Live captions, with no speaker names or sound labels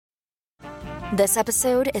This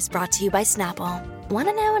episode is brought to you by Snapple. Want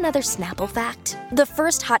to know another Snapple fact? The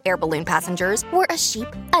first hot air balloon passengers were a sheep,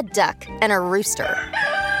 a duck, and a rooster.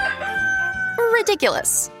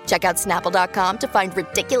 Ridiculous. Check out Snapple.com to find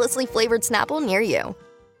ridiculously flavored Snapple near you.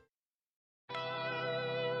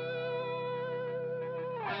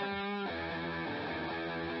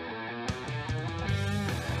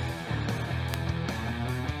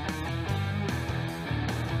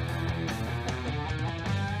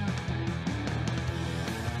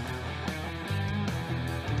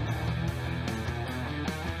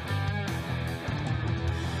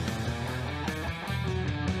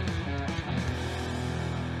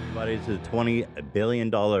 To the $20 billion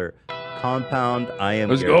compound. I am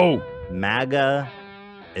Let's your go. MAGA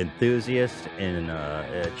enthusiast and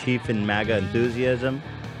chief in MAGA enthusiasm,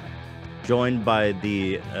 joined by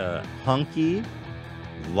the hunky,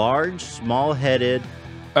 large, small-headed,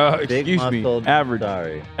 big excuse me, muscled. average.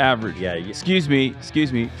 Sorry, Average. Yeah. Excuse me.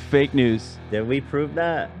 Fake news. Did we prove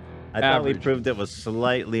that? I thought we proved it was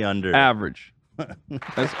slightly under. Average.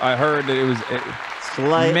 I heard that it was.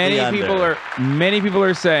 Slightly under. Many people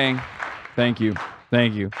are saying, thank you.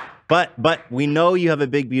 But we know you have a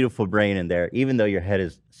big, beautiful brain in there, even though your head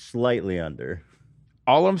is slightly under.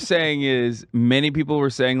 All I'm saying is many people were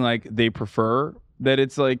saying like they prefer that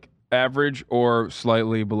it's like average or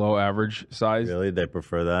slightly below average size. Really? They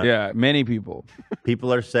prefer that? Yeah, many people.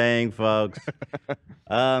 People are saying, folks.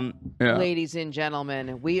 Yeah. Ladies and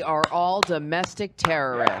gentlemen, we are all domestic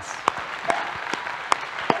terrorists.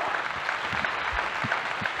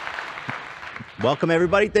 Welcome,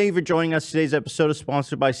 everybody. Thank you for joining us. Today's episode is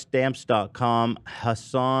sponsored by Stamps.com.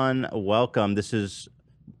 Hassan, welcome.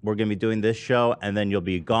 We're going to be doing this show, and then you'll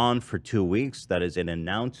be gone for 2 weeks. That is an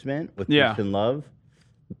announcement with peace and love.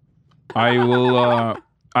 I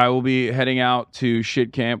will be heading out to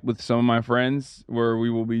shit camp with some of my friends, where we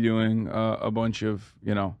will be doing a bunch of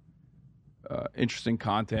interesting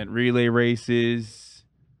content, relay races,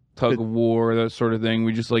 tug of war, that sort of thing.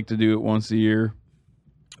 We just like to do it once a year.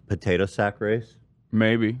 Potato sack race?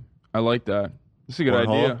 Maybe. I like that. That's a good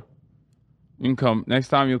Cornhole? idea. You can come. Next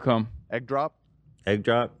time you'll come. Egg drop? Egg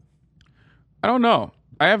drop? I don't know.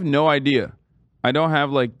 I have no idea. I don't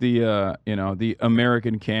have like the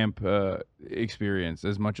American camp experience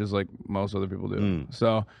as much as like most other people do.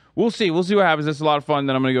 So we'll see. We'll see what happens. It's a lot of fun.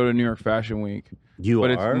 Then I'm going to go to New York Fashion Week.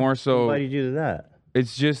 But it's more so. Why did you do that?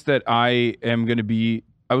 It's just that I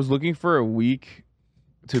was looking for a week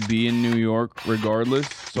to be in New York regardless,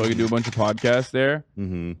 so I could do a bunch of podcasts there.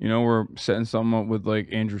 Mm-hmm. You know, we're setting something up with like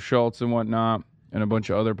Andrew Schultz and whatnot, and a bunch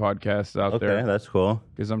of other podcasts out there. Okay, that's cool.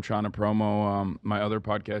 Because I'm trying to promo my other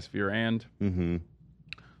podcast, Fear and. Mm-hmm.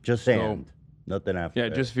 Just and. Nothing after. Yeah,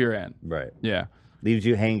 just Fear and. Right. Yeah. Leaves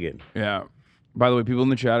you hanging. Yeah. By the way, people in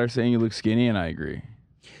the chat are saying you look skinny, and I agree.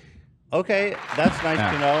 Okay, that's nice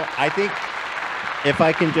to know. I think if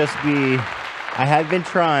I can just be, I have been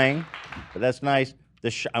trying, but that's nice.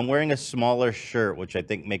 I'm wearing a smaller shirt, which I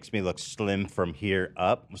think makes me look slim from here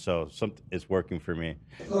up. So something is working for me.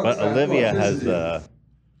 But Olivia has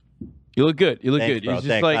You look good. You look Thanks, good. bro. It's just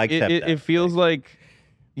Thanks. like I accept that. it feels like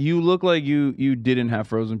you look like you didn't have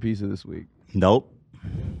frozen pizza this week. Nope.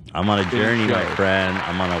 I'm on a journey, my shows. friend.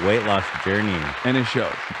 I'm on a weight loss journey. And it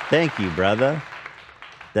shows. Thank you, brother.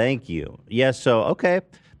 Thank you. Yeah, so, okay.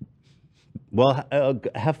 Well,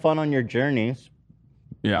 have fun on your journeys.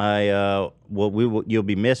 Yeah. You'll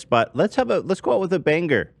be missed, but let's go out with a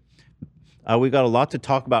banger. We got a lot to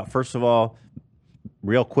talk about. First of all,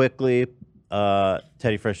 real quickly,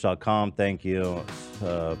 teddyfresh.com. Thank you.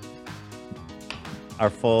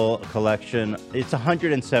 Our full collection. It's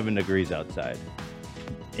 107 degrees outside.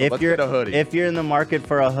 If Let's you're get a hoodie. If you're in the market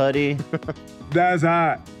for a hoodie, That's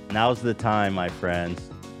hot. now's the time, my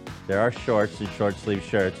friends. There are shorts and short sleeve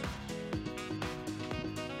shirts.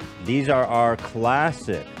 These are our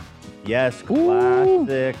classic. Yes,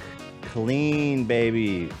 classic. Clean,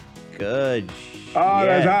 baby. Good. Oh,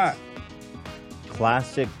 that's hot.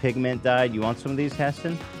 Classic pigment dyed. You want some of these,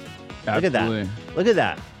 Heston? Absolutely. Look at that. Look at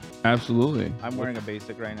that. Absolutely. I'm wearing a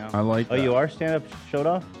basic right now. I like Oh, that. you are stand up, showed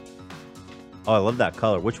off? Oh, I love that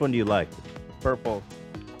color. Which one do you like? Purple.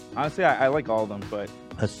 Honestly, I like all of them, but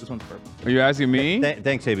this one's purple. Are you asking me?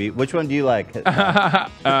 Thanks, AB. Which one do you like?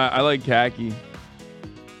 I like khaki.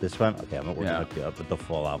 This one? Okay, we're going to hook you up with the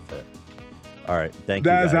full outfit. All right, thank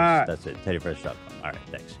That's you guys. hot. That's it. TeddyFresh.com. All right,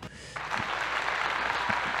 thanks.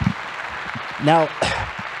 Now,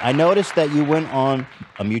 I noticed that you went on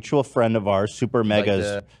a mutual friend of ours, Super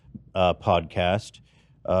Mega's podcast,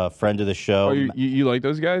 friend of the show. Oh, you like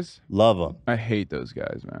those guys? Love them. I hate those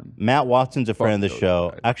guys, man. Matt Watson's a friend of the those show.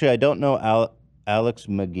 guys. Actually, I don't know Alex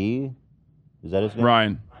McGee. Is that his name?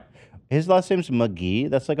 Ryan. His last name's McGee.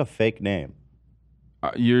 That's like a fake name.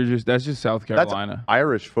 That's just South Carolina. That's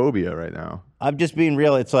Irish phobia right now. I'm just being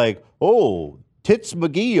real. It's like, oh, Tits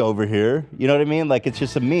McGee over here. You know what I mean? Like it's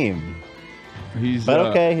just a meme. But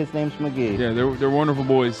okay, his name's McGee. Yeah, they're wonderful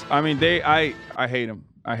boys. I mean, I hate him.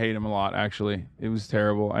 I hate him a lot. Actually, it was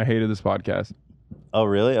terrible. I hated this podcast. Oh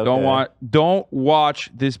really? Okay. Don't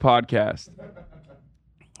watch this podcast.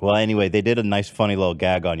 Well, anyway, they did a nice, funny little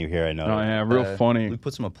gag on you here. I know. Oh yeah, real funny. We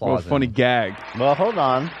put some applause. Real funny gag. Well, hold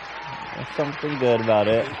on. There's something good about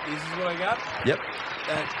it. This is what I got. Yep.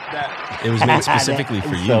 That. It was made specifically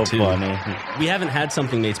for you, too. Funny. We haven't had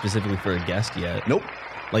something made specifically for a guest yet. Nope.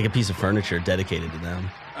 Like a piece of furniture dedicated to them.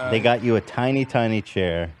 They got you a tiny, tiny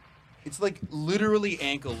chair. It's like literally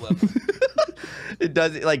ankle level. It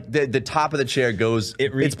does, like the top of the chair goes,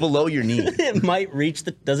 it's below your knee. It might reach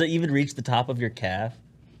does it even reach the top of your calf?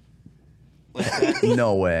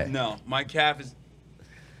 No way. No, my calf is.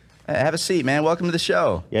 Have a seat, man. Welcome to the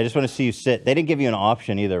show. Yeah, I just want to see you sit. They didn't give you an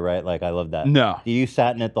option either, right? Like, I love that. No. You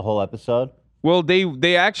sat in it the whole episode? Well, they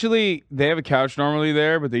have a couch normally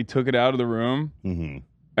there, but they took it out of the room. Mm-hmm.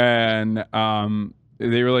 And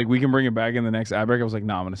they were like, we can bring it back in the next ad break. I was like,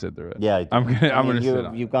 no, I'm gonna sit through it. Yeah, I'm gonna sit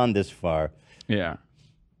on it. You've gone this far. Yeah.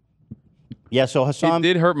 Yeah, so Hassan...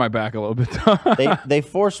 It did hurt my back a little bit. they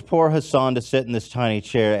forced poor Hassan to sit in this tiny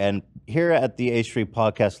chair, and here at the A Street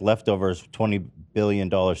Podcast Leftovers $20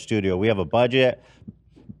 billion studio, we have a budget,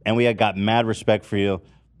 and we have got mad respect for you.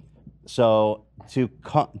 So to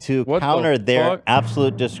counter their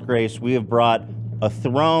absolute disgrace, we have brought a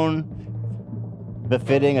throne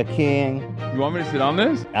befitting a king. You want me to sit on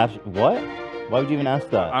this? What? Why would you even ask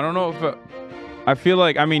that? I don't know if... I feel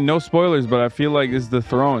like, I mean, no spoilers, but I feel like this is the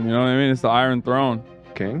throne. You know what I mean? It's the Iron Throne.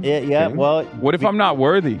 King? Yeah. King? Well... What if I'm not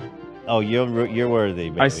worthy? Oh, you're worthy,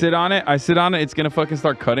 baby. I sit on it. It's going to fucking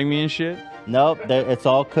start cutting me and shit. Nope, it's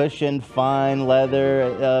all cushioned, fine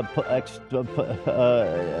leather,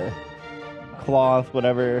 cloth,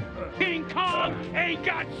 whatever. King Kong ain't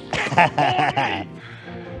got shit.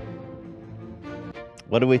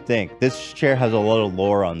 What do we think? This chair has a lot of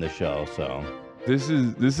lore on the show, so. This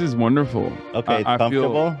is wonderful. Okay, it's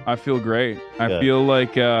comfortable? I feel great. Good. I feel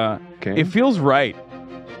like it feels right.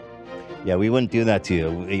 Yeah, we wouldn't do that to you.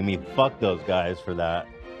 I mean, fuck those guys for that.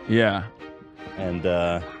 Yeah. And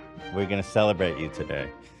we're going to celebrate you today.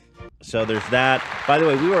 So there's that. By the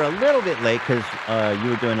way, we were a little bit late because you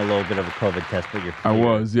were doing a little bit of a COVID test, but you're clear. I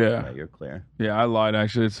was, yeah. You're clear. Yeah, I lied,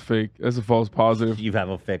 actually. It's fake. That's a false positive. You have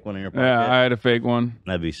a fake one in your pocket? Yeah, I had a fake one.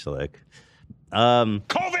 That'd be slick.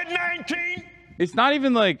 COVID-19! It's not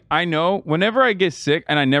even like, I know, whenever I get sick,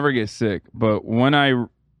 and I never get sick, but when I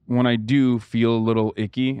do feel a little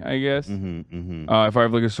icky, I guess, if I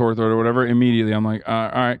have like a sore throat or whatever, immediately I'm like, all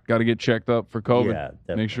right, got to get checked up for COVID. Yeah,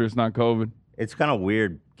 definitely. Make sure it's not COVID. It's kind of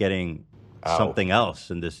weird getting something else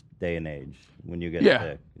in this day and age when you get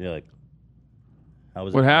sick. You're like, how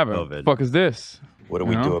was what it happened? COVID? The fuck is this? What do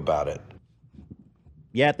we do about it?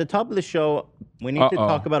 Yeah, at the top of the show, we need to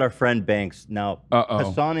talk about our friend Banks. Now,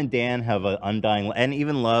 Hassan and Dan have an undying, and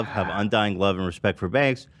even Love have undying love and respect for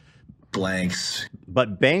Banks. Blanks.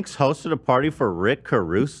 But Banks hosted a party for Rick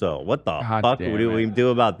Caruso. What the fuck do we do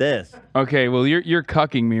about this? Okay, well, you're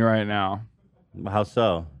cucking me right now. How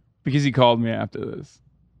so? Because he called me after this.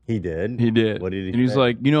 He did? He did. What did he say? And he's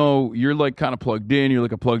like, you know, you're like kind of plugged in. You're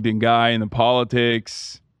like a plugged in guy in the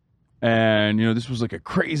politics. And, you know, this was like a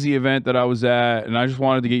crazy event that I was at. And I just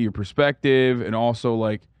wanted to get your perspective. And also,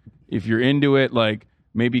 like, if you're into it, like,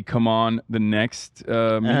 maybe come on the next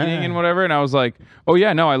meeting and whatever. And I was like, oh,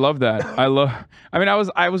 yeah, no, I love that. I mean, I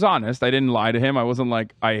was honest. I didn't lie to him. I wasn't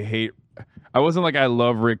like, I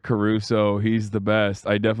love Rick Caruso. He's the best.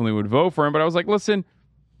 I definitely would vote for him. But I was like, listen,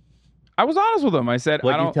 I was honest with him. I said,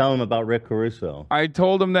 what did you tell him about Rick Caruso? I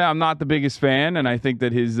told him that I'm not the biggest fan, and I think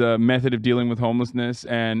that his method of dealing with homelessness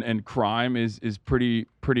and crime is pretty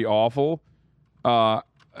awful.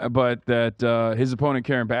 But that his opponent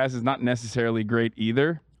Karen Bass is not necessarily great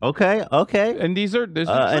either. Okay. And these are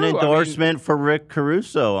an endorsement for Rick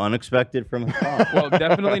Caruso, unexpected from Hassan. Well,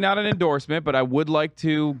 definitely not an endorsement, but I would like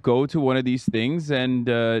to go to one of these things and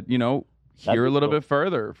you know, hear a little bit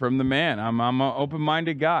further from the man. I'm an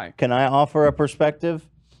open-minded guy. Can I offer a perspective?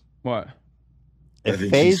 What? If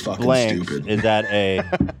FaZe Blanks is at a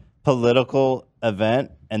political event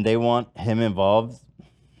and they want him involved,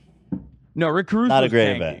 no, Rick Caruso not a great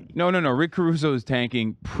tanking. event. No. Rick Caruso is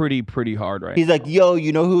tanking pretty hard right now. He's like, yo,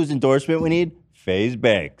 you know whose endorsement we need? FaZe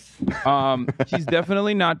Banks. He's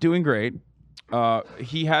definitely not doing great.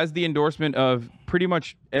 He has the endorsement of pretty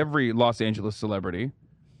much every Los Angeles celebrity.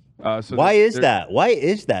 So Why is that? Why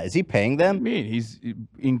is that? Is he paying them? I mean, he's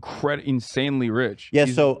insanely rich. Yeah,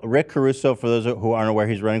 He's- so Rick Caruso, for those who aren't aware,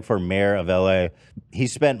 he's running for mayor of LA. He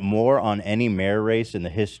spent more on any mayor race in the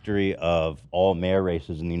history of all mayor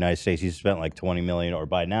races in the United States. He's spent like 20 million, or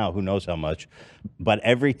by now, who knows how much. But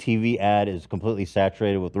every TV ad is completely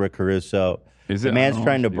saturated with Rick Caruso. Is the it? man's I don't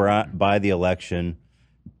trying to know. buy the election.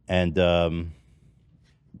 And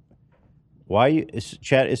why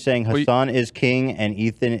chat is saying Hassan is king and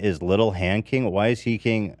Ethan is little hand king? Why is he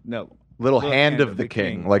king? No. Little hand of the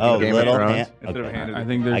king, like in Game of little Thrones. hand. Instead of Okay. hand of I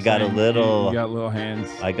think I there's. got a little. You got little hands.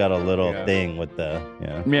 I got a little Yeah. thing with the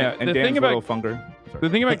Yeah. And The Dan's thing about little funger. the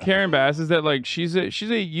thing about Karen Bass is that like she's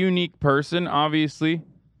a unique person. Obviously,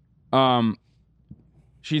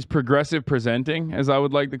 she's progressive presenting, as I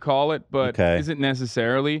would like to call it, but Okay. isn't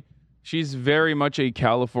necessarily. She's very much a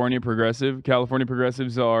California progressive. California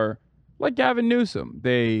progressives are like Gavin Newsom.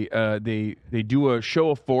 They do a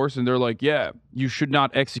show of force and they're like, yeah, you should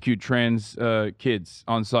not execute trans kids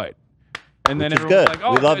on site. And then Which is everyone's good. like,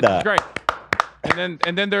 oh, We love this that. is great.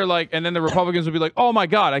 And then they're like, and then the Republicans will be like, oh my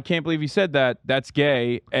God, I can't believe you said that. That's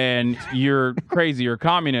gay and you're crazy, you're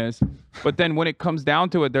communist. But then when it comes down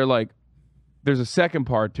to it, they're like, there's a second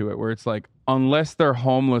part to it where it's like, unless they're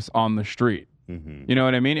homeless on the street. You know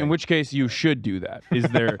what I mean? In which case you should do that.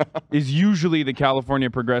 Is usually the California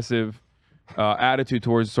progressive attitude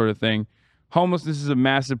towards this sort of thing. Homelessness is a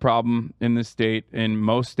massive problem in this state, in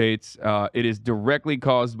most states. It is directly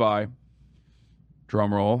caused by,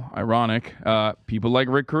 drumroll, ironic, people like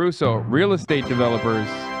Rick Caruso, real estate developers.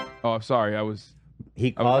 Oh, sorry, He I was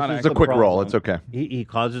causes It's a the quick problem. roll. It's okay. He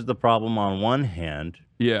causes the problem on one hand,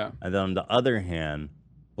 yeah. and then on the other hand,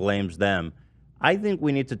 blames them. I think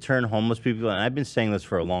we need to turn homeless people, and I've been saying this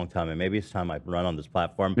for a long time, and maybe it's time I run on this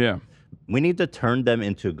platform. Yeah. We need to turn them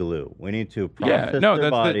into glue. We need to process Yeah, no, their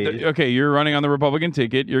that's bodies. okay. You're running on the Republican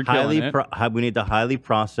ticket. You're killing it. We need to highly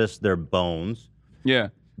process their bones, Yeah.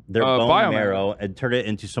 their bone biomarrow. marrow, and turn it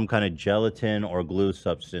into some kind of gelatin or glue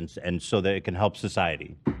substance, and so that it can help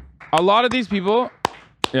society. A lot of these people,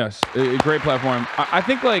 yes, a great platform. I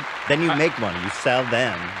think like Then you make money. You sell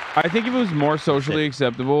them. I think if it was more socially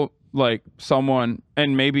acceptable, like someone,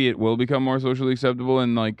 and maybe it will become more socially acceptable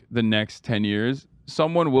in like the next 10 years,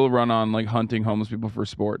 someone will run on like hunting homeless people for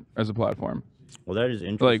sport as a platform. Well, that is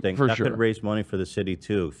interesting. for that sure. could raise money for the city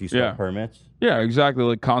too if you sell Yeah. permits. Yeah, exactly,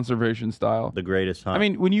 like conservation style. The greatest hunt. I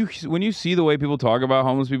mean, when you see the way people talk about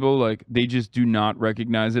homeless people, like they just do not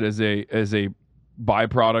recognize it as a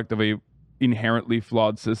byproduct of a inherently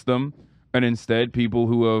flawed system, and instead people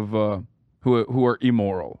who have who are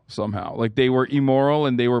immoral somehow. Like they were immoral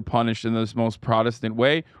and they were punished in this most Protestant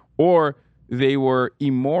way, or they were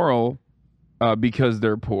immoral because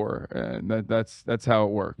they're poor. And that's how it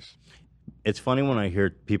works. it's funny when I hear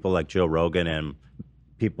people like Joe Rogan and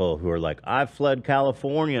people who are like, I fled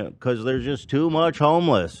California because there's just too much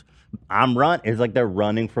homeless. It's like they're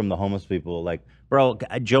running from the homeless people. Like, bro,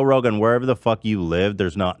 Joe Rogan, wherever the fuck you live,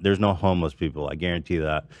 there's no homeless people. I guarantee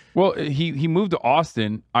that. Well, he moved to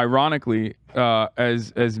Austin, ironically,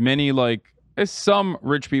 as many as some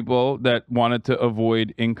rich people that wanted to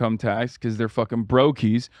avoid income tax because they're fucking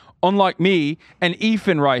brokies. Unlike me and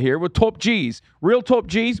Ethan right here with top G's. Real top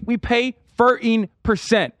G's, we pay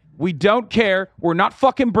 13%. We don't care. We're not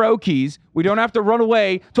fucking brokies. We don't have to run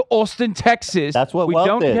away to Austin, Texas. That's what we wealth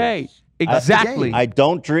don't is. pay. Exactly. I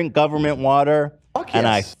don't drink government water, and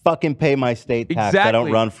I fucking pay my state tax. I don't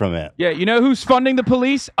Exactly. run from it. Yeah, you know who's funding the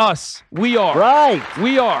police? Us. We are. Right.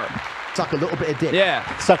 We are. Suck a little bit of dick.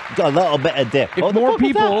 Yeah. Suck a little bit of dick.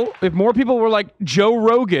 If more people were like Joe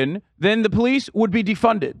Rogan, then the police would be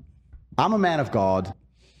defunded. I'm a man of God.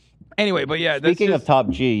 Anyway, but yeah. Speaking of Top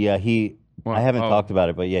G, yeah, What? I haven't Oh. talked about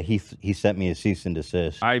it, but yeah, he sent me a cease and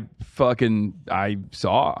desist. I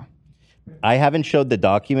saw. I haven't showed the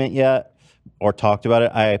document yet or talked about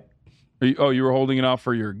it. You were holding it off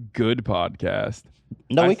for your good podcast.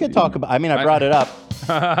 No, we could talk about. I mean, I brought it up.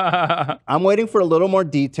 I'm waiting for a little more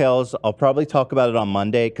details. I'll probably talk about it on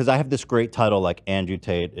Monday because I have this great title like Andrew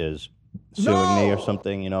Tate is suing me or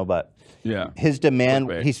something, But yeah, his demand.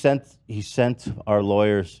 He sent our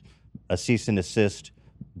lawyers a cease and desist,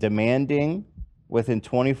 demanding within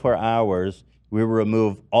 24 hours we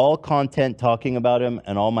remove all content talking about him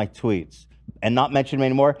and all my tweets and not mention him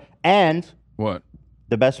anymore. And what?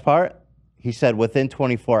 The best part, he said within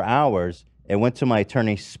 24 hours. It went to my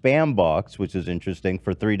attorney's spam box, which is interesting,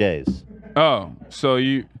 for 3 days. Oh,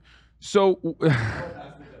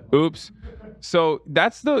 oops. So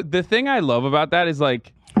that's the thing I love about that is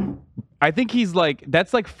like, I think he's like,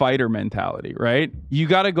 that's like fighter mentality, right? You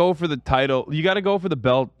got to go for the title. You got to go for the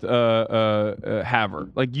belt haver.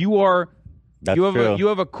 Like you are That's you have true.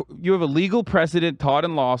 you have a legal precedent taught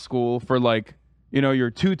in law school for like,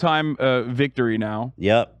 your 2-time victory now.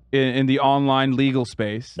 Yep. In the online legal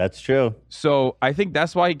space. That's true. So I think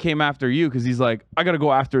that's why he came after you, because he's like, I got to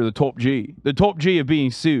go after the top G of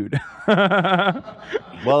being sued. Well,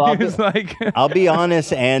 I'll be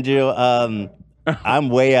honest, Andrew. I'm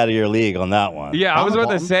way out of your league on that one. Yeah, I was about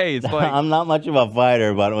to say, it's like I'm not much of a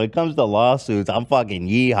fighter, but when it comes to lawsuits, I'm fucking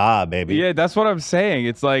yeehaw, baby. Yeah, that's what I'm saying.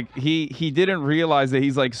 It's like he didn't realize that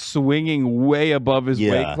he's like swinging way above his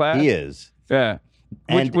weight class. He is. Yeah.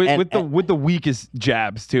 With the weakest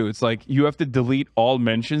jabs too. It's like you have to delete all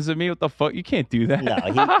mentions of me. What the fuck? You can't do that. No,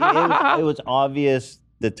 it was obvious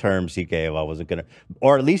the terms he gave. I wasn't gonna,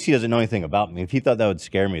 or at least he doesn't know anything about me. If he thought that would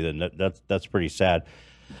scare me, then that's pretty sad.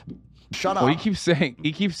 Shut up. Well, he keeps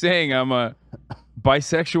saying I'm a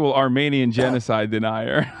bisexual Armenian genocide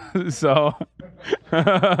denier. So.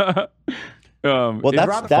 Well,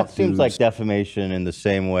 that seems like defamation in the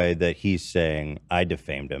same way that he's saying I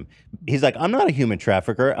defamed him. He's like, I'm not a human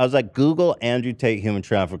trafficker. I was like, Google Andrew Tate human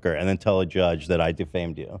trafficker and then tell a judge that I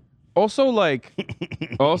defamed you. Also,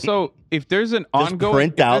 if there's an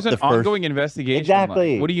ongoing investigation,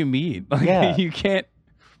 exactly. Like, what do you mean? Like, you can't.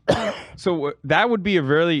 So that would be a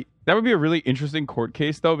really interesting court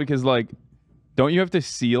case though, because like, don't you have to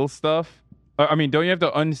seal stuff? I mean, don't you have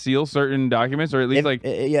to unseal certain documents, or at least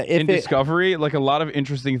in discovery? Like a lot of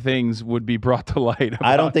interesting things would be brought to light.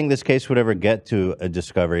 I don't think this case would ever get to a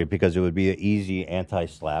discovery because it would be an easy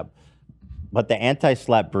anti-slap. But the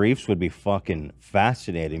anti-slap briefs would be fucking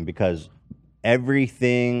fascinating because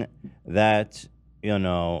everything that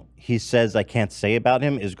he says I can't say about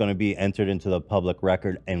him is going to be entered into the public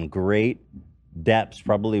record in great depths,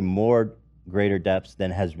 probably greater depths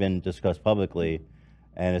than has been discussed publicly.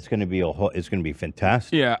 And it's going to be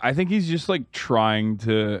fantastic. Yeah, I think he's just like trying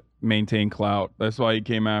to maintain clout. That's why he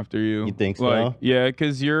came after you. You think so? Like, yeah,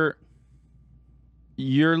 because you're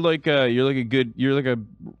like a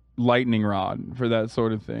lightning rod for that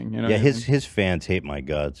sort of thing. Yeah, his fans hate my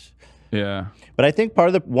guts. Yeah, but I think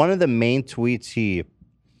one of the main tweets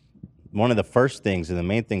one of the first things and the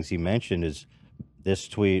main things he mentioned is this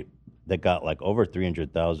tweet that got like over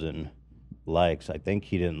 300,000 likes. I think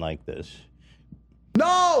he didn't like this.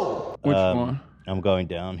 No! Which one? I'm going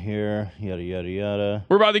down here. Yada, yada, yada.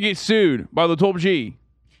 We're about to get sued by the top G.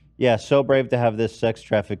 Yeah, so brave to have this sex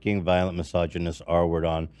trafficking, violent, misogynist R-word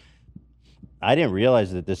on. I didn't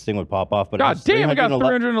realize that this thing would pop off. But God damn, I got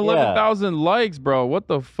 311,000 likes, bro. What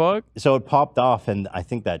the fuck? So it popped off, and I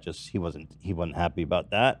think that he wasn't happy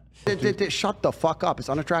about that. Shut the fuck up. It's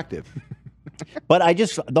unattractive. But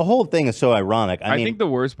the whole thing is so ironic. I mean, think the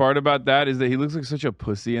worst part about that is that he looks like such a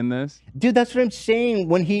pussy in this. Dude, that's what I'm saying.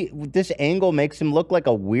 This angle makes him look like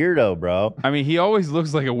a weirdo, bro. I mean, he always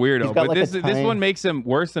looks like a weirdo, but this one makes him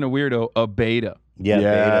worse than a weirdo, a beta. Yeah,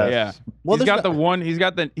 beta. Yeah. Well, he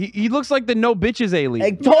looks like the no bitches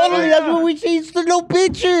alien. Totally, that's what we see. It's the no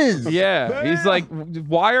bitches. Yeah. He's like,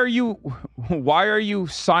 why are you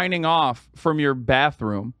signing off from your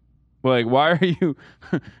bathroom? Like, why are you?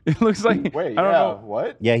 It looks like. Wait, I don't know.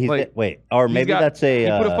 What? Yeah, he's like, or maybe that's a. He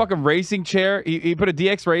put a fucking racing chair. He put a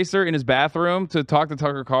DX racer in his bathroom to talk to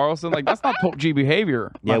Tucker Carlson. Like, that's not top G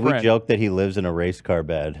behavior. Yeah, we joke that he lives in a race car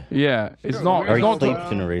bed. Yeah, it's not. Or he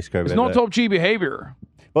sleeps in a race car bed. It's not top G behavior.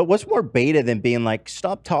 But what's more beta than being like,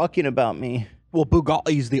 stop talking about me? Well,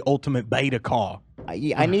 Bugatti's the ultimate beta car.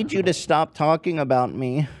 I need you to stop talking about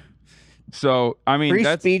me. So, I mean, free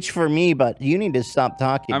speech for me, but you need to stop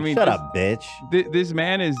talking. I mean, shut up, bitch. This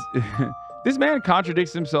man is, this man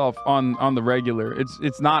contradicts himself on the regular.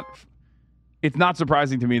 It's not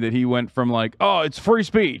surprising to me that he went from like, oh, it's free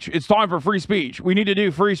speech. It's time for free speech. We need to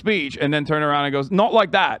do free speech, and then turn around and goes, not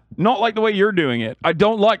like that. Not like the way you're doing it. I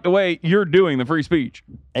don't like the way you're doing the free speech.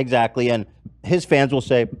 Exactly, and his fans will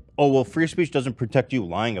say, oh, well, free speech doesn't protect you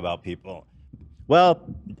lying about people. Well,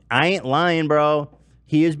 I ain't lying, bro.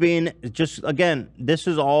 He is being again, this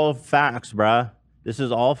is all facts, bruh. This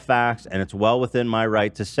is all facts, and it's well within my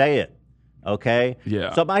right to say it. Okay?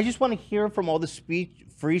 Yeah. So I just want to hear from all the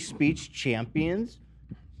free speech champions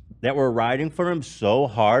that were riding for him so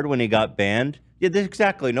hard when he got banned. Yeah,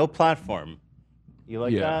 exactly. No platform. You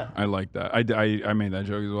like that? Yeah, I like that. I made that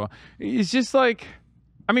joke as well. It's just like,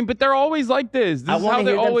 I mean, but they're always like this. This is how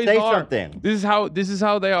they always are. Something. This is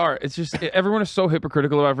how they are. It's just everyone is so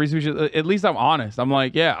hypocritical about free speech. At least I'm honest. I'm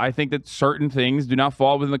like, yeah, I think that certain things do not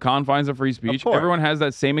fall within the confines of free speech. Everyone has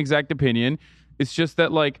that same exact opinion. It's just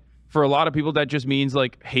that, like, for a lot of people, that just means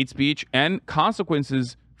like hate speech and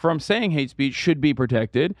consequences from saying hate speech should be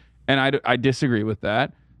protected. And I disagree with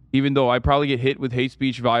that, even though I probably get hit with hate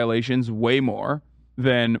speech violations way more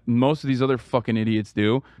than most of these other fucking idiots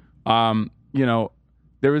do. you know,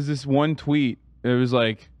 there was this one tweet. It was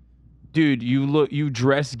like, dude, you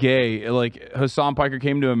dress gay. Like Hassan Piker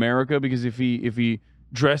came to America because if he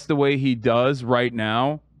dressed the way he does right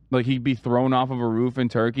now, like he'd be thrown off of a roof in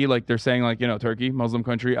Turkey. Like they're saying, like, you know, Turkey, Muslim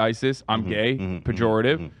country, ISIS, I'm gay,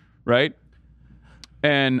 pejorative, right?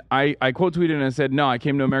 And I quote tweeted and I said, no, I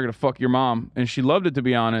came to America to fuck your mom. And she loved it, to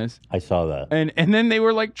be honest. I saw that. And then they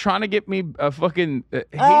were like trying to get me a fucking hate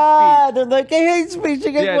speech. They're like, hate speech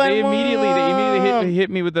against Yeah, my they immediately mom. hit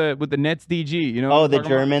me with the Nets DG. You know? Oh, the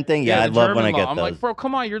German thing? Yeah, I the love German when I law. get I'm those. like, bro,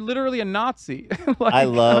 come on, you're literally a Nazi. Like, I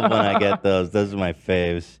love when I get those. Those are my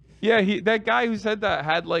faves. yeah, that guy who said that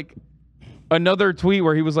had like another tweet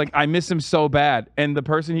where he was like, I miss him so bad. And the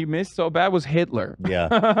person he missed so bad was Hitler.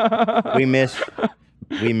 Yeah. We miss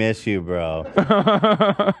you, bro.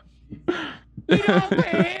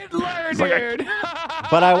 Hitler, dude.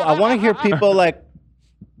 But I want to hear people like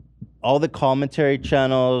all the commentary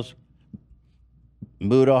channels,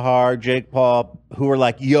 Mudahar, Jake Paul, who are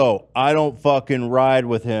like, yo, I don't fucking ride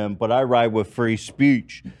with him, but I ride with free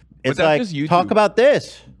speech. It's that's like, just YouTube. talk about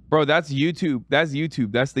this. Bro, that's YouTube. That's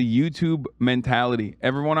YouTube. That's the YouTube mentality.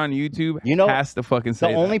 Everyone on YouTube has to fucking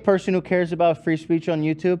say the only person who cares about free speech on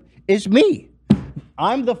YouTube is me.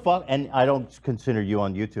 I'm the and I don't consider you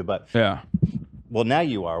on YouTube, but yeah. Well, now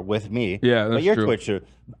you are with me. Yeah, but that's you're true. Twitcher.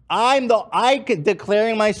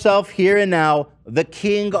 Declaring myself here and now the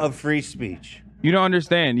king of free speech. You don't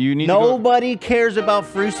understand. You need Nobody cares about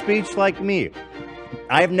free speech like me.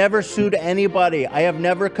 I have never sued anybody. I have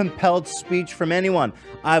never compelled speech from anyone.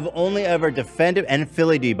 I've only ever defended, and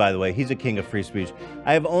Philly D, by the way, he's a king of free speech.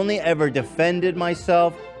 I have only ever defended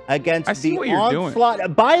myself against the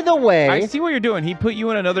onslaught. By the way, I see what you're doing. He put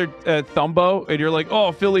you in another thumbo, and you're like,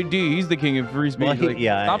 "Oh, Philly D, he's the king of free speech." Well,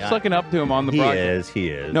 stop sucking up to him on the broadcast. He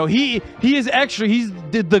is. No, he is extra. He's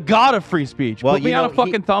the god of free speech. Well, put me on a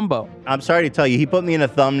fucking thumbo. I'm sorry to tell you, he put me in a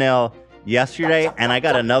thumbnail yesterday, and I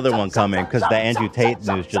got another one coming because the Andrew Tate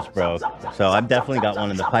news just broke. So I've definitely got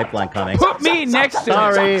one in the pipeline coming. Put me next to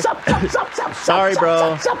him. Sorry,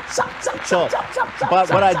 bro. So,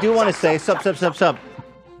 but what I do want to say,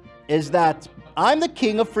 is that I'm the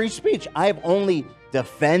king of free speech. I have only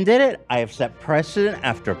defended it. I have set precedent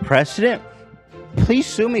after precedent. Please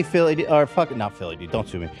sue me, Philly D, or fucking not Philly D. Don't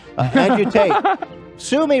sue me. Andrew Tate,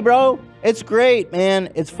 sue me, bro. It's great,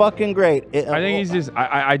 man. It's fucking great. I think he's just.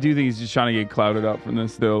 I do think he's just trying to get clouded up from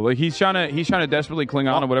this still. Like he's trying to desperately cling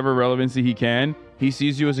on to whatever relevancy he can. He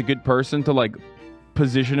sees you as a good person to like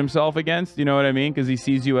position himself against. You know what I mean? Because he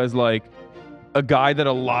sees you as like a guy that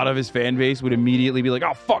a lot of his fan base would immediately be like,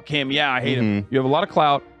 oh, fuck him. Yeah, I hate him. You have a lot of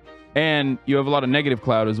clout, and you have a lot of negative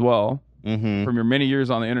clout as well from your many years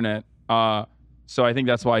on the internet. So I think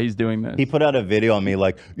that's why he's doing this. He put out a video on me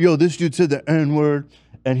like, yo, this dude said the N-word,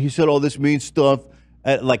 and he said all this mean stuff.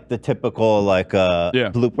 Like the typical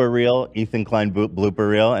blooper reel, Ethan Klein blooper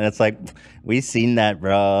reel. And it's like, we've seen that,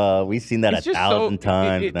 bro. We've seen that 1,000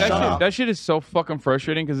 times. That shit is so fucking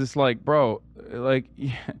frustrating because it's like, bro, like...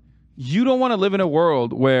 You don't want to live in a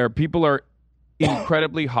world where people are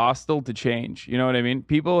incredibly hostile to change. You know what I mean?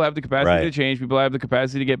 People have the capacity to change. People have the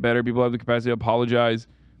capacity to get better. People have the capacity to apologize,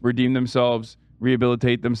 redeem themselves,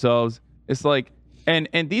 rehabilitate themselves. It's like, and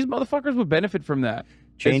these motherfuckers would benefit from that.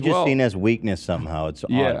 Change is seen as weakness somehow. It's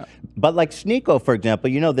odd. But like Sneeko, for example,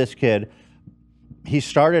 you know this kid, he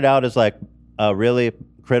started out as like a really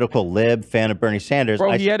critical lib fan of Bernie Sanders.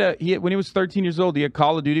 Bro, when he was 13 years old, he had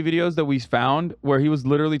Call of Duty videos that we found where he was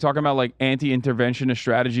literally talking about like anti-interventionist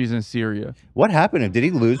strategies in Syria. What happened to him? Did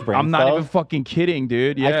he lose brain I'm cells? not even fucking kidding,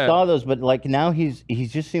 dude. Yeah. I saw those, but like now he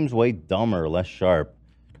just seems way dumber, less sharp.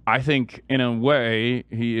 I think in a way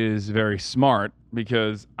he is very smart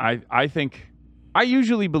because I think I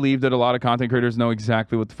usually believe that a lot of content creators know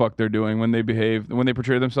exactly what the fuck they're doing when they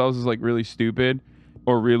portray themselves as like really stupid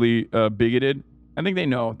or really bigoted. I think they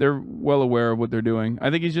know. They're well aware of what they're doing.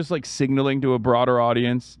 I think he's just like signaling to a broader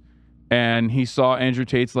audience, and he saw Andrew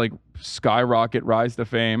Tate's like skyrocket rise to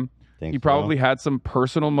fame. He probably had some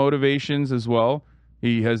personal motivations as well.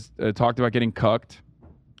 He has talked about getting cucked,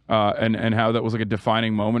 and how that was like a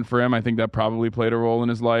defining moment for him. I think that probably played a role in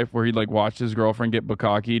his life where he like watched his girlfriend get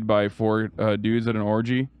bukkakied by 4 dudes at an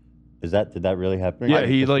orgy. Did that really happen? Yeah,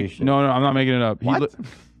 he like no, I'm not making it up. What?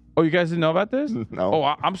 Oh, you guys didn't know about this? No. Oh,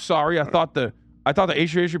 I'm sorry. I thought the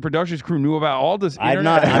H3H3 Productions crew knew about all this. I'm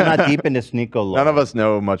not deep into Sneeko lore. None of us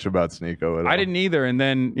know much about Sneeko at all. I didn't either. And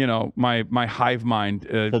then my hive mind.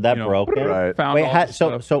 So that broke it. Right. Found Wait, all this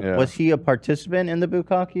stuff. was he a participant in the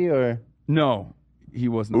bukkake or? No, he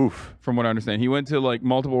wasn't. Oof. From what I understand, he went to like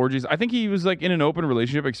multiple orgies. I think he was like in an open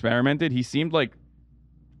relationship, experimented. He seemed like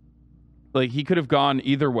like he could have gone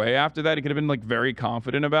either way after that. He could have been like very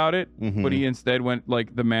confident about it, but he instead went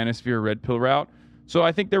like the Manosphere red pill route. So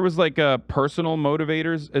I think there was like personal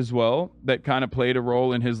motivators as well that kind of played a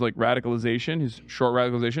role in his like radicalization, his short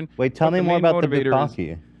radicalization. Wait, tell me more about the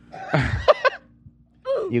Bukkake.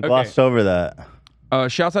 You glossed over that.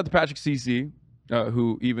 Shouts out to Patrick CC,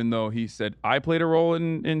 who, even though he said I played a role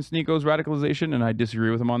in Sneako's radicalization, and I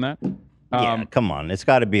disagree with him on that. Yeah, come on. It's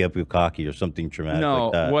got to be a Bukkake or something traumatic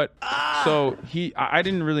like that. What? So I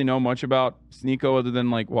didn't really know much about Sneako other than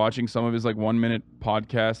like watching some of his like 1 minute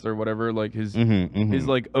podcast or whatever, like his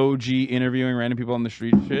like OG interviewing random people on the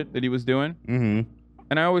street shit that he was doing.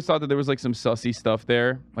 And I always thought that there was like some sussy stuff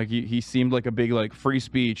there. Like he seemed like a big like free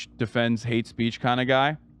speech defends hate speech kind of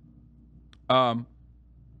guy.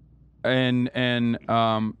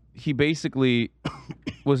 He basically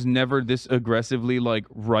was never this aggressively like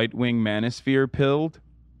right-wing manosphere pilled.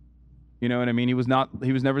 You know what I mean? He was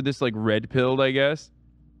never this like red pilled, I guess,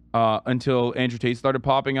 until Andrew Tate started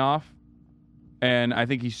popping off. And I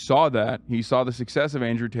think he saw that. He saw the success of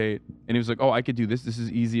Andrew Tate and he was like, oh, I could do this. This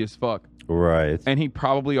is easy as fuck. Right. And he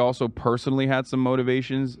probably also personally had some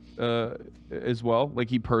motivations as well. Like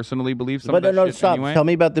he personally believes some of that shit stop. Anyway. Tell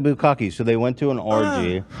me about the Bukkake. So they went to an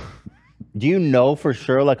orgy. Do you know for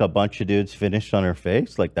sure like a bunch of dudes finished on her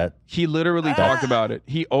face like that? He literally talked about it.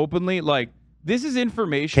 He openly like this is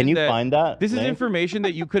information. Can you find that? This is information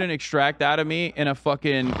that you couldn't extract out of me in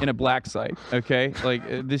a black site. Okay,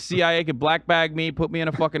 like the CIA could black bag me, put me in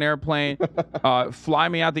a fucking airplane, fly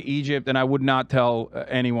me out to Egypt, and I would not tell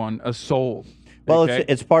anyone a soul. Well, okay?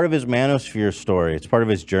 it's part of his manosphere story. It's part of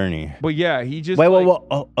his journey. But yeah, he just wait.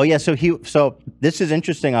 Oh yeah. So this is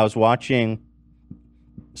interesting. I was watching.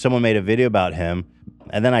 Someone made a video about him,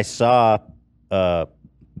 and then I saw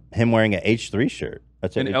him wearing an H3 shirt.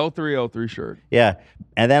 That's an L3 shirt. Yeah,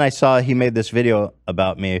 and then I saw he made this video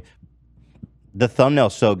about me. The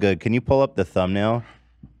thumbnail's so good. Can you pull up the thumbnail?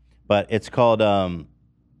 But it's called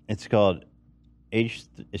Sneako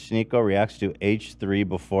reacts to H3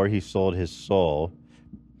 before he sold his soul.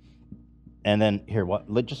 And then here,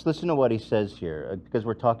 just listen to what he says here, because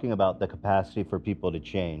we're talking about the capacity for people to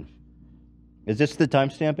change. Is this the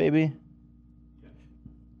timestamp, baby?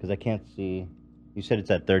 Because I can't see. You said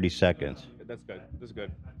it's at 30 seconds. That's good. That's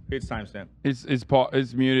good. It's timestamp.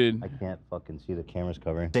 It's muted. I can't fucking see the camera's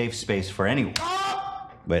covering. Safe space for anyone.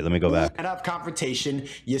 Wait, let me go back. And up confrontation,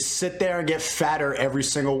 you sit there and get fatter every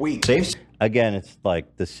single week. Safe? Again, it's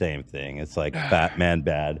like the same thing. It's like fat man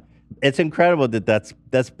bad. It's incredible that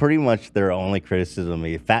that's pretty much their only criticism of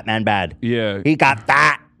me. Fat man bad. Yeah. He got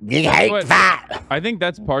fat. He hates fat. I think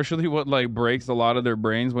that's partially what like breaks a lot of their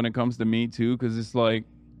brains when it comes to me too, because it's like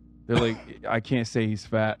they're like, I can't say he's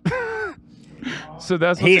fat. So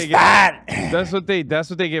that's what he's fat. That's what they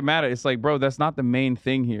get mad at. It's like, bro, that's not the main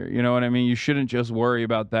thing here. You know what I mean? You shouldn't just worry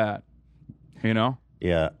about that. You know?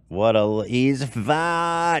 Yeah. He's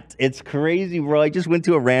fat. It's crazy, bro. I just went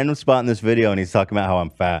to a random spot in this video and he's talking about how I'm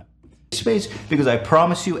fat. Space, because I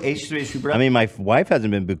promise you H3 is I mean, my wife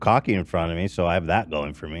hasn't been Bukkake in front of me, so I have that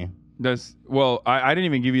going for me. I didn't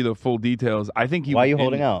even give you the full details. I think Why are you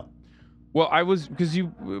holding out? Well, because you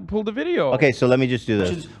pulled the video. Okay, so let me just do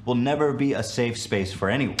this. Will never be a safe space for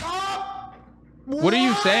anyone. What are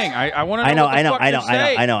you saying? I want to know. I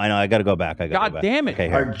know. I gotta go back. God damn it! Okay,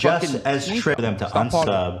 are just as triggered for them to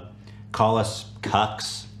unsub, call us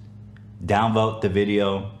cucks, downvote the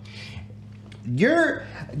video. You're,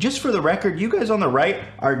 just for the record, you guys on the right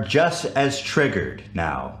are just as triggered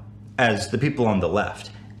now as the people on the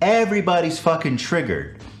left. Everybody's fucking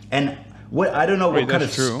triggered. And what, I don't know what kind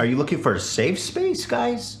of, are you looking for a safe space,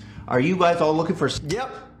 guys? Are you guys all looking for?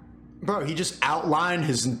 Yep. Bro, he just outlined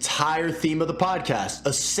his entire theme of the podcast.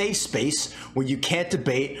 A safe space where you can't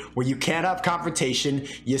debate, where you can't have confrontation.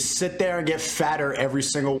 You sit there and get fatter every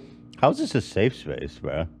single... How's this a safe space,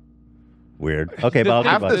 bro? Weird. Okay, but the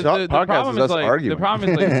problem is like, the problem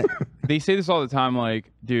is like, they say this all the time.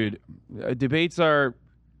 Like, dude, debates are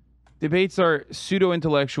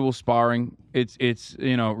pseudo-intellectual sparring. It's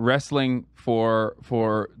wrestling for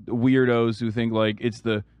weirdos who think like it's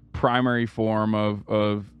the primary form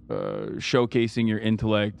of showcasing your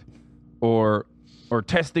intellect or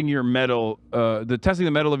testing your mettle, testing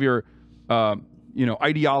the mettle of your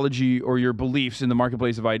ideology or your beliefs in the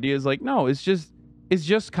marketplace of ideas. Like, no, it's just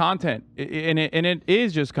content, and it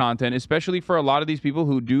is just content, especially for a lot of these people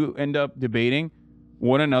who do end up debating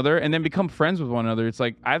one another and then become friends with one another. It's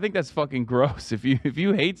like, I think that's fucking gross. If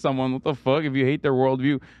you hate someone, what the fuck? If you hate their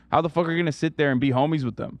worldview, how the fuck are you gonna sit there and be homies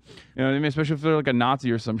with them? You know what I mean? Especially if they're like a Nazi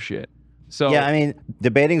or some shit. So yeah, I mean,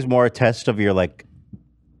 debating's more a test of your like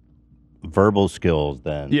verbal skills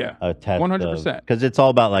than a test. 100%. Because it's all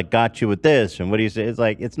about like, got you with this, and what do you say? It's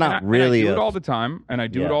like it's not really. And I do it all the time, and I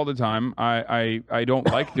do it all the time. I don't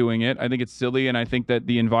like doing it. I think it's silly, and I think that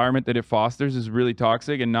the environment that it fosters is really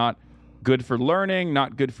toxic and not good for learning,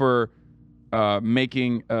 not good for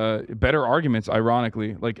making better arguments,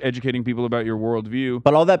 ironically, like educating people about your worldview.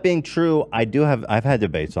 But all that being true, I've had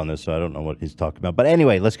debates on this, so I don't know what he's talking about. But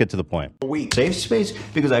anyway, let's get to the point. Safe space,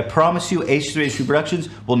 because I promise you H3H3 Productions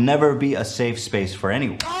will never be a safe space for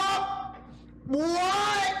anyone.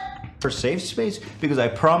 For safe space, because I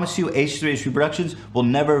promise you H3H3 Productions will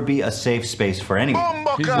never be a safe space for anyone.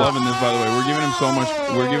 He's loving this, by the way. We're giving him so much.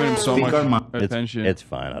 We're giving him so much attention. It's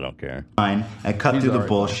fine. I don't care. And cut through the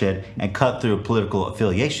bullshit and cut through political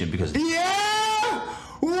affiliation because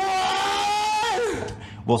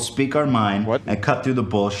we'll speak our mind and cut through the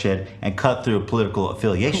bullshit and cut through political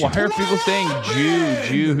affiliation. Why are people saying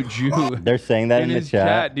Jew? They're saying that in the his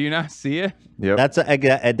chat. Do you not see it? Yep. That's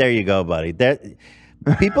there you go, buddy.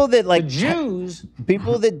 People that like Jews,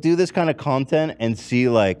 people that do this kind of content and see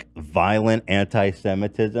like violent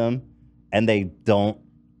anti-Semitism, and they don't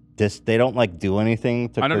like do anything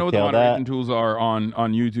to. I don't know what the curtail moderation tools are on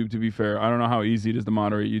YouTube. To be fair, I don't know how easy it is to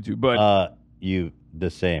moderate YouTube, but the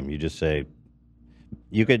same. You just say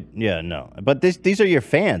you could, no. But these are your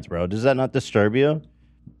fans, bro. Does that not disturb you?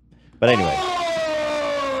 But anyway.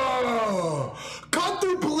 Cut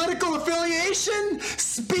through political affiliation.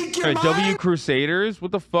 Speak your mind. W Crusaders?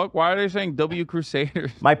 What the fuck? Why are they saying W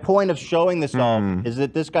Crusaders? My point of showing this off is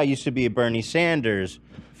that this guy used to be a Bernie Sanders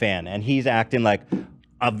fan, and he's acting like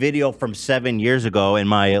a video from 7 years ago in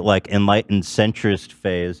my like enlightened centrist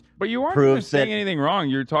phase. But you aren't even saying anything wrong.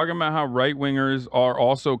 You're talking about how right wingers are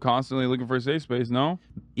also constantly looking for a safe space. No.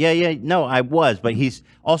 Yeah. No, I was, but he's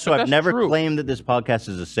also. But I've never true. claimed that this podcast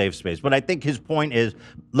is a safe space. But I think his point is,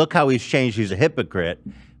 look how he's changed. He's a hypocrite.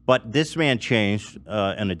 But this man changed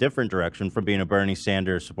in a different direction from being a Bernie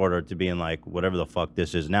Sanders supporter to being like whatever the fuck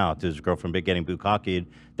this is now, to his girlfriend getting bukkakied.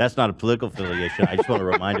 That's not a political affiliation. I just want to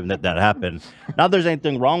remind him that happened. Not there's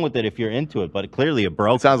anything wrong with it if you're into it, but clearly it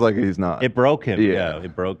broke. Sounds like he's not. It broke him. Yeah.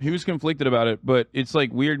 It broke. He was conflicted about it, but it's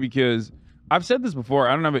like weird because I've said this before.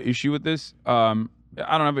 I don't have an issue with this. I don't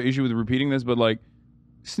have an issue with repeating this, but like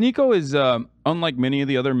Sneako is unlike many of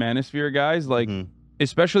the other Manosphere guys, like.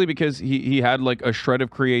 Especially because he had like a shred of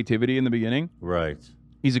creativity in the beginning. Right.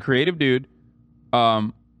 He's a creative dude.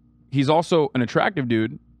 He's also an attractive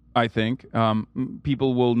dude, I think.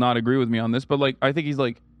 People will not agree with me on this, but like I think he's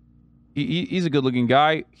like he's a good-looking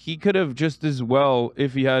guy. He could have just as well,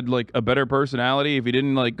 if he had like a better personality, if he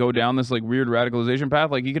didn't like go down this like weird radicalization path,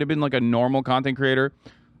 like he could have been like a normal content creator.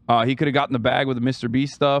 He could have gotten the bag with the Mr.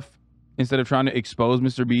 Beast stuff instead of trying to expose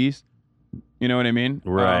Mr. Beast. You know what I mean?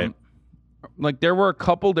 Right. Like there were a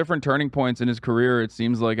couple different turning points in his career. It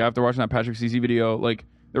seems like after watching that Patrick CC video, like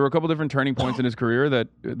there were a couple different turning points in his career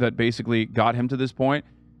that basically got him to this point.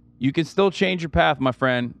 You can still change your path, my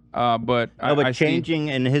friend. But changing,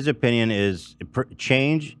 in his opinion, is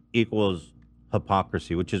change equals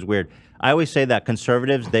hypocrisy, which is weird. I always say that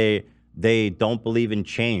conservatives they don't believe in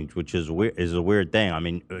change, which is weird. Is a weird thing. I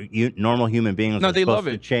mean, normal human beings. No, they love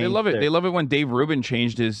it. They love it. They love it when Dave Rubin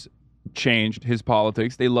changed his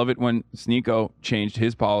politics. They love it when Sneako changed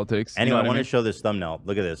his politics. Anyway, I want to show this thumbnail.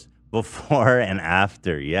 Look at this. Before and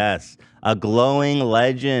after. Yes. A glowing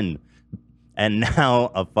legend. And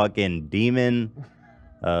now a fucking demon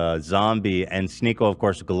zombie. And Sneako, of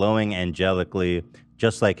course, glowing angelically,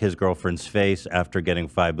 just like his girlfriend's face after getting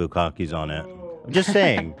 5 bukkakis on it. I'm just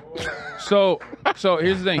saying. So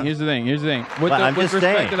here's the thing. With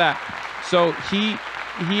respect to that. So he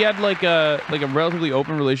had like a relatively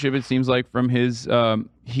open relationship, it seems like, from his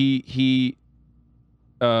he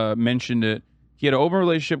mentioned it. He had an open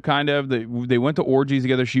relationship, kind of. They went to orgies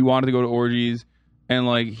together. She wanted to go to orgies, and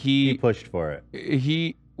like he pushed for it.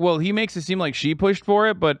 He makes it seem like she pushed for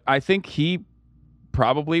it, but I think he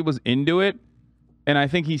probably was into it, and I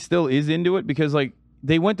think he still is into it because like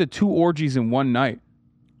they went to 2 orgies in one night.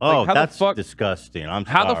 Oh, like, that's disgusting. I'm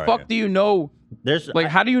sorry. How the fuck do you know?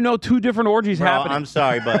 How do you know 2 different orgies happening? I'm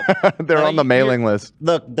sorry, but they're on the mailing list.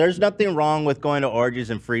 Look, there's nothing wrong with going to orgies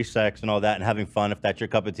and free sex and all that and having fun if that's your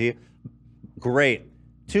cup of tea. Great.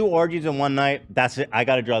 2 orgies in one night, that's it. I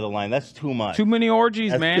got to draw the line. That's too much. Too many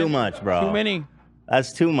orgies, man. That's too much, bro. Too many.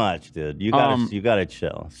 That's too much, dude. You gotta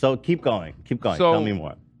chill. So keep going. Tell me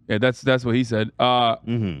more. Yeah, that's what he said.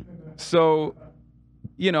 So,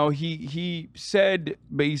 you know, he said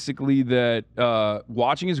basically that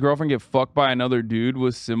watching his girlfriend get fucked by another dude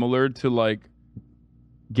was similar to like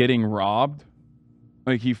getting robbed.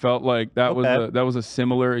 Like he felt like that was a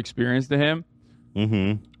similar experience to him.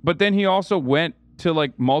 Mm-hmm. But then he also went to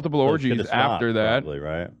like multiple So it orgies should've stopped, after that. probably,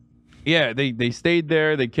 right? Yeah, they stayed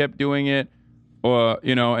there. They kept doing it,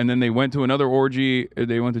 you know, and then they went to another orgy.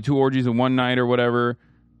 They went to 2 orgies in one night or whatever,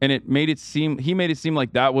 and he made it seem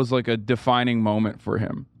like that was like a defining moment for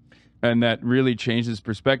him, and that really changed his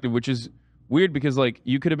perspective, which is weird because like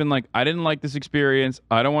you could have been like, I didn't like this experience.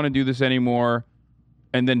 I don't want to do this anymore.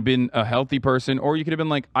 And then been a healthy person, or you could have been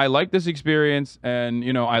like, I like this experience and,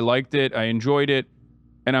 you know, I liked it, I enjoyed it,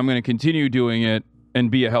 and I'm going to continue doing it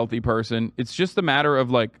and be a healthy person. It's just a matter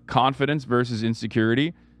of like confidence versus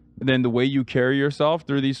insecurity, and then the way you carry yourself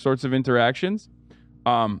through these sorts of interactions.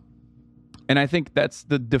 And I think that's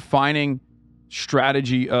the defining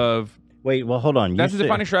strategy of. Wait, well, hold on. That's the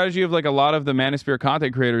defining strategy of like a lot of the Manosphere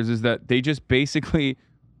content creators is that they just basically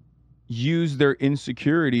use their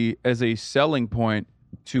insecurity as a selling point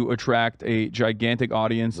to attract a gigantic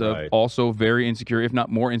audience of also very insecure, if not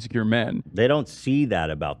more insecure men. They don't see that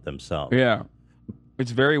about themselves. Yeah.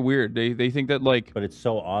 It's very weird. They think that like... But it's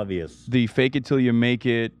so obvious. The fake it till you make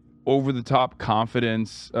it, over-the-top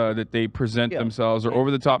confidence that they present themselves, or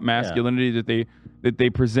over-the-top masculinity that they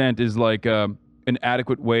present is like an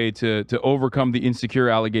adequate way to overcome the insecure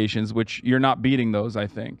allegations, which you're not beating those, I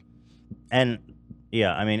think. And...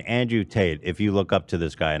 yeah, I mean, Andrew Tate, if you look up to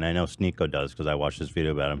this guy, and I know Sneeko does because I watched this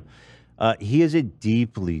video about him, he is a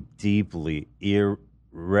deeply, deeply,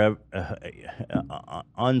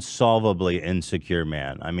 unsolvably insecure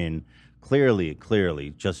man. I mean,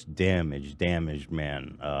 clearly, just damaged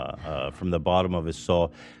man from the bottom of his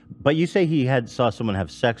soul. But you say he saw someone have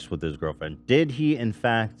sex with his girlfriend. Did he, in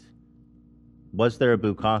fact, was there a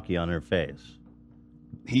bukkake on her face?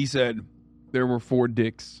 He said there were 4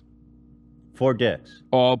 dicks. 4 dicks,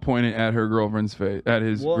 all pointed at her girlfriend's face, at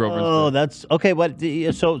his girlfriend's face. Oh, that's okay. But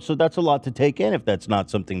so that's a lot to take in if that's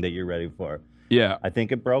not something that you're ready for. Yeah, I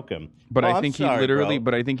think it broke him. But I think he literally,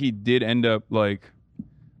 but I think he did end up like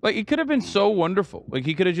it could have been so wonderful. Like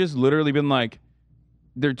he could have just literally been like,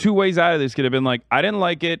 there are 2 ways out of this. Could have been like, I didn't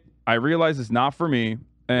like it. I realize it's not for me,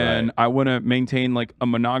 and I want to maintain like a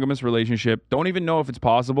monogamous relationship. Don't even know if it's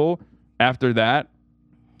possible after that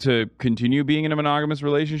to continue being in a monogamous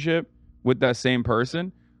relationship with that same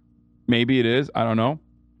person. Maybe it is, I don't know.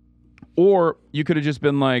 Or you could have just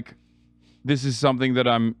been like, this is something that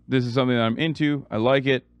I'm into, I like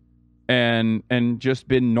it, and just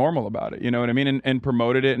been normal about it, you know what I mean? And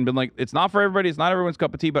promoted it and been like, it's not for everybody, it's not everyone's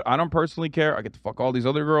cup of tea, but I don't personally care. I get to fuck all these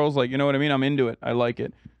other girls, like, you know what I mean? I'm into it, I like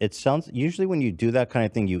it. It sounds, usually when you do that kind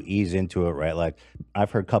of thing, you ease into it, right? Like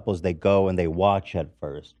I've heard couples, they go and they watch at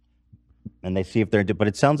first and they see if they're, but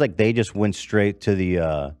it sounds like they just went straight to the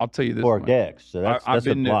I'll tell you this, 4 dicks. So that's I've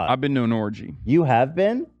been a lot. I've been to an orgy. You have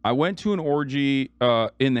been? I went to an orgy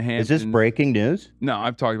in the Hamptons. Is this breaking news? No,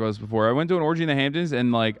 I've talked about this before. I went to an orgy in the Hamptons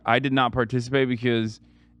and like I did not participate because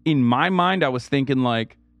in my mind I was thinking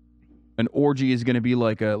like an orgy is going to be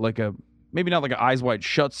like a maybe not like an Eyes Wide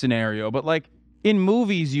Shut scenario, but like in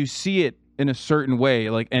movies you see it in a certain way,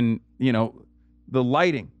 like, and you know, the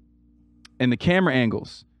lighting and the camera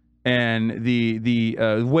angles and the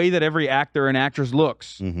way that every actor and actress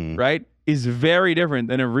looks, right, is very different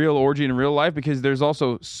than a real orgy in real life because there's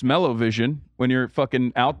also smell-o-vision when you're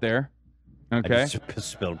fucking out there. Okay. I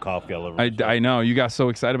just spilled coffee all over. I know. You got so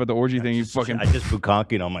excited about the orgy thing. You fucking. I just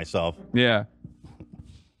bukkakeed on myself. Yeah.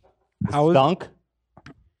 How stunk?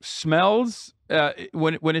 Smells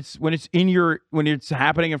when it's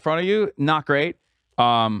happening in front of you, not great.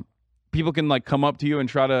 People can like come up to you and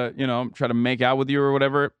try to make out with you or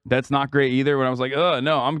whatever. That's not great either. When I was like, oh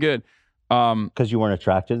no, I'm good. Because you weren't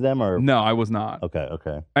attracted to them, or no, I was not.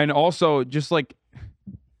 Okay. And also, just like,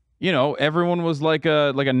 you know, everyone was like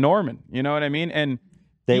a Norman. You know what I mean? And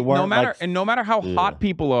they weren't. No matter how hot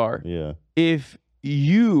people are, yeah. If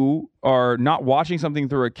you are not watching something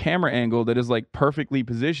through a camera angle that is like perfectly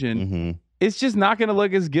positioned, it's just not going to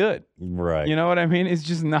look as good. Right. You know what I mean? It's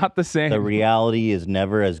just not the same. The reality is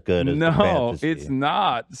never as good as the fantasy. It's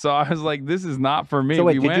not. So I was like, this is not for me. So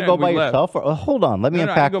wait, did you go by yourself? Or, hold on, let me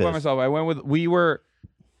unpack I didn't go this. by myself. I went with, we were,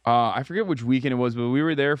 I forget which weekend it was, but we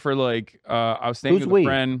were there for like, I was staying with a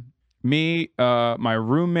friend, me, my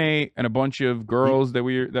roommate, and a bunch of girls that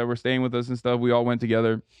were staying with us and stuff. We all went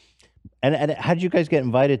together. And how did you guys get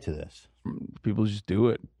invited to this? People just do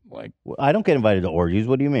it. Like, I don't get invited to orgies.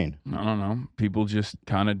 What do you mean? I don't know. People just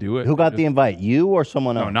kind of do it. Who got the invite? You or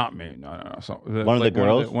someone else? No, not me. No. So, one of the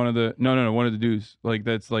girls? One of the dudes. Like,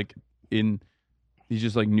 that's like he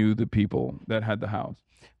just like knew the people that had the house.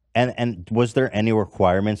 And was there any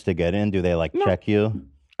requirements to get in? Do they like check you?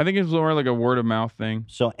 I think it was more like a word of mouth thing.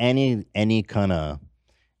 So any kind of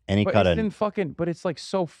Any But kind it's of in fucking, but it's like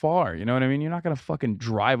so far. You know what I mean? You're not gonna fucking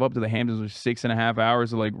drive up to the Hamptons with 6.5 hours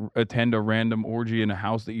to like attend a random orgy in a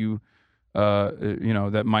house that you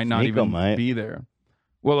that might not Sneeko even might. be there.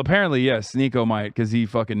 Well, apparently, yes, Sneeko might because he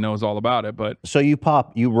fucking knows all about it. But So you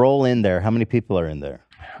roll in there. How many people are in there?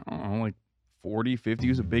 I don't know, like 40, 50. It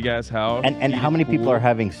was a big ass house. And how many people are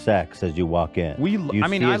having sex as you walk in? I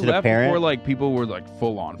mean, I left before like people were like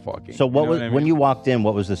full on fucking. So what you know was I when mean? you walked in?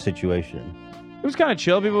 What was the situation? It was kind of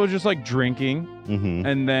chill. People were just like drinking, Mm-hmm.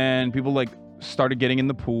 and then people like started getting in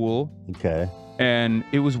the pool. Okay. And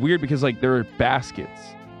it was weird because like there are baskets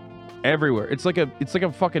everywhere. It's like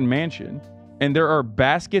a fucking mansion, and there are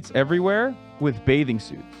baskets everywhere with bathing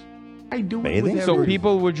suits. I do Bathing it. So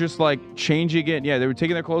people would just like changing it. Yeah, they were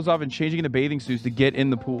taking their clothes off and changing into bathing suits to get in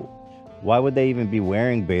the pool. Why would they even be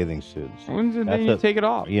wearing bathing suits? Then you take it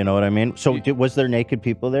off. You know what I mean? So was there naked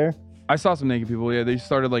people there? I saw some naked people. Yeah, they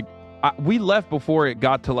started like we left before it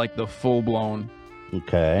got to like the full blown.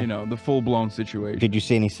 Okay. The full blown situation. Did you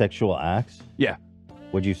see any sexual acts? Yeah.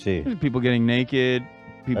 What'd you see? People getting naked.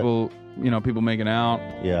 People, people making out.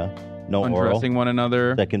 Yeah. No undressing oral? one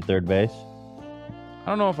another. Second, third base? I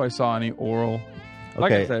don't know if I saw any oral.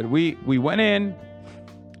 Like I Okay. said, we went in.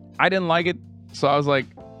 I didn't like it, so I was like,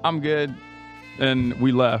 I'm good, and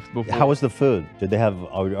we left before. How was the food? Did they have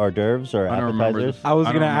hors d'oeuvres or I don't remember appetizers? I was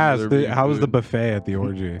I gonna don't remember ask, there being how was the food. buffet at the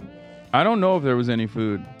orgy? I don't know if there was any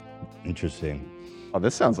food. Interesting. Oh,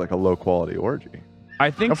 this sounds like a low quality orgy. I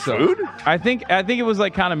think so. Food? I think it was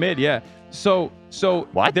like kind of mid, yeah. So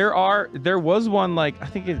what? There was one like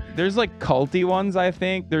there's like culty ones. I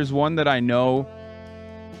think there's one that I know.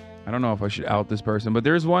 I don't know if I should out this person, but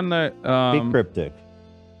there's one that Be cryptic.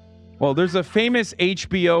 Well, there's a famous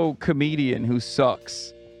HBO comedian who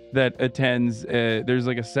sucks that attends. There's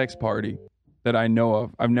like a sex party that I know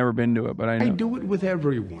of. I've never been to it, but I know. I do it with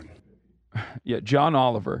everyone. Yeah, John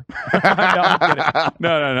Oliver. No, I'm kidding.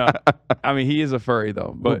 No. I mean, he is a furry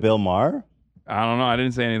though. But But Bill Maher? I don't know. I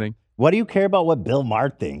didn't say anything. What do you care about what Bill Maher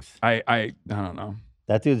thinks? I don't know.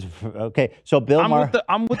 That dude's okay. So Bill Maher.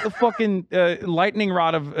 I'm with the fucking lightning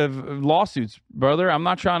rod of lawsuits, brother. I'm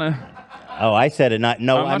not trying to. Oh, I said it. No, I'm I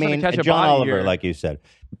not trying to mean catch a John body Oliver, here. like you said.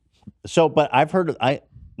 So, but I've heard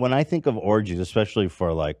when I think of orgies, especially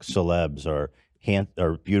for like celebs or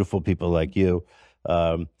beautiful people like you,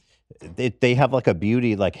 they have like a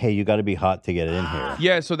beauty, like, hey, you got to be hot to get in here.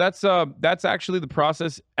 Yeah, so that's actually the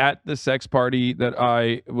process at the sex party that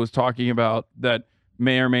I was talking about. That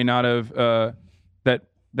may or may not have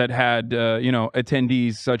that had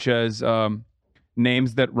attendees such as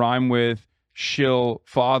names that rhyme with shill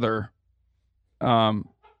father.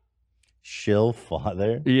 Shill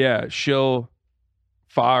father. Yeah, shill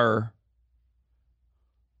fire.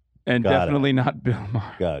 And Got it. definitely not Bill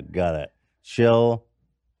Maher. Got it. Shill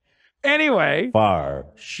Anyway. far.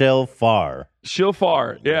 Shill far.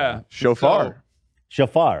 Shofar, yeah. Shofar.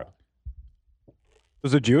 Shofar. It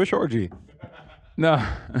was a Jewish orgy. No.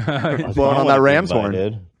 Blowing on that ram's horn.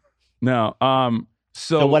 Invited. No.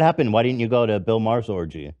 So what happened? Why didn't you go to Bill Maher's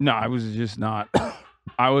orgy? No, I was just not.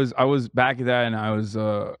 I was back at that, and I was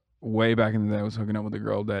way back in the day. I was hooking up with a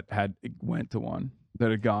girl that had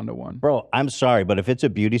gone to one. Bro, I'm sorry, but if it's a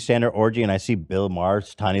beauty standard orgy and I see Bill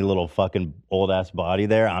Maher's tiny little fucking old ass body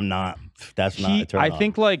there, I'm not. That's not a turn I on.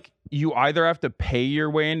 think like you either have to pay your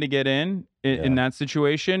way in to get in that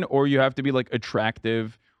situation, or you have to be like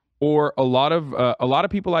attractive, or a lot of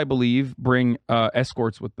people I believe bring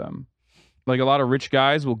escorts with them. Like a lot of rich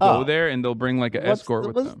guys will go there and they'll bring like an escort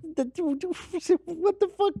with them. What the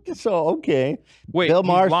fuck? So okay. Wait, Bill he's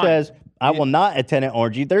Maher lying. says I will not attend an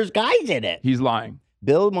orgy. There's guys in it. He's lying.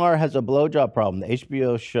 Bill Maher has a blowjob problem. The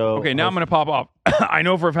HBO show. Okay, now I'm gonna pop off. I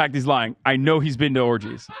know for a fact he's lying. I know he's been to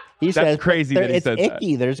orgies. He That's says crazy that he it's said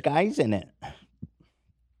icky. that. There's guys in it.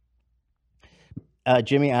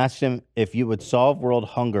 Jimmy asked him if you would solve world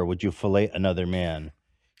hunger, would you fillet another man?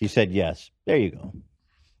 He said yes. There you go.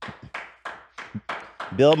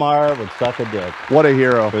 Bill Maher would suck a dick. What a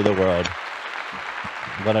hero for the world.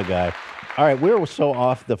 What a guy. All right, we were so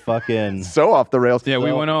off the fucking so off the rails. Yeah,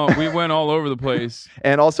 we went all over the place.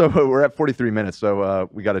 And also, we're at 43 minutes, so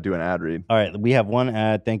we got to do an ad read. All right, we have one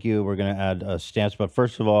ad. Thank you. We're going to add stamps. But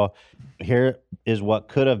first of all, here is what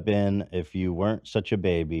could have been if you weren't such a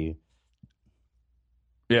baby.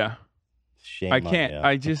 Yeah. Shame I on can't. ya.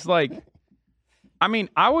 I just like. I mean,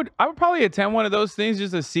 I would probably attend one of those things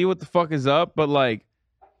just to see what the fuck is up, but like,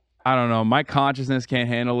 I don't know. My consciousness can't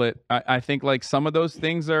handle it. I think like some of those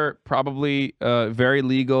things are probably very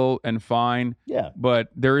legal and fine. Yeah. But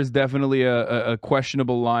there is definitely a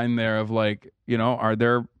questionable line there of like, are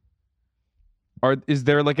there is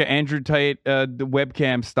there like an Andrew Tate the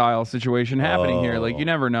webcam style situation happening here? Like you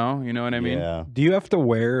never know. You know what I mean? Yeah. Do you have to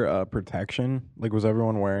wear protection? Like, was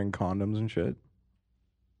everyone wearing condoms and shit?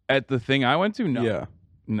 At the thing I went to, no. Yeah.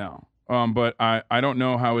 No. But I don't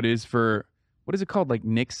know how it is for, what is it called? Like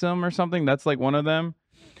Nixum or something? That's like one of them.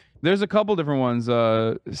 There's a couple different ones.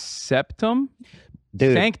 Septum?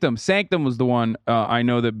 Dude. Sanctum was the one I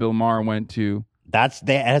know that Bill Maher went to. That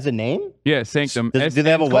has a name? Yeah, Sanctum. Do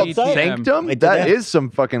they have a website? Sanctum? That is some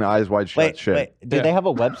fucking eyes wide shut shit. Wait, do they have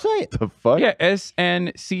a website? The fuck? Yeah,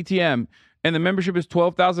 SNCTM. And the membership is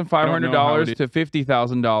 $12,500 to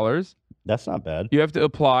 $50,000. That's not bad. You have to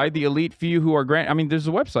apply. The elite few who are I mean, there's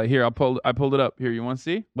a website here. I pulled it up. Here, you want to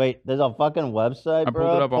see? Wait, there's a fucking website, I bro?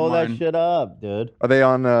 pulled it up Pull on that mine. shit up, dude. Are they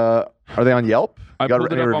on Yelp? I Got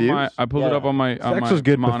pulled it any up on reviews? my. I pulled it up on my. Sex was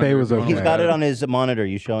good. Monitor. Buffet was okay. He's got it on his monitor.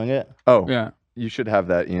 You showing it? Oh, Yeah. You should have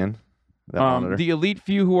that, Ian. That monitor. The elite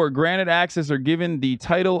few who are granted access are given the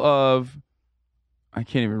title of. I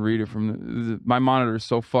can't even read it from my monitor is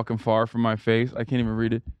so fucking far from my face. I can't even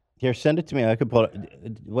read it. Here, send it to me. I could pull it.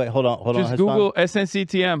 Wait, hold on. Just Google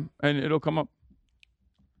SNCTM and it'll come up.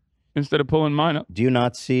 Instead of pulling mine up. Do you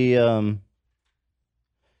not see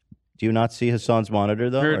Hassan's monitor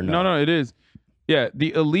though? Here, Or no? no, it is. Yeah,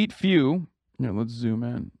 the elite few. Here, let's zoom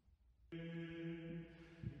in.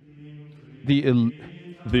 The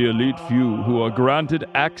elite few who are granted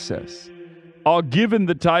access are given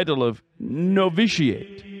the title of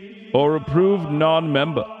novitiate or approved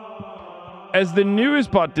non-member. As the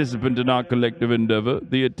newest participant in our collective endeavor,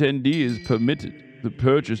 the attendee is permitted to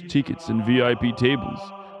purchase tickets and VIP tables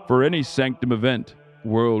for any Sanctum event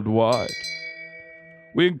worldwide.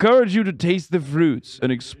 We encourage you to taste the fruits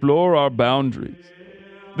and explore our boundaries.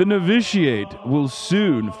 The novitiate will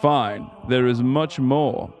soon find there is much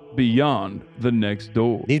more beyond the next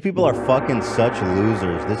door. These people are fucking such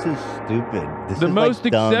losers. This is stupid. This The is most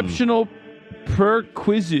like dumb. exceptional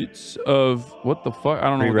perquisites of what the fuck? I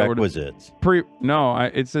don't know. Prerequisites.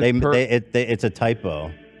 It's a it's a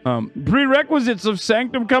typo. Prerequisites of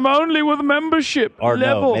Sanctum come only with membership Or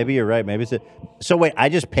level. no, maybe you're right. Maybe it's so wait, I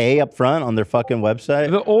just pay up front on their fucking website?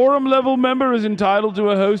 The Aurum level member is entitled to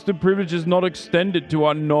a host of privileges not extended to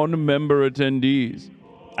our non-member attendees.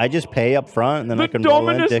 I just pay up front and then The I can roll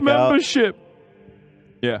in, Dominus dick membership.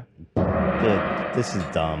 Yeah. Dude, this is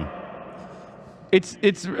dumb. It's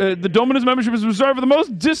the Dominus membership is reserved for the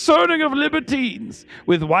most discerning of libertines.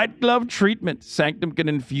 With white glove treatment, Sanctum can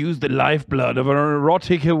infuse the lifeblood of an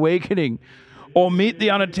erotic awakening, or meet the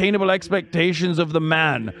unattainable expectations of the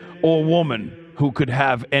man or woman who could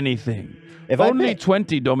have anything. Only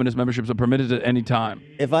 20 Dominus memberships are permitted at any time.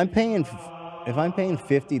 If I'm paying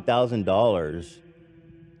 $50,000,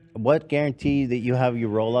 what guarantee that you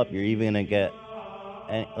roll up you're even gonna get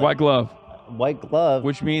White glove. White glove.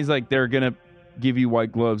 Which means like they're gonna give you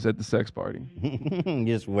white gloves at the sex party.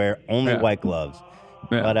 Just wear only Yeah. white gloves.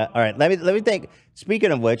 Yeah. But all right, let me think.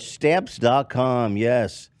 Speaking of which, stamps.com,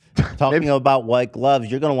 yes. Talking about white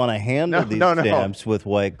gloves, you're going to want to handle these stamps with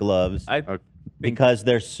white gloves because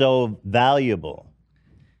they're so valuable.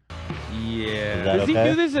 Yeah. Is that Does he okay?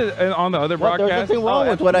 do this on the other What? There's broadcast? nothing wrong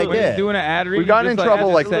with what I When he's did. doing an ad read. We got he in just, trouble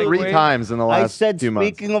has like a 3 segue. times in the last I said, 2 months.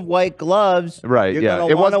 speaking of white gloves, Right, you're yeah.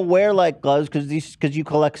 going It to want to wasn't- wear like gloves because if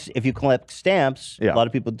you collect stamps, Yeah. a lot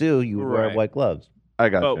of people do, you wear Right. white gloves. I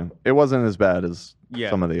got Oh. you. It wasn't as bad as Yeah,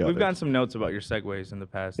 some of the others. we've gotten some notes about your segues in the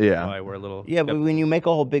past. Yeah. That's why we're a little. Yeah, but when you make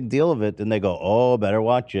a whole big deal of it, then they go, "Oh, better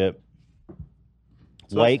watch it."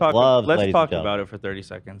 So White gloves. Let's ladies talk and gentlemen. about it for 30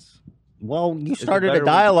 seconds. Well, you Is it started better a we-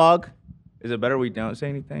 dialogue. Is it better we don't say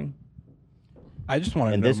anything? I just want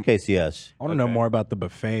to In know. this case, yes. I want to know more about the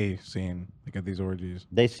buffet scene, like at these orgies.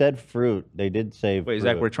 They said fruit. They did say Wait, fruit.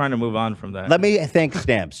 Zach, we're trying to move on from that. Let me thank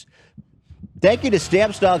Stamps. Thank you to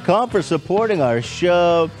Stamps.com for supporting our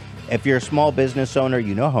show. If you're a small business owner,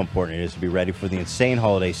 you know how important it is to be ready for the insane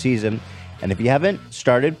holiday season. And if you haven't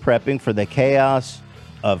started prepping for the chaos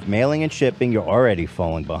of mailing and shipping, you're already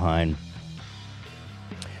falling behind.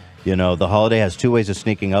 You know, the holiday has 2 ways of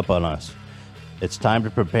sneaking up on us. It's time to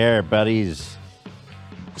prepare, buddies.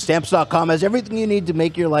 Stamps.com has everything you need to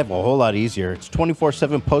make your life a whole lot easier. It's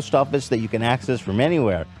 24/7 post office that you can access from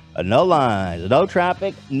anywhere. No lines, no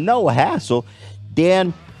traffic, no hassle.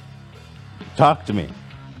 Dan, talk to me.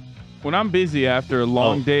 When I'm busy after a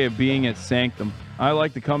long day of being at Sanctum, I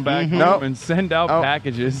like to come back home Nope. and send out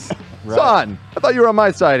packages. Son, I thought you were on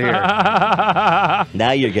my side here.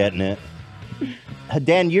 Now you're getting it.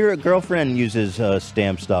 Dan, your girlfriend uses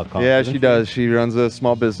stamps.com. Yeah, she does. She runs a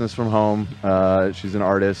small business from home. She's an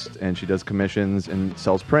artist, and she does commissions and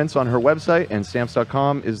sells prints on her website, and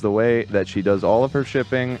stamps.com is the way that she does all of her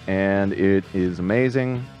shipping, and it is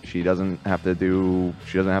amazing. She doesn't have to go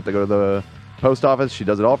to the post office. She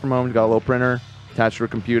does it all from home. She's got a little printer attached to her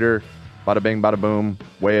computer. Bada bing, bada boom.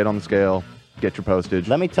 Weigh it on the scale. Get your postage.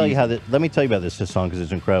 Let me tell you about this song because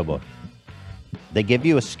it's incredible. They give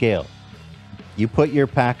you a scale. You put your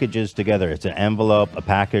packages together. It's an envelope, a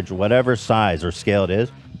package, whatever size or scale it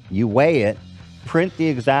is. You weigh it, print the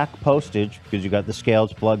exact postage because you got the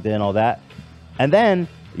scales plugged in, all that, and then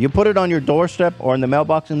you put it on your doorstep or in the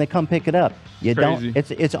mailbox, and they come pick it up. You Crazy.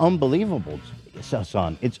 don't. It's unbelievable,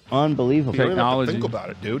 son. It's unbelievable. You really have to think about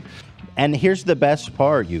it, dude. And here's the best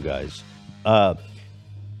part, you guys.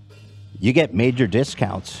 You get major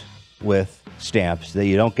discounts with stamps that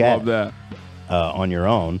you don't get on your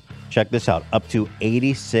own. Check this out. Up to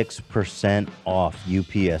 86% off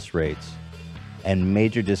UPS rates and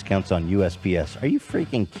major discounts on USPS. Are you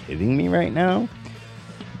freaking kidding me right now?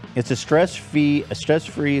 It's a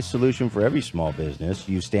stress-free solution for every small business.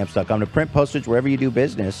 Use stamps.com to print postage wherever you do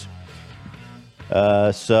business.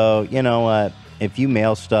 So, you know what? If you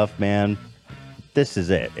mail stuff, man, this is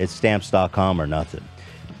it. It's stamps.com or nothing.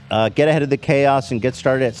 Get ahead of the chaos and get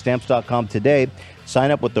started at stamps.com today. Sign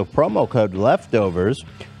up with the promo code LEFTOVERS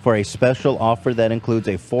for a special offer that includes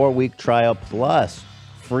a 4-week trial plus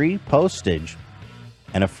free postage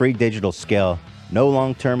and a free digital scale. No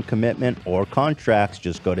long-term commitment or contracts.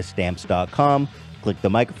 Just go to stamps.com, click the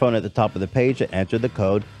microphone at the top of the page, and enter the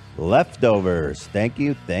code LEFTOVERS. Thank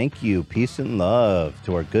you. Peace and love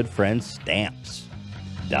to our good friends, stamps.com.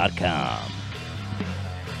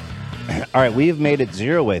 All right, we have made it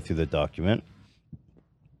zero way through the document.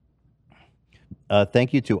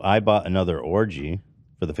 Thank you to I Bought Another Orgy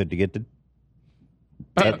for the 50 gifted.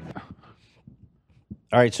 All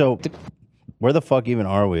right, so where the fuck even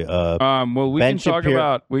are we? Well, we can talk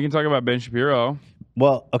about Ben Shapiro.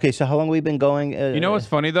 Well, okay, so how long have we been going? You know what's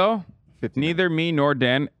funny though? Neither me nor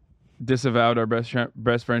Dan disavowed our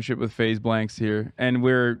best friendship with FaZe Blanks here, and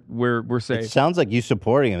we're safe. It sounds like you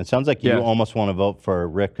supporting him. It sounds like you almost want to vote for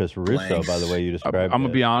Rick Caruso by the way you described it. I'm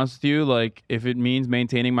gonna be honest with you. Like, if it means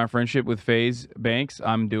maintaining my friendship with FaZe Banks,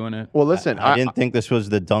 I'm doing it. Well, listen, I didn't think this was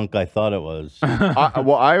the dunk I thought it was.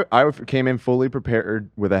 I came in fully prepared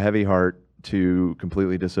with a heavy heart to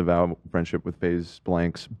completely disavow friendship with FaZe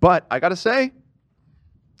Blanks, but I gotta say,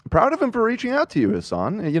 proud of him for reaching out to you,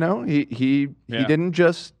 Hassan. You know, he didn't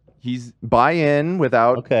just buy in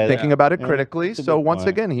without thinking about it critically. So once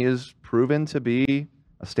again, he is proven to be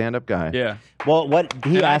a stand-up guy. Yeah. Well, what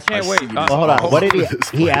he asked? I can't wait. Well, hold on. What did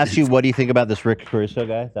he asked you? What do you think about this Rick Caruso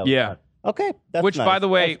guy? Okay. That's Which, nice. by the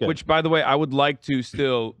way, I would like to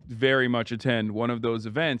still very much attend one of those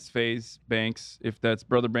events. FaZe Banks, if that's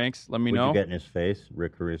Brother Banks, let me know. Would you get in his face,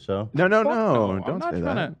 Rick Caruso? No. I'm Don't not say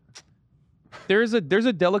that. trying to. There's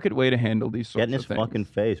a delicate way to handle these sorts Get in his of things. fucking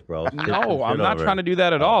face, bro. No, I'm not trying to do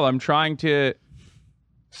that at all. I'm trying to.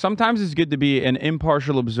 Sometimes it's good to be an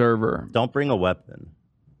impartial observer. Don't bring a weapon.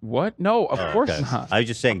 What? No, of course not. I was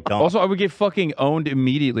just saying don't. Also, I would get fucking owned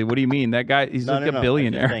immediately. What do you mean? That guy, he's like a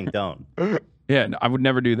billionaire. I'm just saying don't. Yeah, no, I would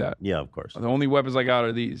never do that. Yeah, of course. The only weapons I got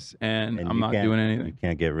are these, and I'm not doing anything. You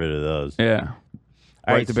can't get rid of those. Yeah.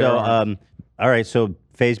 All right, so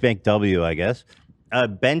FaZe Bank W, I guess.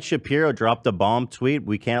 Ben Shapiro dropped a bomb tweet.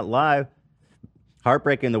 We can't lie.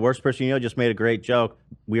 Heartbreaking. The worst person you know just made a great joke.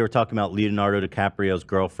 We were talking about Leonardo DiCaprio's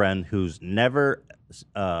girlfriend who's never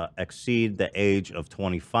exceed the age of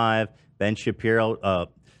 25. Ben Shapiro,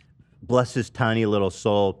 bless his tiny little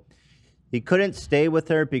soul. He couldn't stay with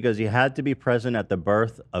her because he had to be present at the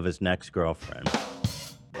birth of his next girlfriend.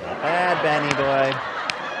 Not bad, Benny boy.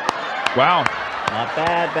 Wow. Not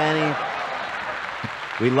bad, Benny.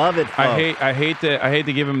 We love it, folks. I hate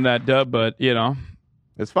to give him that dub, but you know,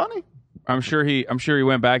 it's funny. I'm sure he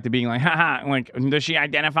went back to being like, haha, like, does she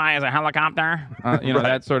identify as a helicopter? You know,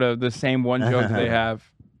 that's sort of the same one joke they have.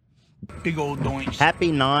 Big old doinks.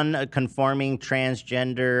 Happy non-conforming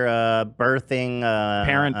transgender birthing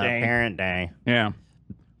Parent Day. Parent Day. Yeah.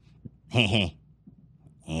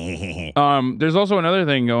 There's also another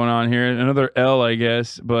thing going on here, another L, I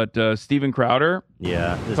guess, but Steven Crowder.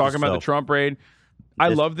 Yeah. Talking about the Trump raid. I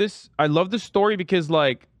love this. I love the story because,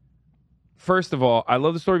 like, first of all, I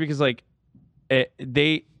love the story because, like,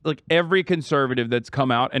 every conservative that's come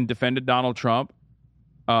out and defended Donald Trump,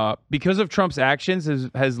 because of Trump's actions,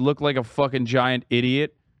 has looked like a fucking giant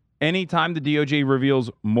idiot. Anytime the DOJ reveals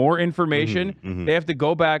more information, they have to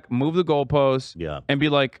go back, move the goalposts, and be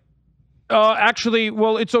like, Actually,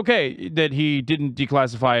 well, it's okay that he didn't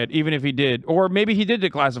declassify it, even if he did. Or maybe he did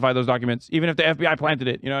declassify those documents, even if the FBI planted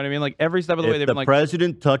it. You know what I mean? Like, every step of the way, they've been like... If the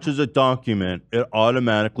president touches a document, it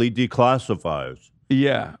automatically declassifies.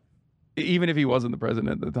 Yeah. Even if he wasn't the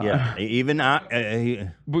president at the time. Yeah, even...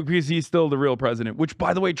 because he's still the real president, which,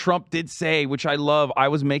 by the way, Trump did say, which I love. I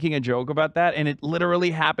was making a joke about that, and it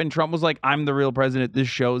literally happened. Trump was like, I'm the real president. This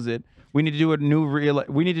shows it. We need to do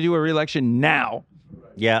we need to do a re-election now.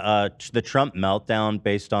 Yeah, the Trump meltdown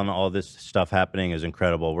based on all this stuff happening is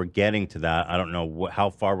incredible. We're getting to that. I don't know how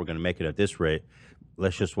far we're going to make it at this rate.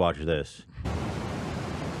 Let's just watch this.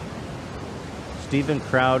 Steven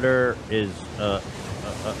Crowder is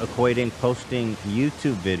equating posting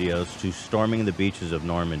YouTube videos to storming the beaches of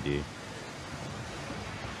Normandy.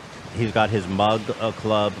 He's got his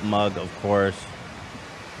club mug, of course,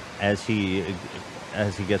 as he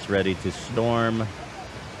gets ready to storm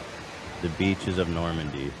the beaches of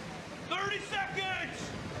Normandy. 30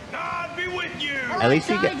 seconds! God be with you! At least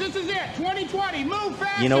he guys, this is it. 2020. Move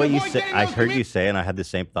fast. You know what you said? I heard you say, and I had the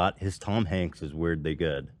same thought. His Tom Hanks is weirdly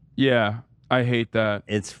good. Yeah, I hate that.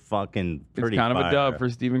 It's fucking pretty. It's kind fire. of a dub for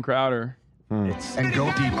Steven Crowder. And go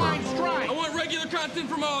deeper. I want regular content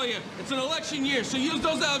from all of you. It's an election year, so use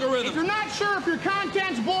those algorithms. If you're not sure if your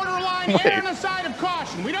content's borderline, err on the side of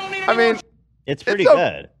caution. We don't need I mean, it's pretty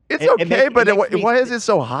good. It's okay, but why is it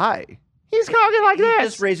so high? He's talking like this.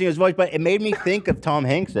 Just raising his voice, but it made me think of Tom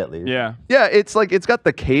Hanks at least. Yeah. Yeah, it's like it's got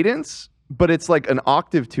the cadence, but it's like an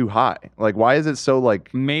octave too high. Like, why is it so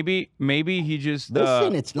like? Maybe he just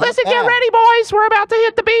listen. It's not Listen, bad. get ready, boys. We're about to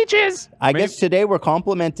hit the beaches. I guess today we're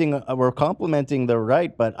complimenting the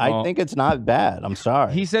right, but I think it's not bad. I'm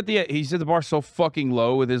sorry. He set the bar so fucking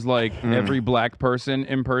low with his like every black person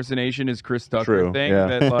impersonation is Chris Tucker thing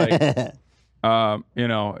that like. You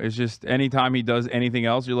know, it's just anytime he does anything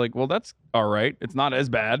else, you're like, well, that's all right. It's not as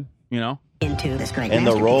bad, you know? Into this great In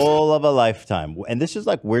the role of a lifetime. And this is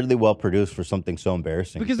like weirdly well produced for something so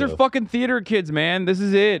embarrassing. Because they're fucking theater kids, man. This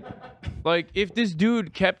is it. Like, if this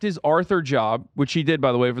dude kept his Arthur job, which he did,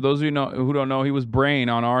 by the way, for those of you who don't know, he was Brain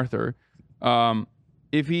on Arthur.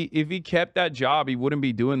 If he kept that job, he wouldn't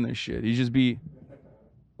be doing this shit. He'd just be...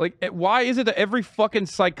 Like, why is it that every fucking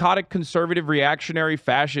psychotic, conservative, reactionary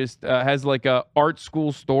fascist has like a art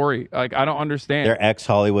school story? Like, I don't understand. They're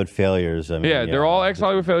ex-Hollywood failures. I mean, yeah, they're all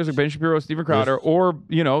ex-Hollywood failures, like Ben Shapiro, Steven Crowder, or,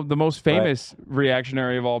 you know, the most famous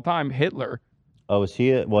reactionary of all time, Hitler. Oh, is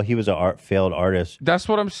he? Well, he was a failed artist. That's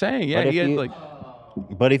what I'm saying. Yeah, he had like...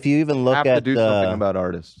 But if you even look have at to do something about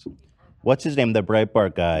artists. What's his name? The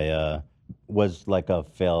Breitbart guy was like a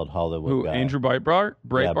failed Hollywood guy. Andrew Breitbart?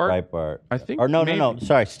 Yeah, Breitbart. I think. Or no.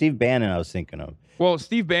 Sorry, Steve Bannon I was thinking of. Well,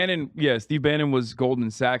 Steve Bannon, Steve Bannon was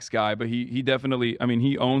Goldman Sachs guy, but he definitely, I mean,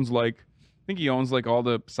 he owns like, I think he owns like all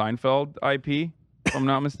the Seinfeld IP, if I'm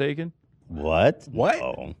not mistaken. What?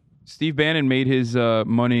 Oh. Steve Bannon made his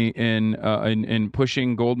money in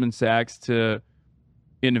pushing Goldman Sachs to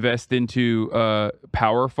invest into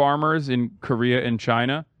power farmers in Korea and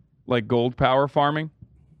China, like gold power farming.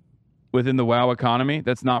 Within the WoW economy,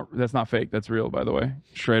 that's not fake. That's real, by the way.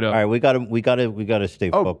 Straight up. All right, we gotta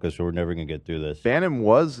stay focused, or we're never gonna get through this. Bannon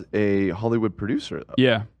was a Hollywood producer, though.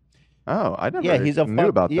 Yeah. Oh, I never he's knew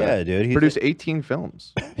about that. Yeah, dude. He's produced 18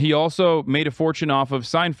 films. He also made a fortune off of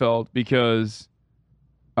Seinfeld because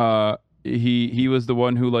he was the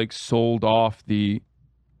one who like sold off the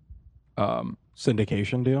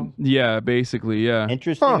syndication deal. Yeah, basically, yeah.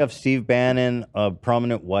 Interesting of Steve Bannon, a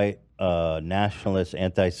prominent white nationalist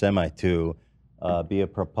anti-Semite, to be a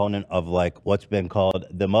proponent of like what's been called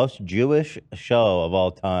the most Jewish show of all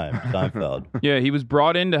time, Seinfeld. Yeah, he was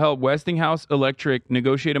brought in to help Westinghouse Electric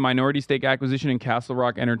negotiate a minority stake acquisition in Castle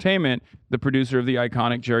Rock Entertainment, the producer of the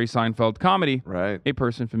iconic Jerry Seinfeld comedy. Right. A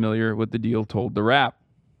person familiar with the deal told The Wrap.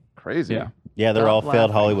 Crazy. Yeah. Yeah, they're all failed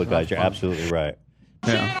Hollywood guys. You're absolutely right.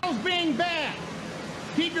 Yeah. Channels being banned.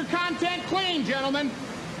 Keep your content clean, gentlemen.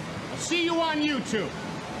 I'll see you on YouTube.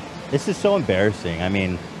 This is so embarrassing. I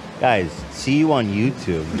mean, guys, see you on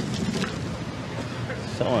YouTube.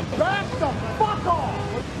 So embarrassing. Back the fuck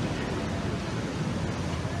off!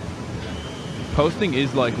 Posting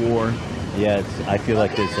is like war. Yeah, I feel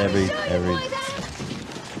like this every.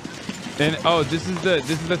 And this is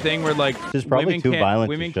the thing where like this is probably too violent.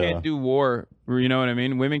 Women to show. can't do war. You know what I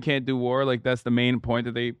mean? Women can't do war. Like that's the main point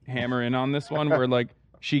that they hammer in on this one, where like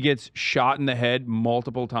she gets shot in the head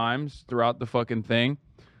multiple times throughout the fucking thing.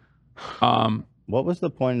 What was the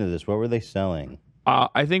point of this? What were they selling?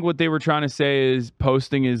 I think what they were trying to say is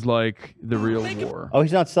posting is like the real war. Oh,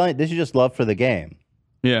 he's not selling. This is just love for the game.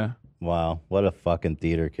 Yeah. Wow, what a fucking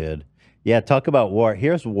theater kid. Yeah, talk about war.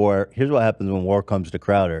 Here's war. Here's what happens when war comes to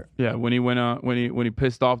Crowder. Yeah, when he went when he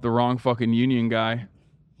pissed off the wrong fucking union guy.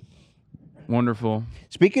 Wonderful.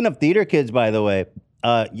 Speaking of theater kids, by the way,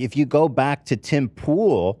 if you go back to Tim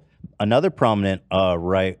Pool, another prominent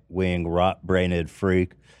right-wing rot-brained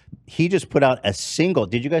freak, he just put out a single.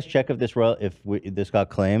 Did you guys check if this got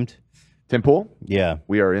claimed? Tim Pool? Yeah.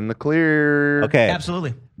 We are in the clear. Okay.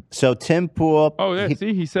 Absolutely. So Tim Pool. Oh, yeah.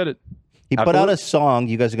 See, he said it. He put out a song.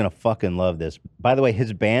 You guys are going to fucking love this. By the way,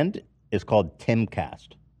 his band is called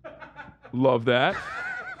Timcast. Love that.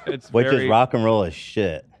 Which is rock and roll as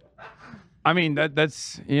shit. I mean,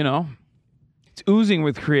 that's, it's oozing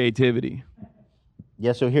with creativity.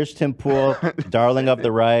 Yeah, so here's Tim Pool, darling of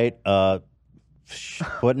the right,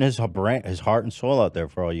 putting his heart and soul out there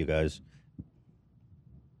for all you guys.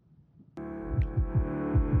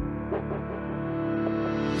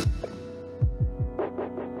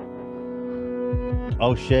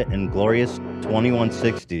 Oh shit, and Glorious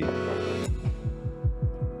 2160.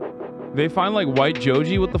 They find like White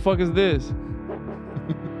Joji? What the fuck is this?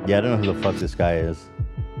 Yeah, I don't know who the fuck this guy is.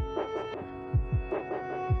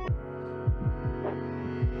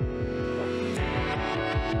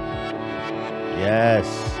 Yes.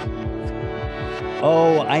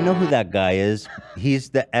 Oh, I know who that guy is. He's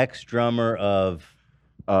the ex-drummer of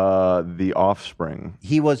The Offspring.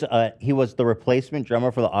 He was the replacement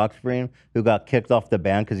drummer for the Offspring who got kicked off the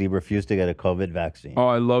band because he refused to get a COVID vaccine. Oh,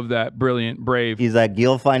 I love that. Brilliant. Brave. He's like,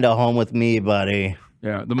 you'll find a home with me, buddy.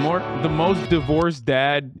 Yeah, the most divorced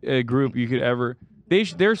dad group you could ever.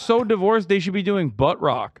 They're so divorced they should be doing butt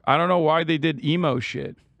rock. I don't know why they did emo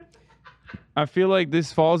shit. I feel like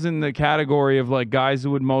this falls in the category of like guys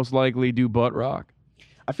who would most likely do butt rock.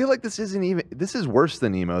 I feel like this isn't even. This is worse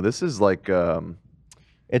than emo. This is like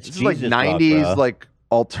it's this is like '90s like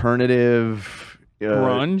alternative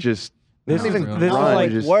grunge. Just this not even is grunge,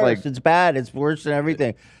 like just worse. like It's bad. It's worse than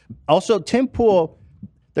everything. Also, Tim Pool.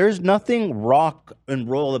 There's nothing rock and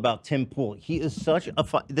roll about Tim Pool. He is such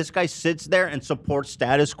a this guy sits there and supports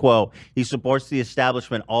status quo. He supports the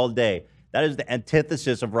establishment all day. That is the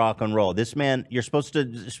antithesis of rock and roll. This man, you're supposed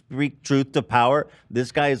to speak truth to power.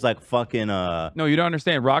 This guy is like fucking No, you don't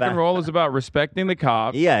understand. Rock and roll is about respecting the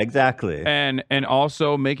cops. Yeah, exactly. And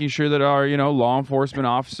also making sure that our, law enforcement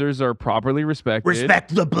officers are properly respected.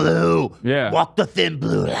 Respect the blue. Yeah. Walk the thin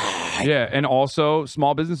blue line. Yeah, and also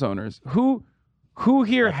small business owners. Who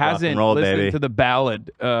here hasn't listened to the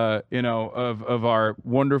ballad, of our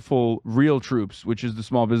wonderful real troops, which is the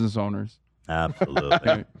small business owners?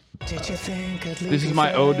 Absolutely. Did you think I'd This is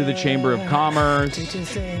my ode to the Chamber of Commerce. Did you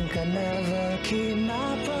think I'd never keep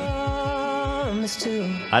my promise to?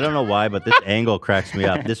 I don't know why, but this angle cracks me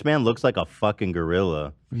up. This man looks like a fucking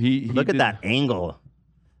gorilla. Look at that angle.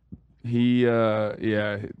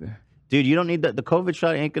 Yeah. Dude, you don't need that. The COVID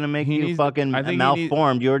shot ain't gonna make you fucking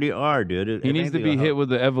malformed. You already are, dude. He needs to be hit with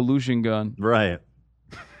the evolution gun. Right.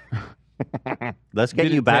 Let's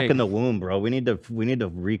get you back in the womb, bro. We need to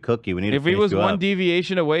recook you. We need. If to he was one up.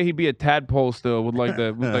 deviation away, he'd be a tadpole still with like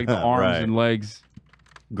the arms Right. and legs.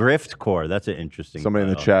 Griftcore. That's an interesting. somebody in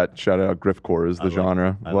the chat shout out Griftcore is the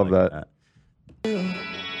genre. Love that.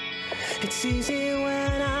 It's easy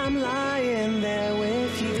when I'm lying there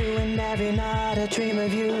with you, and every night I dream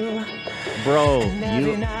of you. Bro,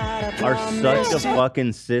 you are such a fucking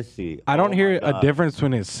sissy. I don't hear God. a difference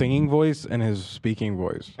between his singing voice and his speaking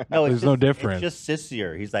voice. No, There's no difference. It's just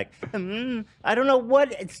sissier. He's like, I don't know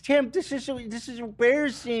what. It's Tim. This is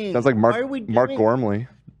embarrassing. Sounds like Why are we Mark doing- Gormley.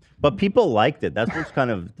 But people liked it. That's what's kind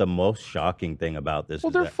of the most shocking thing about this. Well,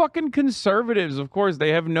 is they're that- fucking conservatives, of course. They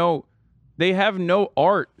have no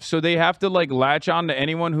art, so they have to like latch on to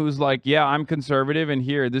anyone who's like, yeah, I'm conservative, and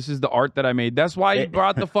here, this is the art that I made. That's why he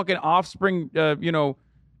brought the fucking Offspring,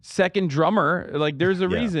 second drummer. Like, there's a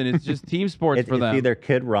reason. It's just team sports for them. It's either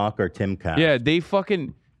Kid Rock or Timcast. Yeah, they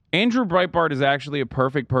fucking. Andrew Breitbart is actually a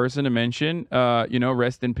perfect person to mention.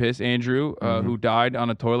 Rest in piss, Andrew, who died on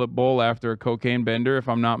a toilet bowl after a cocaine bender, if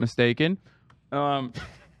I'm not mistaken. What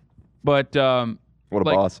a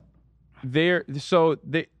boss.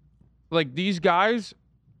 These guys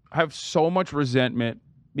have so much resentment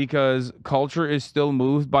because culture is still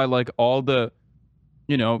moved by like all the,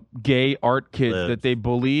 gay art kids that they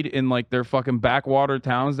bullied in like their fucking backwater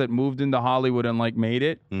towns that moved into Hollywood and like made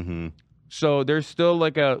it. Mm-hmm. So there's still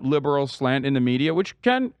like a liberal slant in the media, which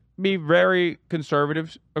can be very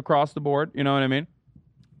conservative across the board. You know what I mean?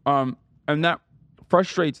 And that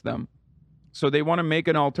frustrates them. So they want to make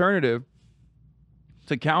an alternative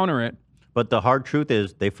to counter it. But the hard truth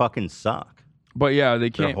is they fucking suck. But yeah, they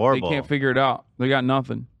They're can't. They horrible. can't figure it out. They got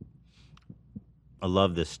nothing. I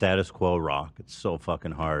love this status quo rock. It's so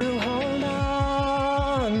fucking hard. Hold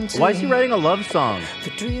on Why is he writing a love song?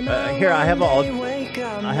 Here, I have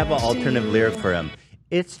an alternative lyric for him.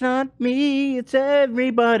 It's not me, it's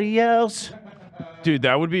everybody else. Dude,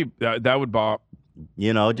 that would bop.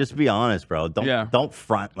 You know, just be honest, bro. Don't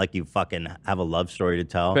front like you fucking have a love story to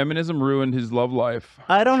tell. Feminism ruined his love life.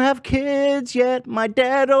 I don't have kids yet. My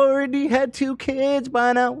dad already had 2 kids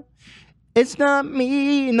by now. It's not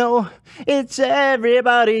me, no. It's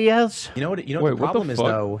everybody else. You know what? You know what the problem is,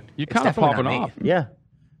 though. You're kind of popping off. Yeah,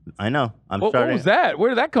 I know. What was that? Where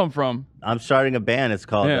did that come from? I'm starting a band. It's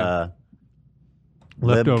called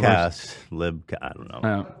Leftovers. Libcast. I don't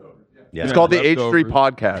know. Yeah. It's called the H3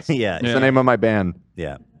 Podcast. Yeah. It's the name of my band.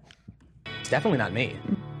 Yeah. It's definitely not me.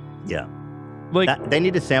 Yeah. Like they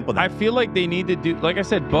need to sample that. I feel like they need to do. Like I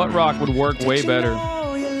said, butt rock would work way better.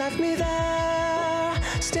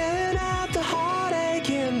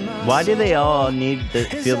 Why do they all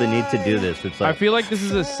feel the need to do this? It's like, I feel like this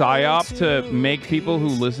is a psyop to make people who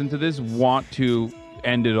listen to this want to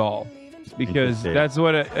end it all, because that's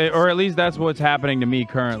what, or at least that's what's happening to me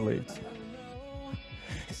currently.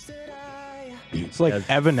 It's like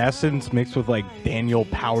Evanescence mixed with like Daniel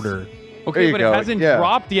Powder. Okay, but it hasn't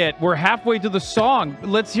dropped yet. We're halfway to the song.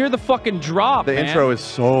 Let's hear the fucking drop. The intro is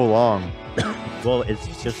so long. Well,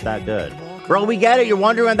 it's just that good. Bro, we get it. You're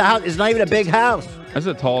wandering around the house. It's not even a big house. That's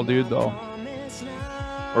a tall dude, though.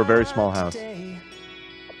 Or a very small house.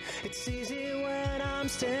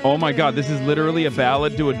 Oh my God, this is literally a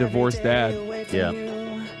ballad to a divorced dad. Yeah.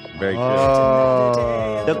 Very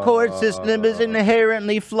true. The court system is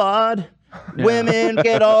inherently flawed. Yeah. Women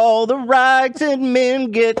get all the rights and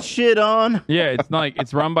men get shit on. Yeah,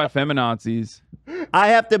 it's run by feminazis. I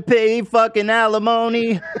have to pay fucking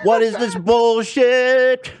alimony. What is this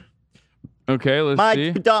bullshit? Okay, let's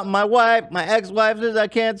see. My ex-wife says I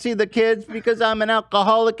can't see the kids because I'm an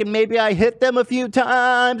alcoholic and maybe I hit them a few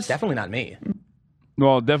times. Definitely not me.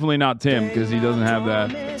 Well, definitely not Tim, because he doesn't have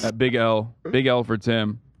that big L. Big L for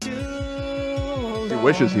Tim. He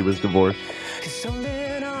wishes he was divorced.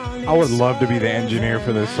 I would love to be the engineer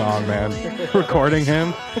for this song, man. Recording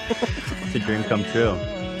him. It's a dream come true.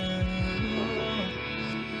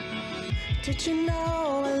 Did you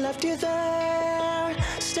know I left you there?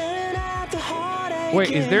 Staring at the heartache.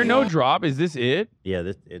 Wait, is there no drop? Is this it? Yeah,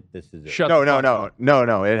 this is it. Shut No, it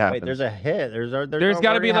happens. Wait, there's a hit. There's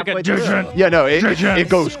got to be like a... Yeah, no, it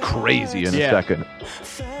goes crazy in a second.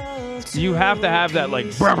 You have to have that like...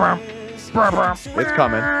 It's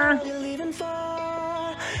coming.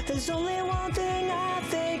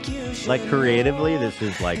 Like creatively, this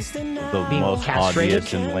is like the most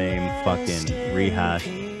obvious and lame fucking rehash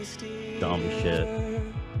dumb shit.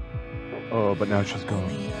 Oh, but now she's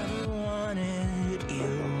gone.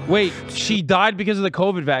 Wait, she died because of the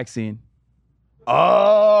COVID vaccine.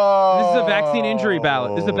 Oh, this is a vaccine injury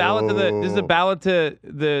ballot. This is a ballot to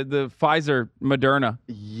the Pfizer Moderna.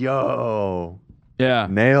 Yo, yeah,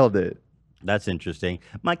 nailed it. That's interesting.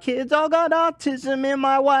 My kids all got autism and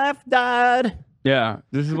my wife died. Yeah,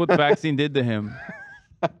 this is what the vaccine did to him.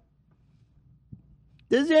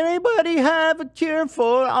 Does anybody have a cure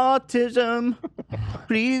for autism?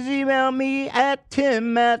 Please email me at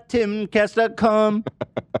tim@timcast.com.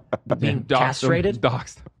 Being castrated?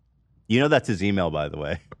 Doxed. You know that's his email, by the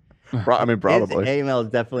way. I mean, probably. His email is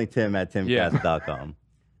definitely tim@timcast.com.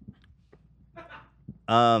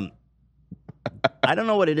 I don't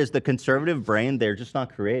know what it is. The conservative brain, they're just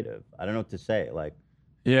not creative. I don't know what to say. Like,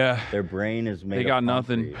 yeah, their brain is made. They got of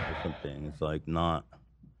nothing. or something. It's like not.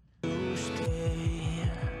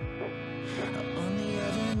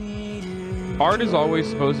 Art is always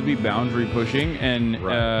supposed to be boundary pushing, and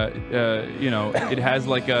you know, it has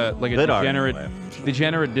like a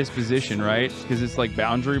degenerate disposition, right? Because it's like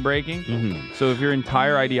boundary breaking. Mm-hmm. So if your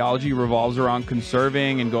entire ideology revolves around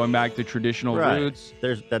conserving and going back to traditional roots,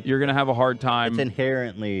 you're gonna have a hard time. It's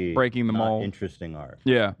inherently breaking the mold. Interesting art.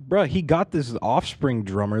 Yeah, bro, he got this Offspring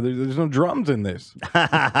drummer. There's no drums in this.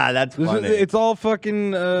 That's funny. It's all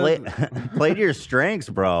fucking play to your strengths,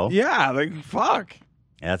 bro. Yeah, like fuck.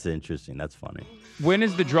 That's interesting. That's funny. When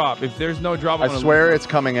is the drop? If there's no drop, I swear it's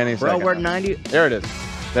coming any second. Bro, we're 90. There it is.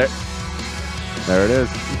 There it is.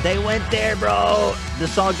 They went there, bro. The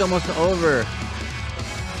song's almost over.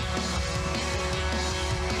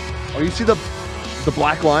 Oh, you see the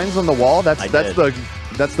black lines on the wall? That's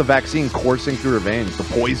the vaccine coursing through her veins. The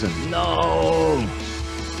poison. No.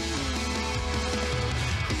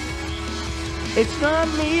 It's not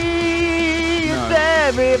me. It's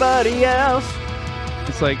everybody else.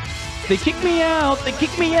 It's like They kicked me out. They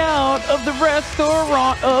kicked me out of the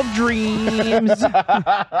restaurant of dreams.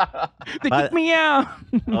 They kicked me out.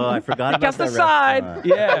 Oh, I forgot They about cast that aside. restaurant.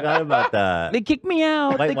 Yeah. I forgot about that. They kicked me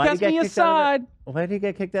out. Wait, They why'd he cast get me kicked out of aside. Why did he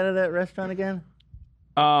get kicked out of that restaurant again?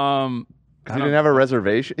 He didn't have a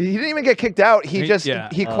reservation. He didn't even get kicked out. He just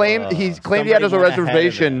he claimed he had a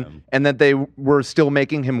reservation, and that they were still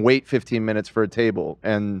making him wait 15 minutes for a table.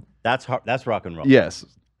 And that's rock and roll. Yes.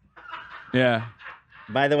 Yeah.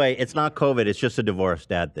 By the way, it's not COVID. It's just a divorced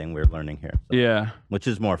dad thing we're learning here. So, yeah. Which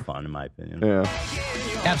is more fun, in my opinion. Yeah.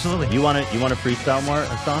 Absolutely. You want to freestyle more,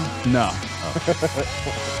 Hassan? No.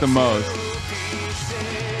 The most.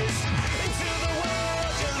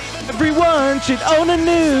 Everyone should own a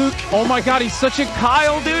nuke. Oh my God, he's such a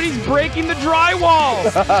Kyle, dude. He's breaking the drywall.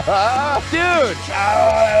 Dude.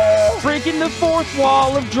 Breaking the fourth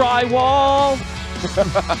wall of drywall.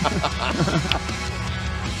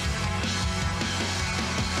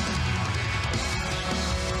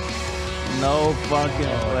 No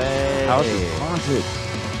fucking way. House is haunted.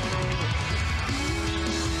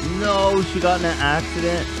 No, she got in an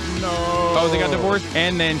accident. No. Oh, they got divorced,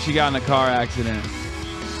 and then she got in a car accident.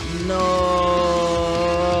 No.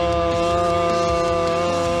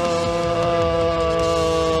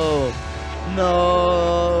 No.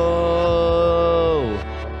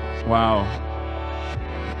 Wow.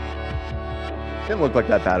 Didn't look like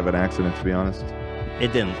that bad of an accident, to be honest.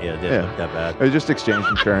 It didn't. Yeah, it didn't look that bad. It was just exchange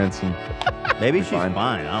insurance, and maybe she's fine.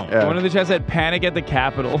 I don't know. Yeah. One of the chats said panic at the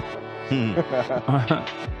Capitol.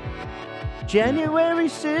 January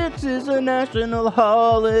 6th is a national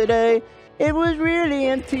holiday. It was really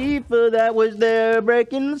Antifa that was there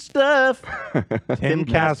breaking the stuff.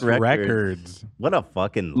 Timcast Records. What a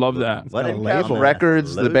fucking love that. What a Timcast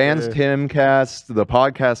Records, the band's Timcast, the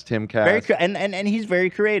podcast Timcast. Very and he's very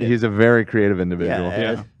creative. He's a very creative individual.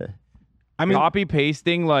 Yeah. I mean, copy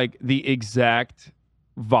pasting like the exact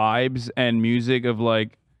vibes and music of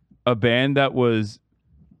like a band that was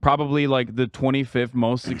probably like the 25th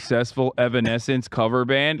most successful Evanescence cover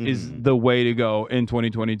band is the way to go in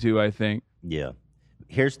 2022, I think. Yeah.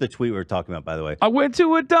 Here's the tweet we were talking about, by the way. I went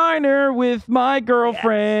to a diner with my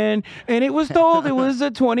girlfriend, and it was told it was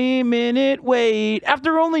a 20-minute wait.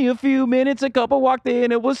 After only a few minutes, a couple walked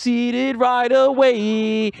in and was seated right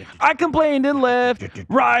away. I complained and left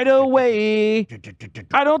right away.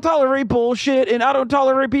 I don't tolerate bullshit, and I don't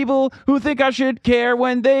tolerate people who think I should care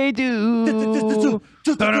when they do.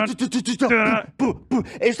 It's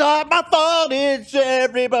not my fault, it's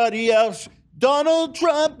everybody else. Donald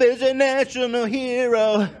Trump is a national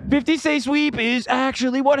hero. 50 say sweep is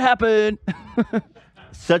actually what happened.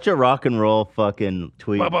 Such a rock and roll fucking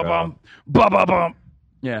tweet, bro.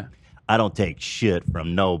 Yeah. I don't take shit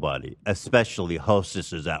from nobody, especially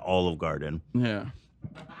hostesses at Olive Garden. Yeah.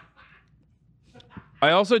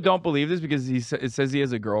 I also don't believe this because it says he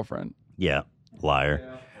has a girlfriend. Yeah,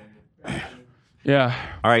 liar. Yeah.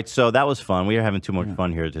 All right, so that was fun. We are having too much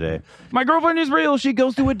fun here today. My girlfriend is real. She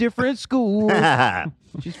goes to a different school.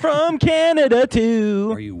 She's from Canada too.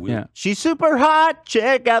 Are you weird? Yeah. She's super hot.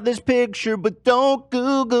 Check out this picture, but don't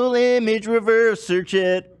Google image reverse search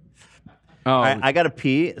it. Oh, all right, I gotta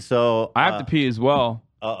pee. So I have to pee as well.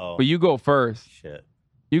 Uh-oh. But you go first. Shit.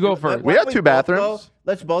 You go first. We have two bathrooms.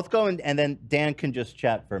 Let's both go, and then Dan can just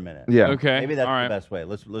chat for a minute. Yeah. Okay. Maybe that's all right. the best way.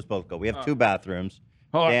 Let's both go. We have two bathrooms.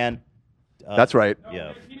 Hold on. Dan. That's right.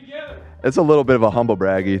 Yeah. It's a little bit of a humble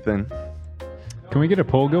brag, Ethan. Can we get a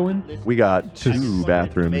poll going? We got two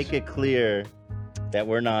bathrooms. Make it clear that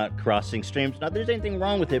we're not crossing streams. Not there's anything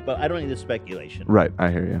wrong with it, but I don't need the speculation. Right, I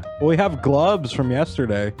hear you. Well, we have gloves from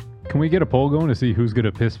yesterday. Can we get a poll going to see who's going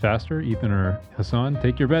to piss faster, Ethan or Hassan?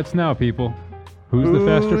 Take your bets now, people. Who's the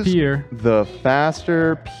faster peer? The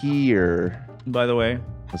faster peer. By the way,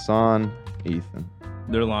 Hassan, Ethan.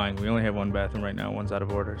 they're lying. We only have one bathroom right now. One's out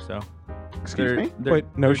of order, so. Excuse me? Wait,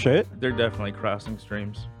 no shit? They're definitely crossing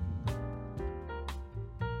streams.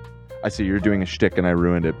 I see you're doing a shtick and I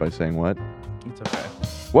ruined it by saying what? It's okay.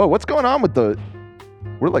 Whoa, what's going on with the...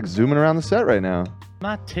 We're like zooming around the set right now. I'm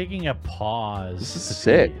not taking a pause. This is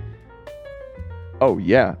sick. Oh,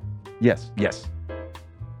 yeah. Yes, yes.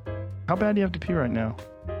 How bad do you have to pee right now?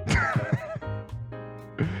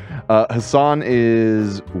 Hassan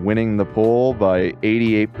is winning the poll by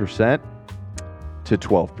 88% to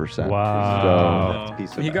 12%. Wow.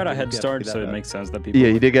 He got a head start, so it makes sense that people...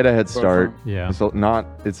 Yeah, he did get a head start. Yeah.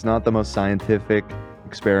 It's not the most scientific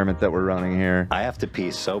experiment that we're running here. I have to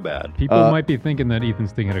pee so bad. People might be thinking that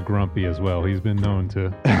Ethan's thinking of Grumpy as well. He's been known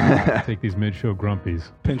to take these mid-show grumpies.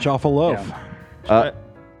 Pinch off a loaf. Yeah.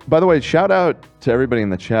 By the way, shout out to everybody in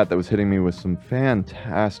the chat that was hitting me with some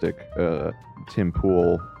fantastic Tim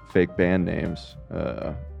Pool fake band names.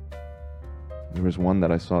 There was one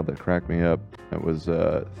that I saw that cracked me up. It was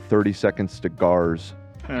 30 seconds to Gars.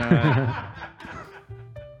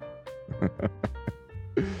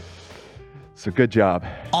 So good job.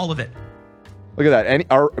 All of it. Look at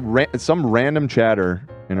that. Some random chatter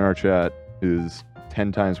in our chat is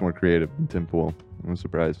 10 times more creative than Tim Pool. I'm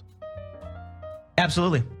surprised.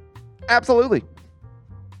 Absolutely. Absolutely.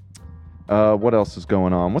 What else is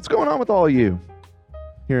going on? What's going on with all of you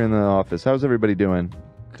here in the office? How's everybody doing?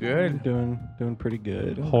 Good. Doing pretty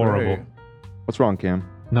good. Horrible. What's wrong, Cam?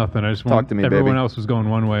 Nothing. I just Talk to me, everyone baby. else was going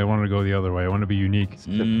one way. I wanted to go the other way. I want to be unique.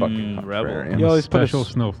 Fucking rebel. You always put a special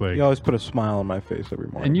snowflake. You always put a smile on my face every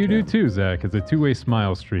morning. And you do too, Zach. It's a two-way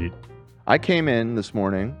smile street. I came in this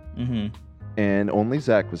morning, and only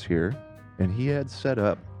Zach was here, and he had set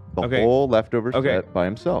up the whole leftover set by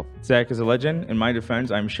himself. Zach is a legend. In my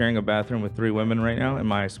defense, I'm sharing a bathroom with 3 women right now in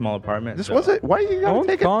my small apartment. This wasn't. Why you gotta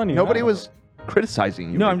take it? Nobody was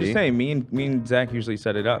criticizing you. No, I'm maybe. just saying. Me and Zach usually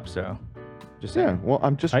set it up. So, just saying. Yeah. Well,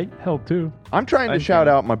 I'm just. I helped too. I'm trying to shout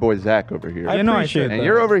out my boy Zach over here. I appreciate and that.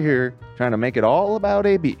 you're over here trying to make it all about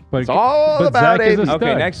AB. But it's all about Zach is AB. a Okay,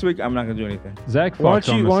 stud. next week I'm not gonna do anything. Zach, Why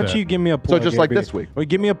fucks on the don't set. you give me a plug? So just like AB? this week. Well,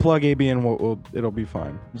 give me a plug, AB, and it'll be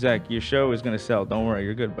fine. Zach, your show is gonna sell. Don't worry,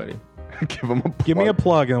 you're good, buddy. Give him a plug. Give me a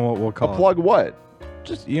plug, and we'll call A plug what?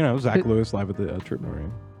 Just Zach Lewis live at the Trip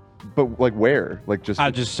Marine. But like where? Like just.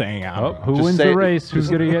 I'm just saying. Oh, who Just wins say the it. race? Who's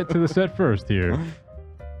going to get to the set first here?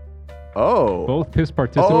 Oh. Both piss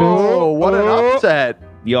participants. Oh, what an upset.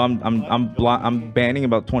 Yo, I'm banning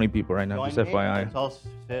about 20 people right now. Just FYI.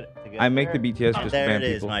 I make the BTS just There ban it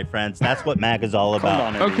is, people. my friends. That's what MAG is all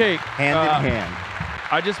about. Okay. Hand in hand.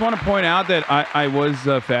 I just want to point out that I was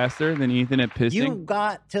faster than Ethan at pissing. You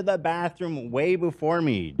got to the bathroom way before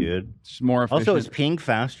me, dude. It's more efficient. Also, is peeing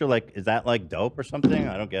faster? Like, is that like dope or something?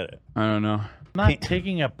 I don't get it. I don't know. I'm not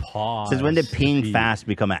taking a pause. Since when did peeing Pete. fast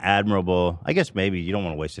become an admirable? I guess maybe you don't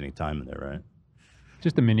want to waste any time in there, right?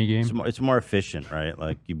 Just a mini game. It's more efficient, right?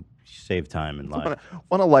 Like you save time in life.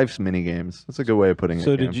 One of life's mini games. That's a good way of putting it.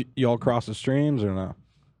 So Cam. did you all cross the streams or no?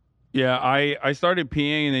 Yeah, I started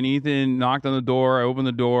peeing, and then Ethan knocked on the door. I opened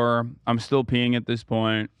the door. I'm still peeing at this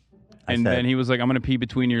point. And then he was like, I'm going to pee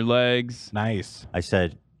between your legs. Nice. I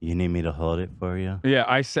said, you need me to hold it for you? Yeah,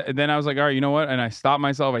 I said. Then I was like, all right, you know what? And I stopped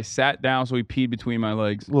myself. I sat down, so he peed between my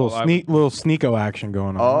legs. Little So I- little sneako action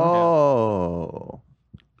going on. Oh.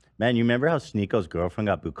 Man, you remember how Sneeko's girlfriend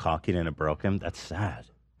got bukkakied and it broke him? That's sad.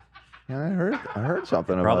 Yeah, I heard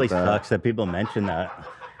something about Probably that. sucks that people mention that.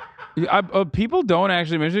 people don't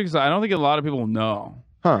actually mention it because I don't think a lot of people know.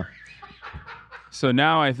 Huh. So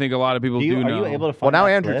now I think a lot of people do know. Are you able to Well, find now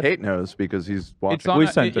that Andrew clip? Tate knows because he's watching. It's on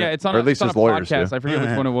it's on or at least it's his on a lawyers podcast. do. I forget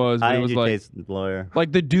which one it was, but Hi, it was Andrew like Tate's lawyer.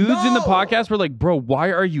 like the dudes in the podcast were like, "Bro,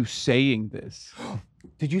 why are you saying this?"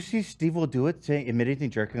 Did you see Steve will do it admitting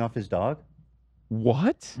jerking off his dog?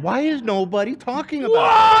 What? Why is nobody talking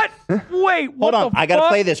about it? Wait, Hold on. I gotta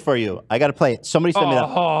play this for you. I gotta play it. Somebody sent me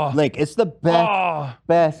that link. It's the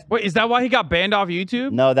best. Wait, is that why he got banned off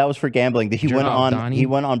YouTube? No, that was for gambling. He Jerk went off on. Donnie? He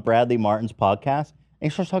went on Bradley Martin's podcast and he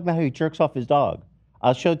starts talking about how he jerks off his dog.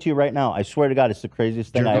 I'll show it to you right now. I swear to God, it's the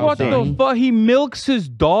craziest thing I've ever What seen. the fuck? He milks his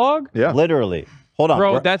dog? Yeah, literally. Hold on,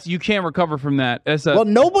 bro. That's you can't recover from that. That's a, well,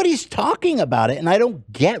 nobody's talking about it, and I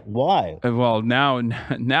don't get why. Well,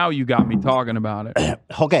 now you got me talking about it.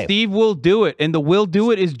 Okay, Steve will do it, and the will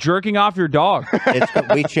do it is jerking off your dog.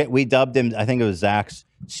 We dubbed him. I think it was Zach's.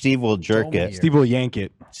 Steve will jerk it. Steve will yank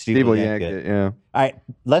it. Steve will yank it. Yeah. All right,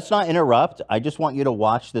 let's not interrupt. I just want you to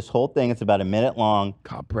watch this whole thing. It's about a minute long.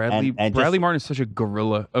 God, Bradley Martin is such a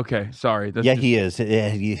gorilla. Okay, sorry. That's Yeah, just- he is. Yeah,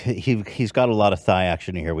 he's got a lot of thigh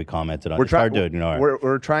action in here. We commented on. We're It's hard trying. to ignore.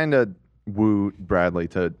 We're trying to woo Bradley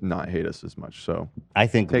to not hate us as much. So I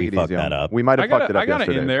think take we it fucked easy on that him. up. We might have fucked it up I got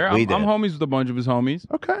yesterday. it in there. We I'm did. homies with a bunch of his homies.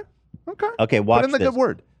 Okay, watch Put in the this. good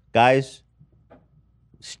word, guys.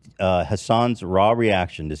 Hassan's raw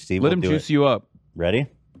reaction to Steve. Let will him do juice it. you up. Ready?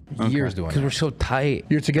 Years doing it. Because we're so tight.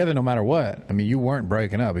 You're together no matter what. I mean, you weren't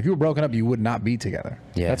breaking up. If you were broken up, you would not be together.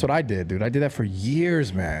 Yeah. That's what I did, dude. I did that for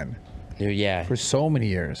years, man. Dude, yeah. For so many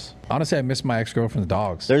years. Honestly, I miss my ex-girlfriend's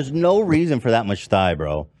dogs. There's no reason for that much thigh,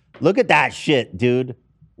 bro. Look at that shit, dude.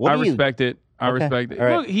 What I do you- respect it. I Okay, respect it. all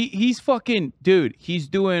right. Look, he's fucking dude. He's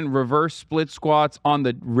doing reverse split squats on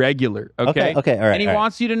the regular. Okay. Okay, all right, And he all right.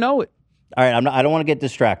 wants you to know it. All right, I don't want to get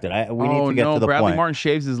distracted. We need to get to the Bradley point. Martin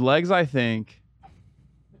shaves his legs. I think.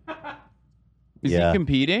 Is Yeah. he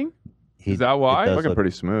competing? He- Is that why? it does looking look-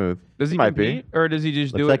 pretty smooth. Does he Might compete, or does he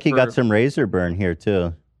just Looks do like it? he got for- some razor burn here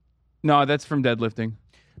too. No, that's from deadlifting.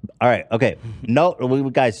 All right, okay. No, we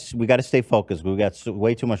guys, we got to stay focused. We got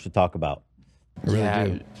way too much to talk about. I really Yeah,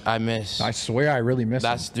 do. I swear I really miss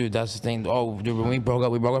That's dude. That's the thing. Oh, dude, when we broke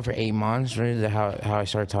up for 8 months. Right? How I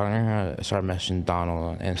started talking to her. I started messaging Donald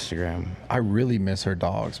on Instagram. I really miss her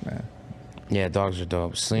dogs, man. Yeah, dogs are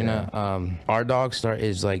dope. Selena, our dog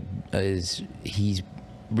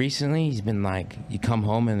he's been like, you come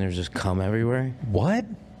home and there's just cum everywhere. What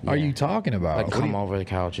are you talking about? Like What do cum you- over the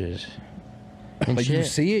couches. And Like you shit.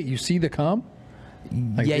 see it? You see the cum?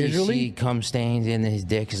 Like yeah, visually? you see cum stains and his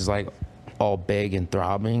dick is like all big and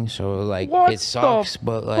throbbing. So like What it sucks, the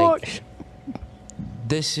but like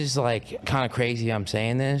this is like kind of crazy. I'm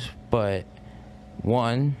saying this, but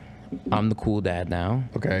one, I'm the cool dad now.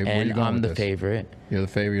 Okay, where and you going I'm with the this? favorite. You're the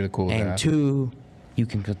favorite. You're the cool And dad. two, you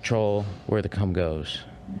can control where the cum goes.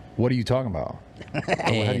 What are you talking about? How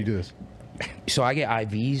do you do this? So I get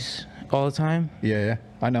IVs all the time. Yeah,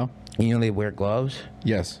 I know. You know they wear gloves.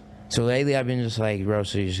 Yes. So lately I've been just like, bro,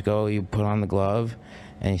 so you just go, you put on the glove,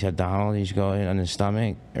 and you said Donald, you just go in on his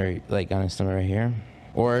stomach, or like on his stomach right here.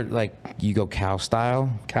 Or like you go cow style.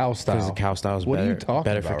 Cow style. Because the cow style is What are you better, talking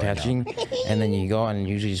better for about right catching. And then you go and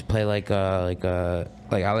usually just play like I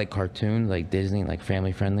like cartoons, like Disney, like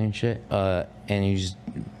family friendly and shit. And you just,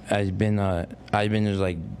 I've been just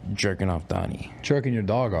like jerking off Donnie. Jerking your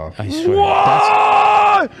dog off. I swear.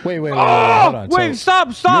 That's, wait, hold on. Wait, So you're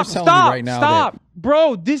stop, telling me right now stop.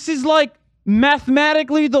 Bro, this is like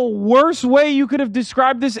mathematically the worst way you could have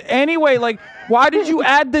described this anyway. Like, why did you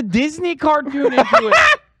add the Disney cartoon into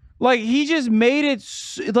it? Like, he just made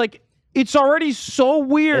it, like, it's already so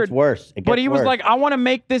weird. It's worse. It But gets he was worse. like, I want to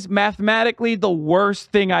make this mathematically the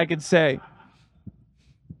worst thing I could say.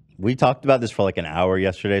 We talked about this for like an hour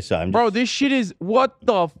yesterday, so I'm just, Bro, this shit is, what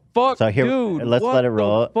the fuck, so here, dude? let's what let it the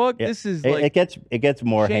roll. Fuck, Yeah, this is it, like, it gets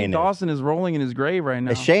more Shane heinous. Dawson is rolling in his grave right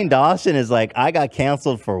now. Shane Dawson is like, I got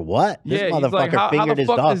canceled for what? This Yeah, he's motherfucker like, how fingered the his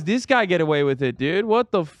fuck dog. does this guy get away with it, dude?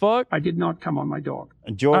 What the fuck? I did not come on my dog.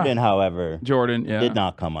 Jordan, however, Jordan, yeah, did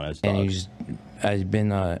not come on his dog. And you just, I've been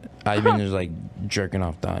just like jerking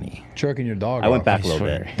off Donnie. Jerking your dog I went off. back a little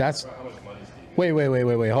bit. That's. Wait.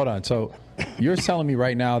 Hold on. So you're telling me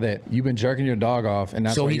right now that you've been jerking your dog off, and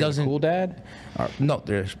that's So why he you're a doesn't- cool dad? No,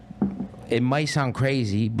 there's. It might sound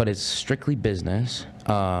crazy, but it's strictly business.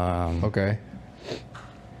 Okay.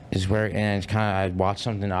 Is where, and it's kind of, I watch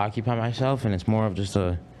something to occupy myself, and it's more of just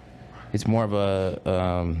a. It's more of a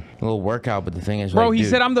little workout, but the thing is, Bro, like, he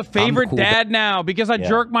dude, said I'm the favorite cool dad now because I Yeah.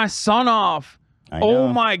 jerked my son off. I Oh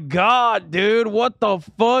know. my god, dude! What the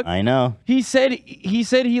fuck? I know. He said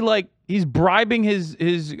he's bribing his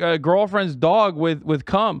girlfriend's dog with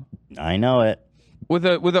cum, I know it. with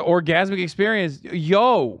an orgasmic experience.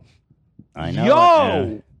 Yo, I know. yo, it,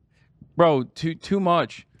 yeah. bro, too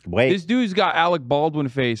much. Wait. This dude's got Alec Baldwin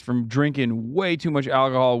face from drinking way too much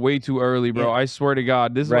alcohol way too early, bro. Yeah. I swear to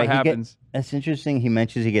God, this is Right, what happens. That's interesting. He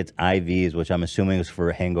mentions he gets IVs, which I'm assuming is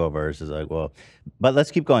for hangovers. Is like, well, but let's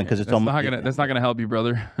keep going because it's almost. That's not gonna help you,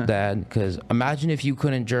 brother. Dad, because imagine if you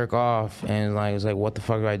couldn't jerk off and like it's like, what the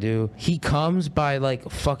fuck do I do? He comes by like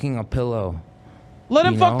fucking a pillow. Let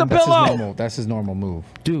him You fuck know? the That's his pillow. normal. That's his normal move.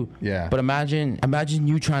 Dude. Yeah. But imagine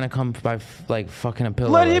you trying to come by like fucking a pillow.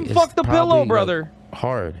 Let Like, him it's fuck the pillow, probably, like, brother.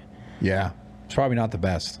 hard. Yeah. It's probably not the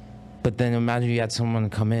best. But then imagine you had someone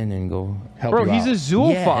come in and go, Help Bro, you he's out. a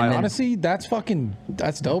zoophile. Yeah, and then- Honestly, that's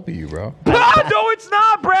dope of you, bro. No, it's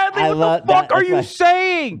not, Bradley. I What love the fuck that. are That's you my-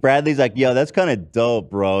 saying? Bradley's like, yo, that's kind of dope,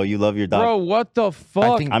 bro. You love your dog. Bro, what the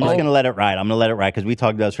fuck? I'm just gonna let it ride. I'm gonna let it ride because we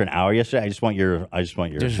talked about this for an hour yesterday. I just want your.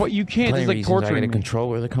 There's What you can't plenty is of like reasons I torturing gotta me. control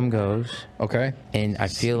where the cum goes. Okay. And I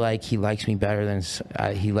feel like he likes me better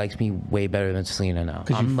than he likes me way better than Selena now.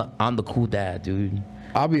 I'm the cool dad, dude.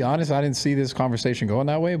 I'll be honest, I didn't see this conversation going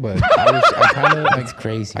that way, but I kind of It's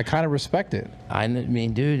crazy. I kind of respect it. I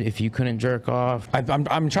mean, dude, if you couldn't jerk off, I'm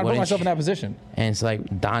trying to put myself in that position. And it's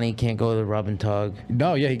like Donnie can't go to the rub and tug.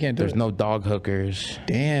 No, yeah, he can't do There's it. no dog hookers.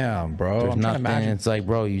 Damn, bro. There's I'm trying to nothing. imagine. It's like,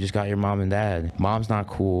 bro, you just got your mom and dad. Mom's not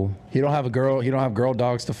cool. He don't have a girl. He don't have girl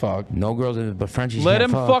dogs to fuck. No girls, but Frenchies Let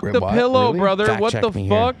can't him fuck the What? pillow, Really? brother. Fact What check the me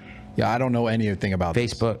fuck? here. Yeah, I don't know anything about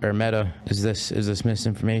Facebook or Meta. Is this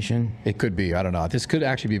misinformation? It could be. I don't know. This could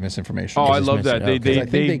actually be misinformation. Oh, I Is this love that. missing? They Okay. I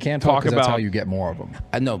think they can talk talk because that's how about. you get more of them.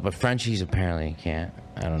 I know, but Frenchies apparently can't.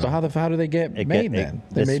 I don't know. So how do they get made then?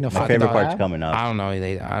 They made in a my fucking favorite lab? part's coming up. I don't know.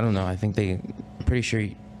 I don't know. I think I'm pretty sure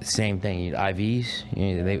same thing. You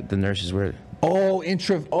IVs. The nurses were. Oh,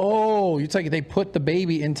 you take it. They put the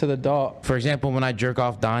baby into the dog. For example, when I jerk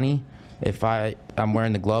off Donnie, if I'm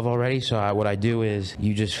wearing the glove already, so what I do is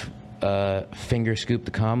you just finger scoop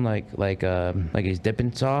the cum like his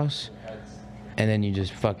dipping sauce, and then you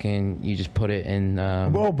just put it in.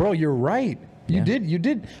 Bro, you're right. You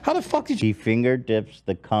did. How the fuck did you? He finger dips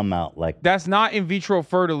the cum out like. That's not in vitro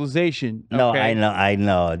fertilization. No, okay? I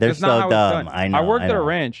know. They're That's not how so it's dumb. done. I know. I worked at a know.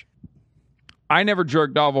 ranch. I never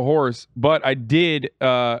jerked off a horse, but I did.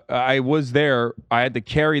 I was there. I had to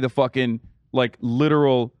carry the fucking like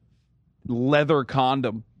literal leather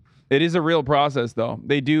condom. It is a real process, though.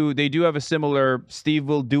 They do have a similar Steve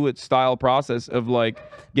Will Do It style process of like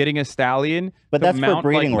getting a stallion. But to that's for mount,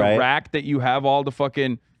 breeding, like, the right? rack that you have all the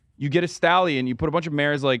fucking. You get a stallion. You put a bunch of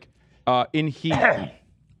mares like in heat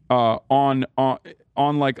on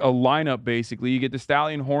like a lineup. Basically, you get the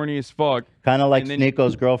stallion horny as fuck. Kind of like and then-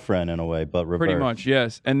 Sneeko's girlfriend in a way, but reverse. Pretty much,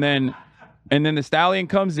 yes. And then the stallion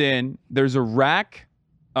comes in. There's a rack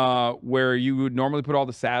where you would normally put all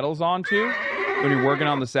the saddles onto when you're working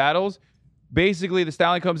on the saddles. Basically, the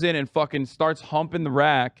stallion comes in and fucking starts humping the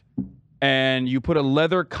rack, and you put a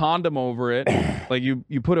leather condom over it. Like you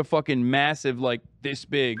put a fucking massive, like this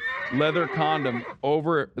big leather condom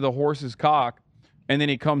over the horse's cock, and then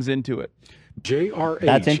he comes into it. JRH.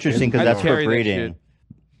 That's interesting because that's for carry that breeding. shit.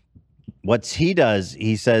 What he does,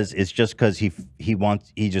 he says, it's just because he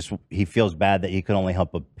feels bad that he can only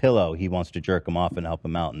help a pillow. He wants to jerk him off and help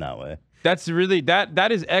him out in that way. That's really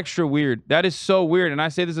that is extra weird. That is so weird. And I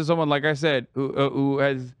say this as someone, like I said, who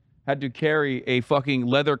has had to carry a fucking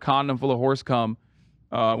leather condom full of horse cum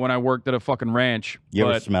when I worked at a fucking ranch. You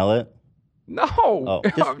ever But smell it? no, Oh,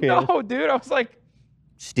 just curious. no, dude. I was like,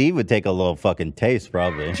 Steve would take a little fucking taste,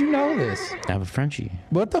 probably. Did you know this? I have a Frenchie.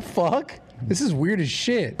 What the fuck? This is weird as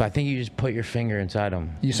shit. But I think you just put your finger inside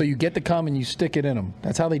them. So you get the cum and you stick it in them.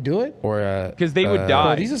 That's how they do it? Or because they would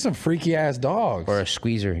die. Bro, these are some freaky ass dogs. Or a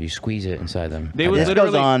squeezer. You squeeze it inside them. They would This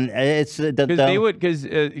literally goes on. It's because they would because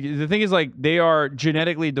the thing is like they are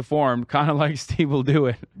genetically deformed, kind of like Steve Will Do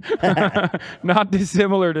It, not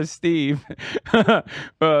dissimilar to Steve,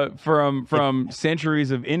 from centuries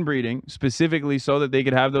of inbreeding, specifically so that they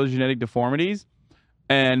could have those genetic deformities,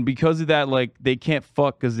 and because of that, like they can't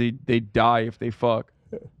fuck because they die if they fuck.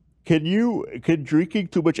 Can drinking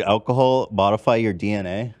too much alcohol modify your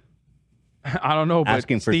DNA? I don't know, but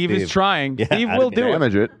Asking for Steve is Steve. trying. Yeah, Steve will do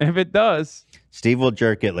damage it. If it does, Steve will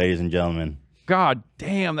jerk it, ladies and gentlemen. God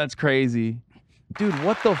damn, that's crazy, dude.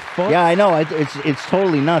 What the fuck? Yeah, I know. It's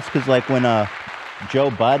totally nuts because like when Joe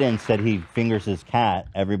Budden said he fingers his cat,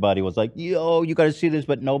 everybody was like, "Yo, you got to see this,"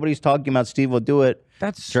 but nobody's talking about Steve Will Do It.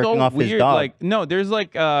 That's jerking so off weird. his dog. Like, no, there's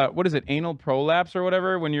like, what is it, anal prolapse or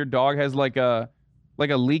whatever? When your dog has like a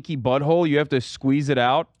leaky butthole, you have to squeeze it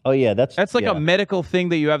out. Oh yeah, that's like yeah. a medical thing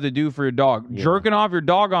that you have to do for your dog. Yeah. Jerking off your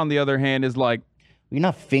dog, on the other hand, is like, you're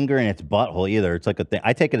not fingering its butthole either. It's like a thing.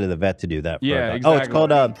 I take it to the vet to do that. For Yeah, a dog.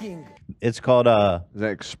 exactly. Oh, it's called Is that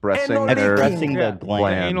expressing expressing yeah, the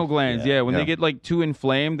gland. anal glands. Yeah, when they get like too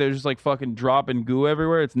inflamed, they're just like fucking dropping goo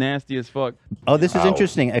everywhere. It's nasty as fuck. Oh, this is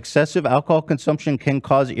interesting. Excessive alcohol consumption can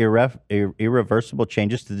cause irreversible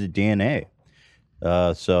changes to the DNA.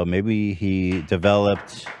 So maybe he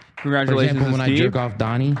developed. Congratulations, For example, to when I Steve. jerk off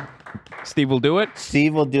Donnie, Steve Will Do It.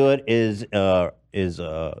 Steve Will Do It is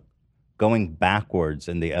going backwards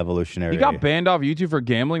in the evolutionary. He got banned off YouTube for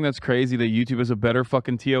gambling. That's crazy that YouTube is a better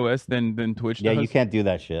fucking TOS than Twitch Yeah, does. you can't do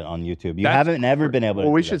that shit on YouTube. You That's haven't ever been able to.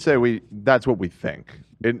 Well, we do should that. say that's what we think.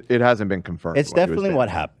 It hasn't been confirmed. It's what he was definitely saying. what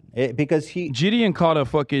happened because he. Gideon caught a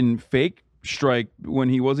fucking fake strike when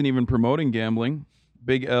he wasn't even promoting gambling.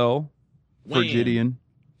 Big L for Wham. Gideon.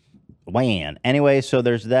 Whan. Anyway, so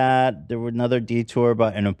there's that. There was another detour,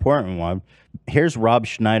 but an important one. Here's Rob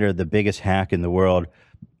Schneider, the biggest hack in the world,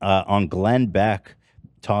 on Glenn Beck,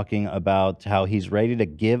 talking about how he's ready to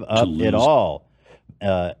give up it all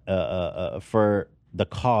for the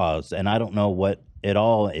cause. And I don't know what it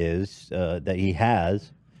all is that he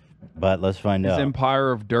has, but let's find His out.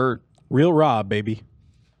 empire of dirt. Real Rob, baby.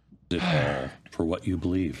 For what you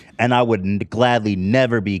believe. And I would gladly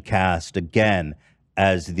never be cast again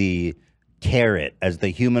as the carrot, as the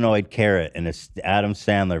humanoid carrot in a Adam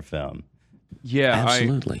Sandler film. Yeah,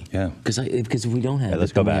 absolutely. Yeah, because if we don't have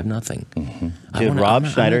let's it, go then we back. have nothing. Dude, Rob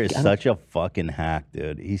Schneider is such a fucking hack,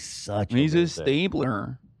 dude. He's such. He's a a loser.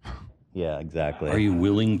 stapler. Yeah, exactly. Are you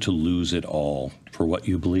willing to lose it all for what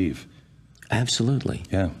you believe? Absolutely.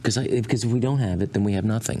 Yeah. Because if we don't have it, then we have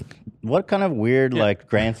nothing. What kind of weird like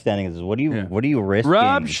grandstanding is this? What are you risking?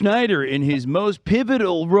 Rob Schneider in his most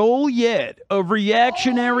pivotal role yet, a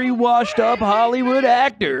reactionary, washed-up Hollywood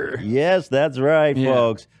actor. Yes, that's right,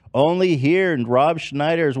 folks. Only here in Rob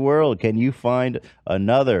Schneider's world can you find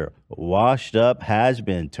another washed-up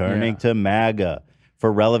has-been turning to MAGA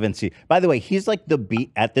for relevancy. By the way, he's like the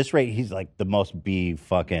B at this rate. He's like the most B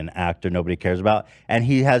fucking actor nobody cares about, and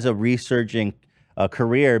he has a resurging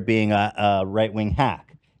career being a right-wing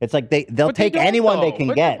hack. It's like they'll But take don't, anyone they though. can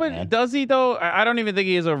But- get. But man. does he though? I don't even think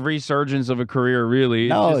he has a resurgence of a career. Really, it's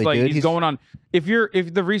No, just like dude, he's going on. If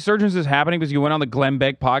the resurgence is happening because you went on the Glenn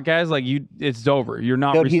Beck podcast, like it's over. You're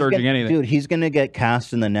not Dude, resurging anything. Dude, he's gonna get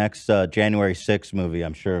cast in the next January 6th movie.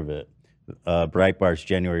 I'm sure of it. Breitbart's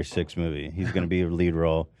January 6th movie. He's gonna be a lead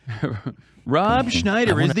role. Rob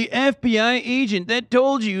Schneider is the FBI agent that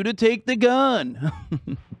told you to take the gun.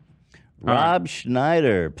 Rob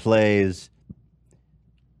Schneider plays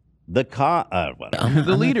the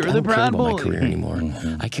the leader of the Proud I don't care about my Boys. career anymore.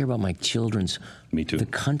 I care about my children's, the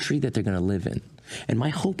country that they're going to live in. And my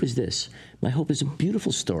hope is this. My hope is a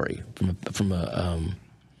beautiful story from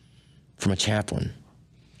a chaplain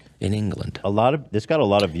in England. This got a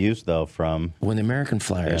lot of views though from when the American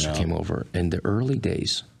Flyers came over in the early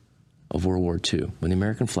days of World War II. When the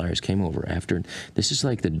American Flyers came over after, this is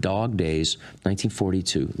like the dog days,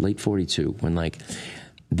 1942, late 42, when like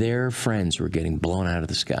their friends were getting blown out of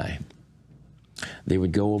the sky. They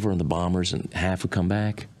would go over on the bombers and half would come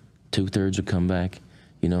back, 2/3 would come back,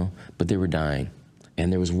 you know, but they were dying.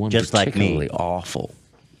 And there was one Just like me. particularly awful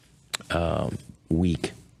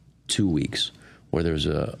week, 2 weeks, where there was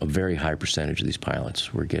a very high percentage of these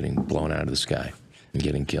pilots were getting blown out of the sky and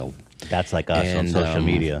getting killed. That's like us on social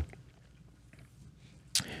media.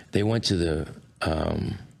 They went to the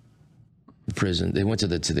prison. They went to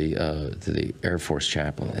the Air Force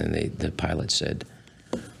chaplain, and the pilot said,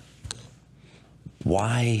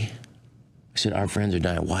 "Why?" I said, "Our friends are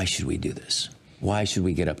dying. Why should we do this? Why should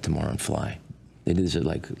we get up tomorrow and fly?" They did this at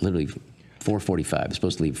like literally 4:45. It's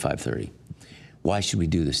supposed to leave at 5:30. Why should we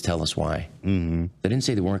do this? Tell us why. Mm-hmm. They didn't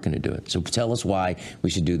say they weren't going to do it. So tell us why we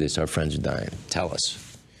should do this. Our friends are dying. Tell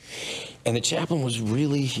us. And the chaplain was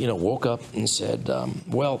really, woke up and said,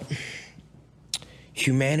 well,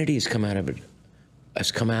 humanity has come out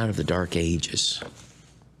of the dark ages.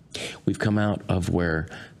 We've come out of where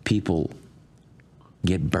people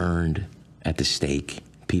get burned at the stake.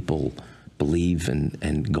 People believe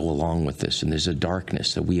and go along with this. And there's a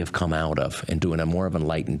darkness that we have come out of and doing a more of an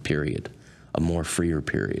enlightened period, a more freer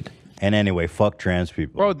period. And anyway, fuck trans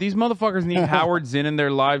people. Bro, these motherfuckers need Howard Zinn in their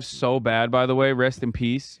lives so bad, by the way. Rest in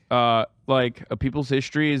peace. Like, A People's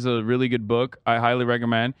History is a really good book. I highly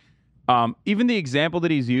recommend. Even the example that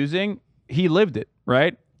he's using, he lived it,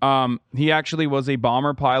 right? He actually was a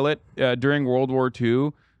bomber pilot during World War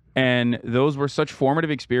II, and those were such formative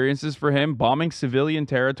experiences for him, bombing civilian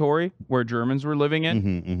territory where Germans were living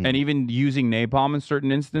in, and even using napalm in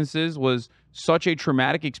certain instances was such a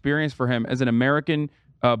traumatic experience for him as an American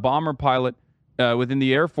bomber pilot within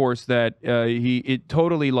the Air Force that it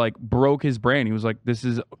totally like broke his brain. He was like, "This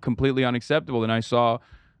is completely unacceptable." And I saw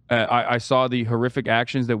the horrific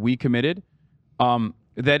actions that we committed.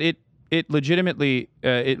 That it legitimately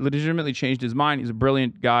changed his mind. He's a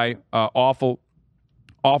brilliant guy. Awful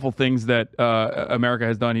things that America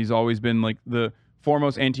has done. He's always been like the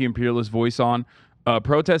foremost anti-imperialist voice on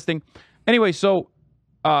protesting. Anyway, so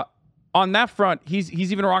on that front, he's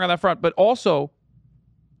even wrong on that front. But also,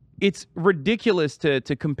 it's ridiculous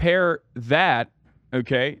to compare that,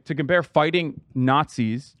 okay, to compare fighting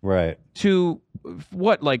Nazis, right, to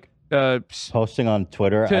what, like posting on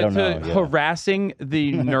Twitter. I don't know. Yeah. Harassing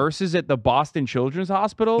the nurses at the Boston Children's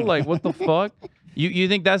Hospital. Like, what the fuck? You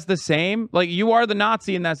think that's the same? Like, you are the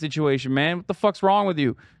Nazi in that situation, man. What the fuck's wrong with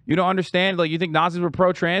you? You don't understand? Like, you think Nazis were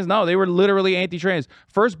pro-trans? No, they were literally anti-trans.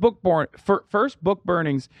 First book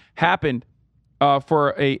burnings happened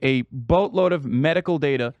for a boatload of medical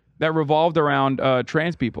data that revolved around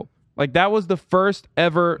trans people. Like, that was the first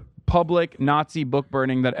ever public Nazi book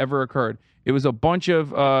burning that ever occurred. It was a bunch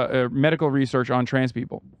of medical research on trans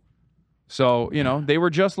people. So, they were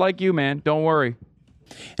just like you, man. Don't worry.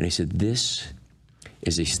 And he said, this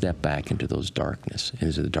is a step back into those darkness,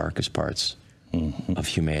 into the darkest parts of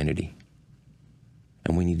humanity.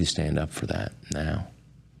 And we need to stand up for that now.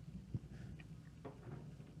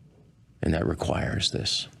 And that requires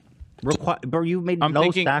this. Bro, you made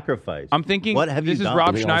sacrifice. I'm thinking what have this you is done?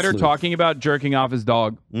 Rob Schneider talking about jerking off his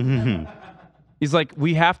dog. He's like,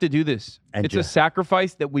 we have to do this. And it's a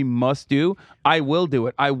sacrifice that we must do. I will do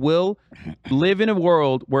it. I will live in a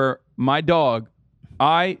world where my dog,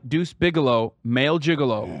 Deuce Bigelow, male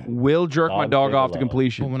gigolo, will jerk my dog off to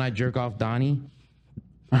completion. Well, when I jerk off Donnie.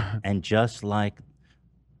 And just like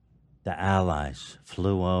the Allies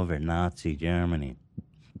flew over Nazi Germany,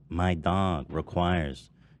 my dog requires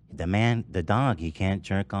the dog, he can't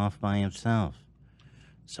jerk off by himself.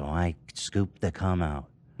 So I scoop the cum out.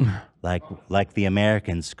 like the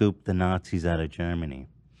Americans scooped the Nazis out of Germany.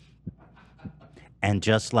 And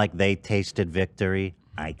just like they tasted victory,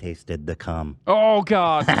 I tasted the cum. Oh,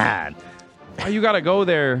 God. Why you gotta go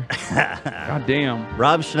there? God damn.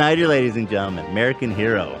 Rob Schneider, ladies and gentlemen, American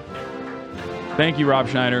hero. Thank you, Rob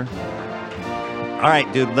Schneider. All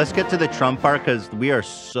right, dude, let's get to the Trump part because we are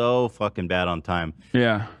so fucking bad on time.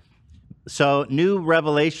 Yeah. So, new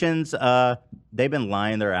revelations. They've been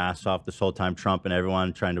lying their ass off this whole time, Trump and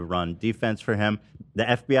everyone trying to run defense for him. The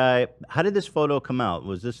FBI, how did this photo come out?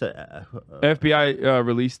 Was this a... FBI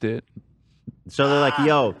released it. So they're like,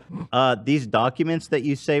 yo, these documents that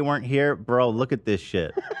you say weren't here, bro, look at this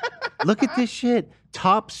shit. Look at this shit.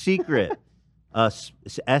 Top secret.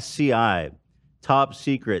 SCI. Top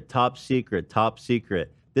secret, top secret, top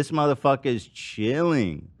secret. This motherfucker is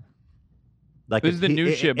chilling. Like This is the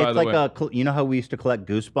new shit, by it's the like way. you know how we used to collect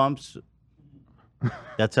Goosebumps?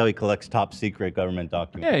 That's how he collects top secret government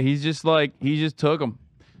documents. Yeah, he just took them.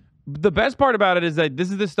 The best part about it is that this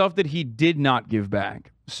is the stuff that he did not give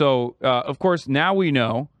back. So, of course, now we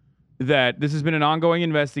know that this has been an ongoing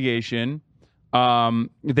investigation.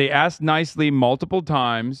 They asked nicely multiple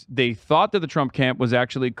times. They thought that the Trump camp was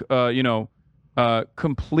actually,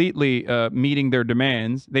 completely meeting their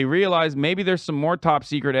demands. They realized maybe there's some more top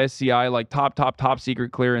secret SCI, like top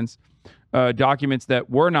secret clearance documents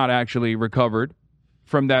that were not actually recovered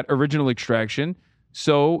from that original extraction.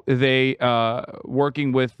 So they,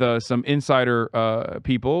 working with some insider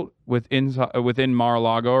people within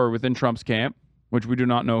Mar-a-Lago or within Trump's camp, which we do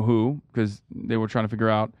not know who, because they were trying to figure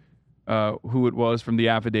out who it was from the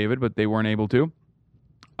affidavit, but they weren't able to,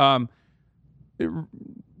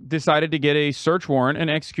 decided to get a search warrant and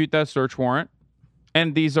execute that search warrant.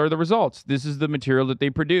 And these are the results. This is the material that they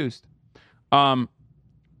produced.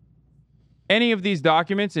 Any of these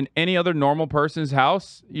documents in any other normal person's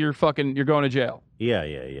house, you're going to jail. Yeah,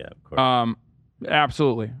 of course.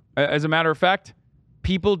 Absolutely. As a matter of fact,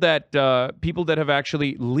 people that have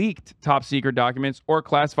actually leaked top secret documents or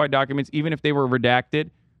classified documents, even if they were redacted,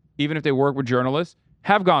 even if they work with journalists,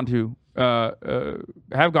 have gone to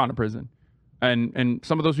prison, and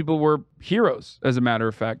some of those people were heroes. As a matter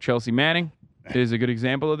of fact, Chelsea Manning is a good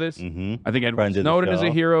example of this. I think Edward Snowden is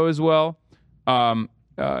a hero as well.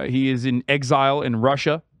 He is in exile in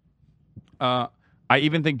Russia. I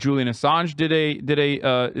even think Julian Assange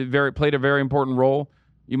played a very important role.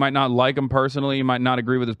 You might not like him personally, you might not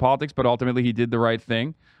agree with his politics, but ultimately he did the right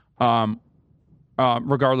thing,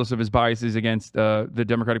 regardless of his biases against the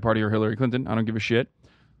Democratic Party or Hillary Clinton. I don't give a shit.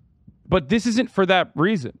 But this isn't for that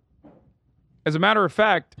reason. As a matter of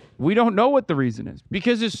fact, we don't know what the reason is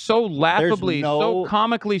because it's so laughably, so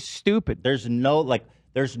comically stupid. There's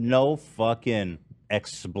no fucking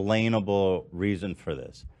explainable reason for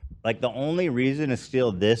this. Like, the only reason to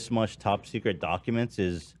steal this much top secret documents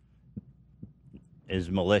is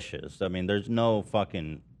malicious. I mean, there's no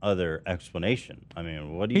fucking other explanation. I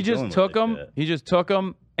mean, what are you doing? He just took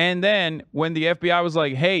them. And then when the FBI was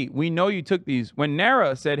like, hey, we know you took these. When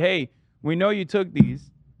NARA said, hey, we know you took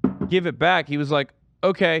these, give it back. He was like,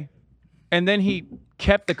 okay. And then he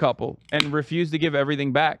kept the couple and refused to give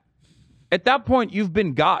everything back. At that point, you've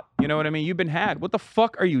been got. You know what I mean? You've been had. What the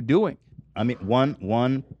fuck are you doing? I mean,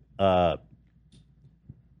 one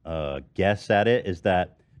guess at it is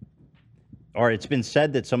that, or it's been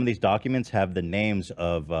said that some of these documents have the names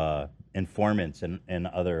of informants and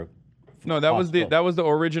other. No, that was the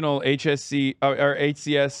original HSC or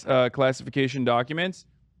HCS classification documents.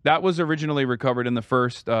 That was originally recovered in the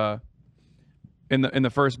first in the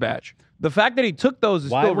first batch. The fact that he took those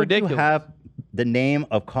is still ridiculous. You have the name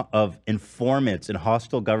of informants and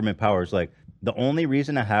hostile government powers? Like, the only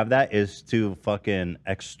reason to have that is to fucking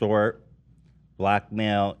extort,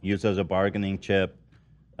 blackmail, use as a bargaining chip.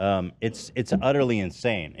 It's utterly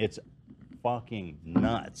insane. It's fucking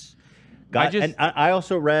nuts. I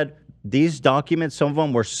also read these documents. Some of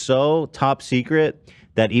them were so top secret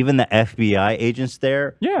that even the FBI agents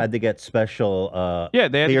there had to get special they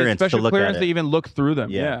had to get special clearance to it. even look through them.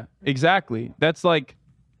 Yeah, exactly. That's like,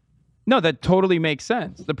 no, that totally makes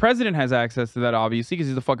sense. The president has access to that, obviously, because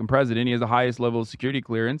he's the fucking president. He has the highest level of security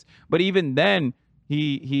clearance. But even then,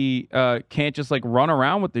 he can't just like run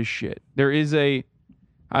around with this shit. There is a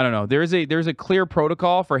clear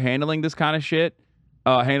protocol for handling this kind of shit,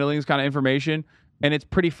 handling this kind of information. And it's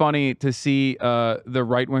pretty funny to see the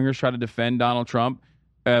right-wingers try to defend Donald Trump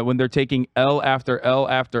when they're taking L after L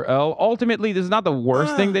after L. Ultimately, this is not the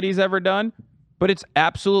worst thing that he's ever done, but it's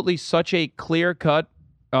absolutely such a clear-cut,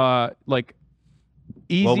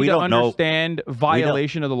 easy to understand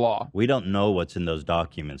violation of the law. We don't know what's in those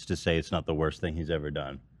documents to say it's not the worst thing he's ever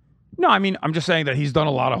done. No, I mean, I'm just saying that he's done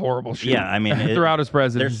a lot of horrible shit. Yeah, I mean, throughout his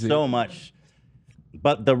presidency. There's so much.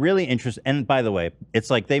 But the really interesting, and by the way,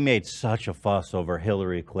 it's like they made such a fuss over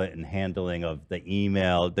Hillary Clinton handling of the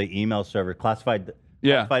email server, classified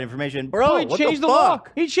Yeah. classified information. Well, Bro, he what changed the the law.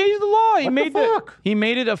 fuck? He changed the law. He What made the fuck? He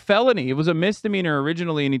made it a felony. It was a misdemeanor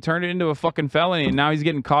originally, and he turned it into a fucking felony, and now he's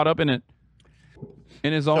getting caught up in it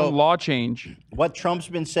in his own law change. What Trump's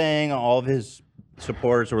been saying, all of his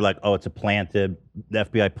supporters were like, "Oh, it's a planted. The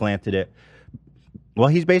FBI planted it." Well,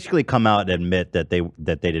 he's basically come out and admit that they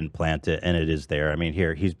didn't plant it, and it is there. I mean,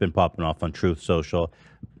 here he's been popping off on Truth Social.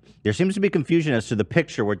 There seems to be confusion as to the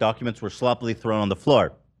picture where documents were sloppily thrown on the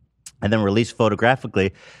floor and then released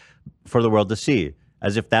photographically for the world to see,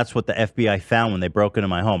 as if that's what the FBI found when they broke into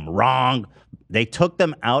my home. Wrong. They took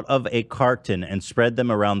them out of a carton and spread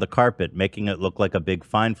them around the carpet, making it look like a big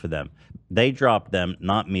find for them. They dropped them,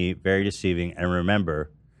 not me. Very deceiving. And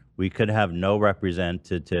remember, we could have no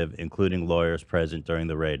representative, including lawyers, present during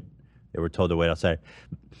the raid. They were told to wait outside.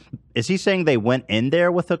 Is he saying they went in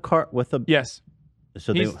there with a cart? Yes.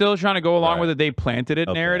 So He's still trying to go along with it. They planted it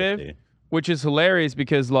Okay, I narrative, see. which is hilarious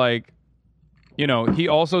because, like, you know, he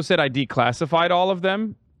also said I declassified all of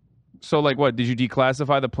them. So, like, what? Did you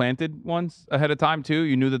declassify the planted ones ahead of time, too?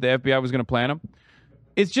 You knew that the FBI was going to plant them?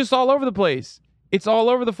 It's just all over the place. It's all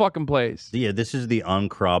over the fucking place. Yeah, this is the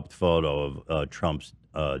uncropped photo of Trump's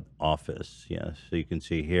office. Yeah, so you can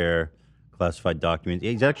see here, classified documents.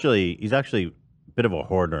 He's actually a bit of a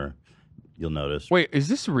hoarder. You'll notice. Wait, is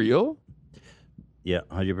this real? Yeah,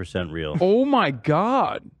 100% real. Oh my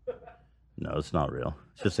God. No, it's not real.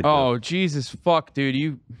 It's just a Oh, Jesus fuck, dude.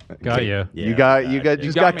 You got you. Yeah, You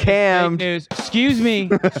got me. cammed. Fake news. Excuse me.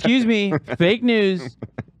 Excuse me. Fake news.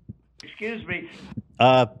 Excuse me.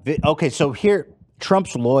 Okay, so here,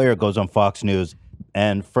 Trump's lawyer goes on Fox News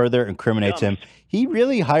and further incriminates him. He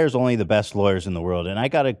really hires only the best lawyers in the world, and I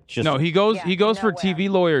gotta just No, he goes for TV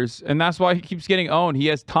lawyers, and that's why he keeps getting owned. He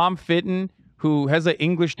has Tom Fitton, who has an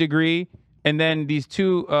English degree, and then these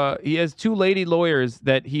two he has two lady lawyers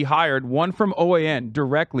that he hired, one from OAN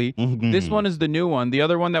directly. This one is the new one. The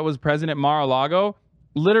other one that was present at Mar-a-Lago,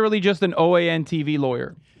 literally just an OAN TV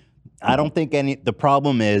lawyer. I don't think the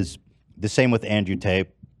problem is the same with Andrew Tate.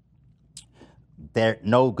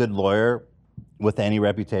 No good lawyer with any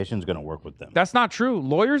reputation is going to work with them. That's not true.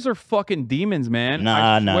 Lawyers are fucking demons, man.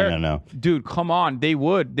 No. Dude, come on. They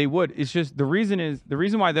would. It's just the reason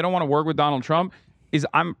why they don't want to work with Donald Trump is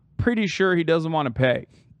I'm pretty sure he doesn't want to pay.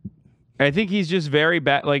 I think he's just very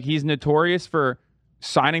bad. Like, he's notorious for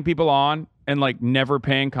signing people on and like never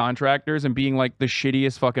paying contractors and being like the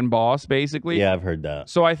shittiest fucking boss, basically. Yeah, I've heard that.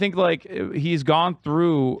 So I think like he's gone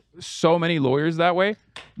through so many lawyers that way,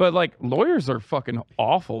 but like lawyers are fucking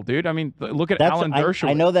awful, dude. I mean, look at Alan Dershowitz.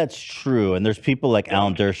 I know that's true, and there's people like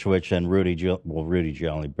Alan Dershowitz and Rudy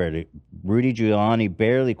Giuliani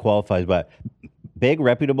barely qualifies, but big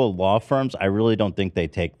reputable law firms, I really don't think they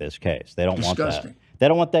take this case. They don't want that. They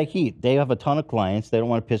don't want that heat. They have a ton of clients. They don't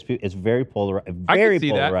want to piss people. It's very polarizing. I can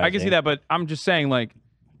see that. I can see that, but I'm just saying, like,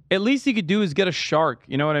 at least he could do is get a shark.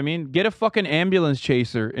 You know what I mean? Get a fucking ambulance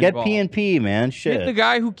chaser involved. Get PNP, man. Shit. Get the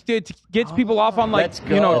guy who gets people off on, like,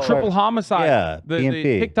 triple homicide. Yeah, the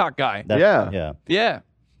PNP. TikTok guy. Yeah.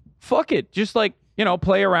 Fuck it. Just, like,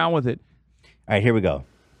 play around with it. All right, here we go.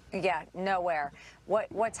 Yeah, nowhere.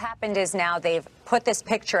 What's happened is now they've put this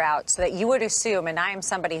picture out so that you would assume, and I am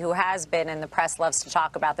somebody who has been, and the press loves to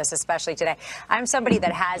talk about this, especially today. I'm somebody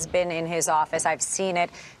that has been in his office. I've seen it.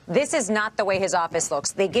 This is not the way his office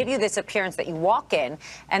looks. They give you this appearance that you walk in,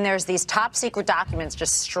 and there's these top secret documents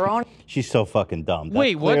just strewn. She's so fucking dumb. That's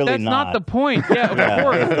Wait, what? clearly That's not the point. Yeah, of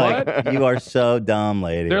course. it's What? like, you are so dumb,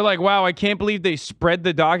 lady. They're like, wow, I can't believe they spread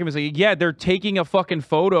the documents. Like, yeah, they're taking a fucking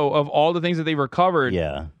photo of all the things that they recovered.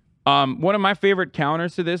 Yeah. One of my favorite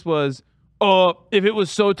counters to this was, if it was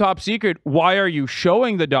so top secret, why are you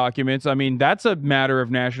showing the documents? I mean, that's a matter of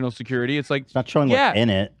national security. It's like, it's not showing what's in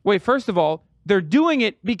it. Wait, first of all, they're doing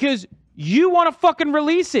it because you want to fucking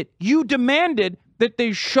release it. You demanded that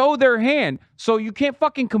they show their hand, so you can't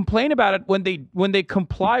fucking complain about it when they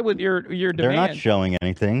comply with your demand. They're not showing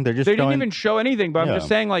anything. They're just They showing... didn't even show anything, but I'm just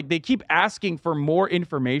saying, like, they keep asking for more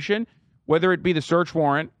information, whether it be the search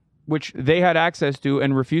warrant, which they had access to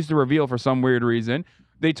and refused to reveal for some weird reason.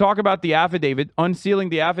 They talk about the affidavit, unsealing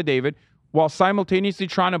the affidavit, while simultaneously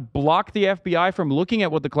trying to block the FBI from looking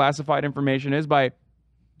at what the classified information is by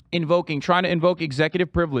trying to invoke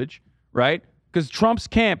executive privilege, right? Because Trump's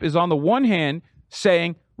camp is on the one hand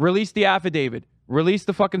saying, release the affidavit, release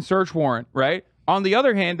the fucking search warrant, right? On the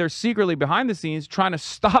other hand, they're secretly behind the scenes trying to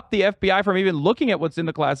stop the FBI from even looking at what's in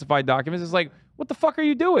the classified documents. It's like, what the fuck are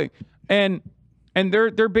you doing? And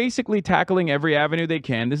they're basically tackling every avenue they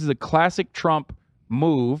can. This is a classic Trump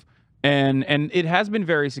move, and it has been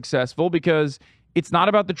very successful because it's not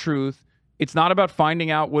about the truth. It's not about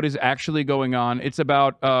finding out what is actually going on. It's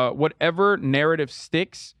about whatever narrative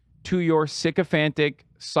sticks to your sycophantic,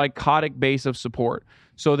 psychotic base of support,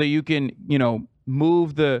 so that you can,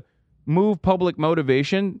 move public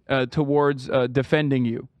motivation towards defending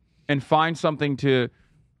you, and find something to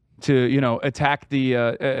attack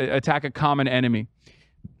attack a common enemy.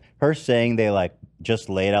 Her saying they like just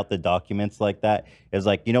laid out the documents like that is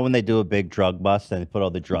like, when they do a big drug bust and they put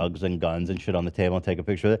all the drugs and guns and shit on the table and take a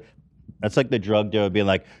picture of it. That's like the drug dealer being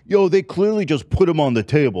like, yo, they clearly just put them on the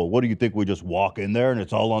table. What do you think? We just walk in there and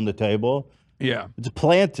it's all on the table? Yeah. It's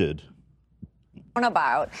planted.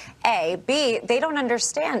 About A, B, they don't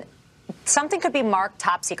understand. Something could be marked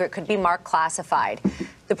top secret, could be marked classified.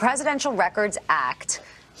 The Presidential Records Act,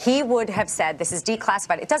 he would have said this is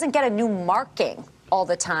declassified. It doesn't get a new marking all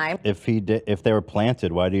the time. If they were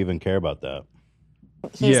planted, why do you even care about that?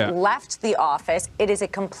 He's left the office. It is a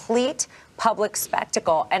complete public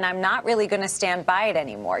spectacle, and I'm not really going to stand by it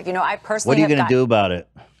anymore. I personally What are you going to do about it?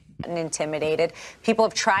 Intimidated. People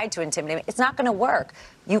have tried to intimidate me. It's not going to work.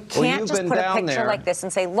 You can't just put a picture like this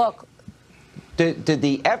and say, look. Did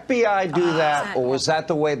the FBI do that, or was that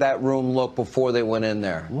the way that room looked before they went in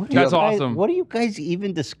there? That's awesome. What are you guys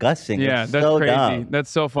even discussing? Yeah, It's that's so crazy. dumb. That's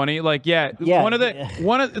so funny. Like, one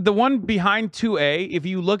of the one behind 2A. If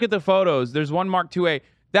you look at the photos, there's one marked 2A.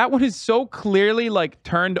 That one is so clearly like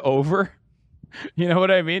turned over. You know what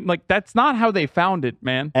I mean? Like, that's not how they found it,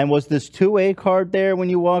 man. And was this 2A card there when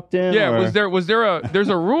you walked in? Yeah, or? was there there's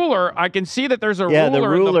a ruler? I can see that there's a Yeah, the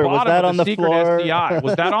ruler in the ruler. Was bottom that of on the the secret floor? SDI.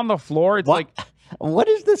 Was that on the floor? It's like, what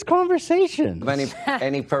is this conversation?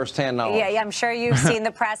 Any firsthand knowledge? Yeah, I'm sure you've seen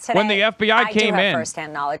the press today. when the FBI I came do have in,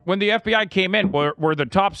 firsthand knowledge. when the FBI came in, were the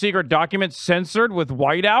top secret documents censored with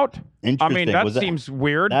whiteout? I mean, Interesting. that Was that- seems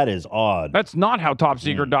weird. That is odd. That's not how top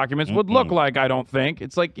secret documents would look like, I don't think.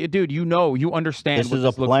 It's like, dude, you understand. This what is a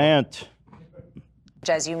looks like. plant.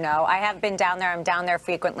 As you know, I have been down there. I'm down there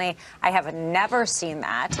frequently. I have never seen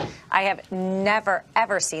that. I have never,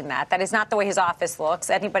 ever seen that. That is not the way his office looks.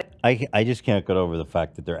 Anybody. I just can't get over the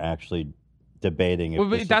fact that they're actually debating. If Well,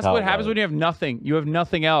 this but is that's how what it happens was. when you have nothing. You have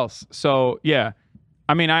nothing else. So, yeah.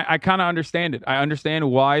 I mean, I kind of understand it. I understand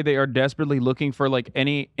why they are desperately looking for like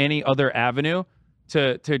any other avenue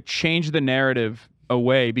to change the narrative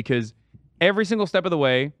away, because every single step of the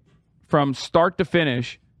way, from start to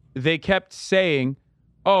finish, they kept saying,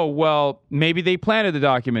 oh, well, maybe they planted the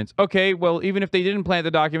documents. Okay, well, even if they didn't plant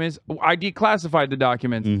the documents, I declassified the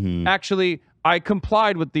documents. Mm-hmm. Actually, I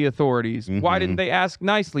complied with the authorities. Why didn't they ask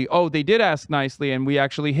nicely? Oh, they did ask nicely, and we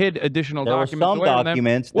actually hid additional There were documents. some away from them.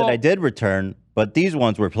 documents Well, that I did return, but these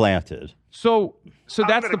ones were planted. So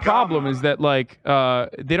that's the problem, is that like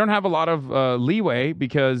they don't have a lot of leeway,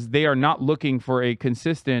 because they are not looking for a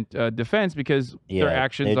consistent defense, because their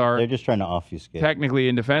actions are they're just trying to obfuscate. technically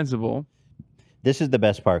indefensible. This is the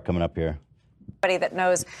best part coming up here. Anybody that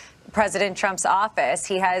knows President Trump's office,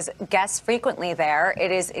 he has guests frequently there.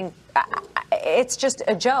 It's just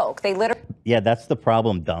a joke. They literally. Yeah, that's the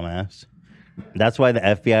problem, dumbass. That's why the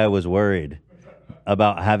FBI was worried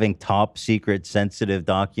about having top secret sensitive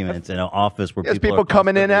documents in an office where There's people people are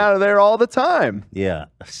coming in and out of there all the time. Yeah,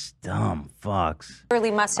 dumb fucks. Really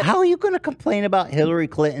must have. How are you going to complain about Hillary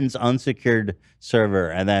Clinton's unsecured server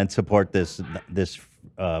and then support this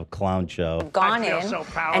clown show? Gone in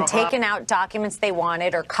and taken out documents they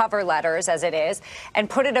wanted, or cover letters as it is, and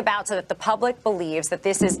put it about so that the public believes that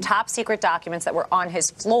this is top secret documents that were on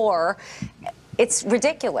his floor. It's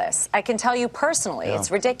ridiculous. I can tell you personally, it's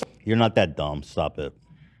ridiculous. You're not that dumb. Stop it.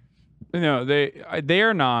 No, they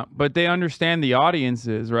are not, but they understand the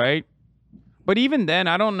audiences, right? But even then,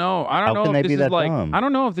 I don't know. I don't How can know they if this be is that like. dumb? I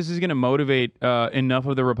don't know if this is going to motivate enough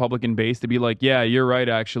of the Republican base to be like, yeah, you're right.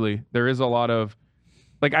 Actually, there is a lot of,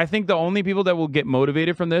 like, I think the only people that will get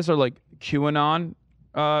motivated from this are like QAnon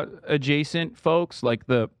adjacent folks, like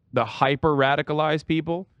the hyper radicalized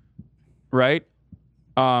people, right?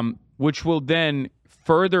 Which will then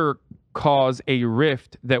further cause a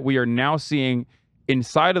rift that we are now seeing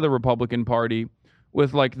inside of the Republican Party,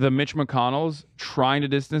 with like the Mitch McConnells trying to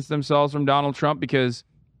distance themselves from Donald Trump, because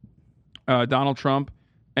Donald Trump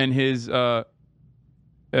and his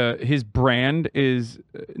brand is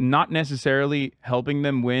not necessarily helping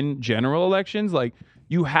them win general elections. Like,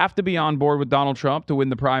 you have to be on board with Donald Trump to win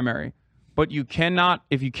the primary, but you cannot,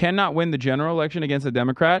 if you cannot win the general election against a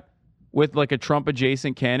Democrat with like a Trump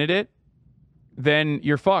adjacent candidate, then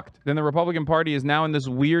you're fucked. Then the Republican Party is now in this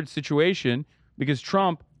weird situation, because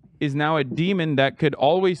Trump is now a demon that could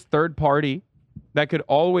always third party, that could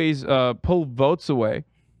always pull votes away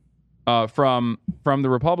from the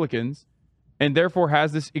Republicans, and therefore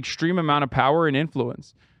has this extreme amount of power and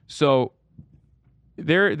influence. So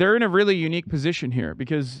they're in a really unique position here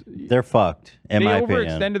because they're fucked. In my they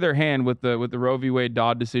opinion, overextended their hand with the Roe v. Wade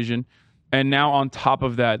Dodd decision, and now on top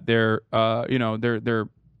of that, they're they're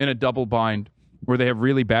in a double bind where they have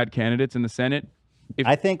really bad candidates in the Senate.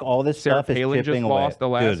 I think all this Sarah stuff is Palin chipping just away. lost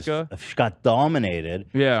Alaska. Dude, she got dominated.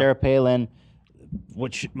 Yeah. Sarah Palin, oh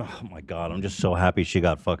my God, I'm just so happy she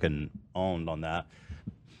got fucking owned on that.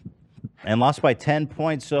 And lost by 10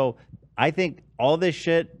 points. So I think all this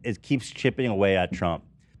shit keeps chipping away at Trump.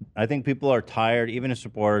 I think people are tired, even his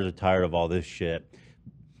supporters are tired of all this shit.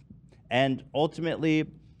 And ultimately,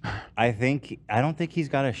 I don't think he's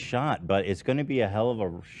got a shot, but it's going to be a hell of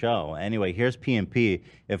a show. Anyway, here's PNP.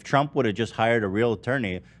 If Trump would have just hired a real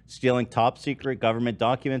attorney, stealing top secret government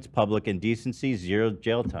documents, public indecency, 0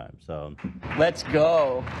 jail time. So let's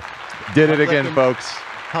go. Did it again, folks.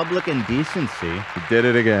 Public indecency. He did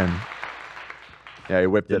it again. Yeah, he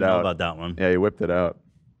whipped Didn't it know out. about that one. Yeah, he whipped it out.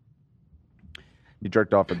 He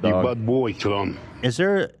jerked off a dog. bad boy, Tom. Is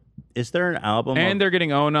there an album? And they're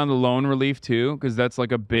getting owned on the loan relief too, because that's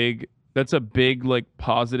like a big like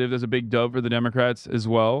positive. That's a big dub for the Democrats as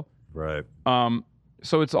well. Right.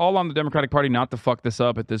 So it's all on the Democratic Party not to fuck this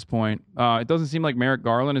up at this point. It doesn't seem like Merrick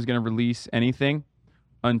Garland is going to release anything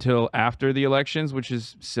until after the elections, which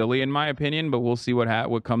is silly in my opinion. But we'll see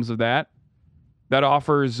what comes of that. That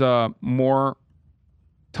offers more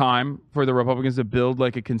time for the Republicans to build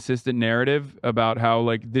like a consistent narrative about how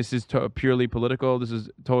like this is purely political. This is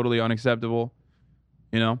totally unacceptable.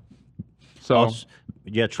 So Also,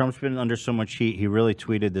 yeah, Trump's been under so much heat. He really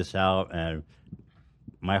tweeted this out, and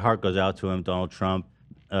my heart goes out to him. Donald Trump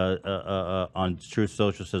on Truth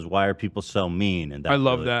Social says, "Why are people so mean?" And I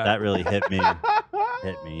love really, that. That really hit me. I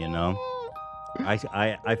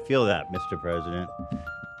feel that, Mr. President.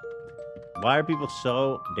 Why are people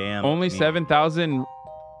so damn only mean? 7,000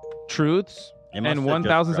 truths It must and have just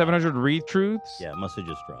 1,700 retruths. Yeah, it must have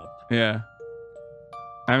just dropped. Yeah.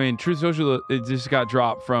 I mean, Truth Social, it just got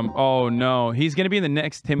dropped from, oh no, he's going to be in the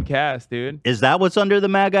next Tim Cass, dude. Is that what's under the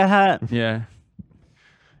MAGA hat? Yeah.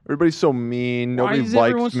 Everybody's so mean. Why Nobody is likes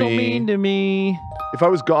everyone me. so mean to me? If I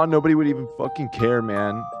was gone, nobody would even fucking care,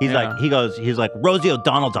 man. He's like, Rosie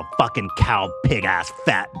O'Donnell's a fucking cow, pig ass,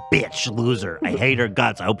 fat bitch, loser. I hate her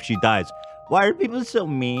guts. I hope she dies. Why are people so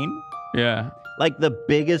mean? Yeah. Like the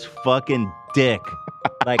biggest fucking dick.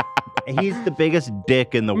 Like he's the biggest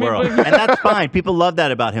dick in the world. And that's fine. People love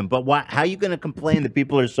that about him. But why? How are you going to complain that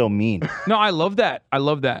people are so mean? No, I love that. I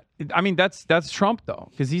love that. I mean, that's Trump though,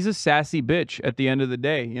 because he's a sassy bitch at the end of the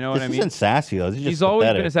day. You know what This I mean? isn't sassy though. This is just He's always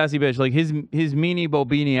pathetic. been a sassy bitch. Like his meanie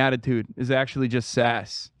bobini attitude is actually just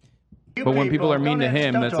sass. But when people are mean to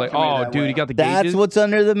him, that's like, oh, dude, he got the That's gauges. what's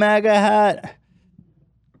under the MAGA hat.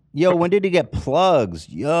 Yo, when did he get plugs?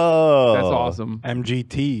 Yo. That's awesome.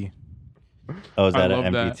 MGT. Oh, is I that love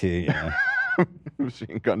an that. MGT? Yeah.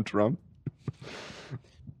 Machine Gun Trump.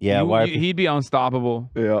 Yeah, why? He'd be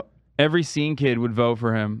unstoppable. Yeah. Every scene kid would vote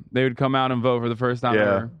for him. They would come out and vote for the first time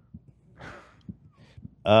ever.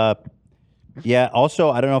 Yeah. Also,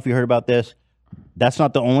 I don't know if you heard about this. That's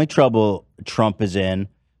not the only trouble Trump is in.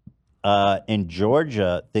 In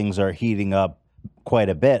Georgia, things are heating up quite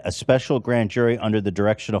a bit. A special grand jury under the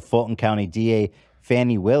direction of Fulton County DA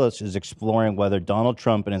Fannie Willis is exploring whether Donald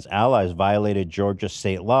Trump and his allies violated Georgia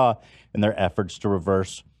state law in their efforts to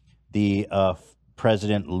reverse the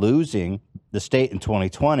president losing the state in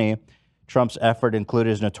 2020. Trump's effort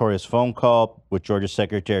included his notorious phone call with Georgia's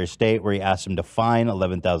Secretary of State, where he asked him to fine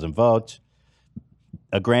 11,000 votes.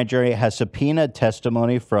 A grand jury has subpoenaed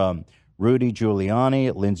testimony from Rudy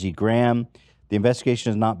Giuliani, Lindsey Graham. The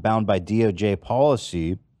investigation is not bound by DOJ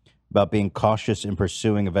policy about being cautious in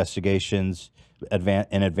pursuing investigations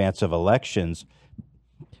in advance of elections.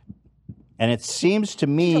 And it seems to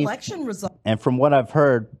me, Election result. and from what I've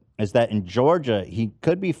heard, is that in Georgia, he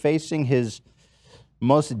could be facing his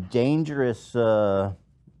most dangerous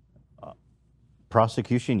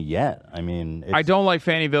prosecution yet. I mean, I don't like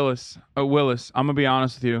Fannie Willis. I'm gonna be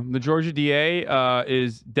honest with you. The Georgia DA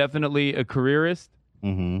is definitely a careerist.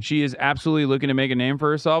 Mm-hmm. She is absolutely looking to make a name for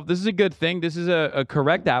herself. This is a good thing. This is a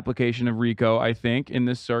correct application of RICO, I think, in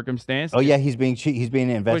this circumstance. Oh yeah, he's being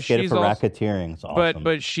investigated she's for also- racketeering. It's awesome.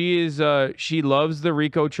 But she is she loves the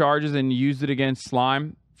RICO charges and used it against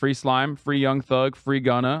Slime, Free Young Thug, Free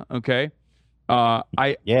Gunna. Okay,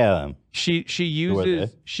 She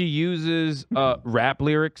uses rap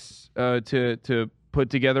lyrics to put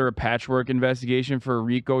together a patchwork investigation for a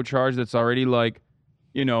RICO charge that's already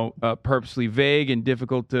purposely vague and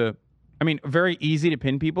difficult to, very easy to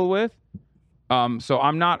pin people with. So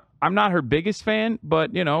I'm not her biggest fan,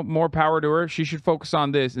 but more power to her. She should focus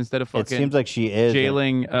on this instead of fucking. It seems like she is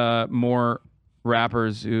jailing more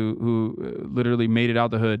rappers who literally made it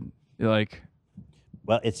out the hood. Like,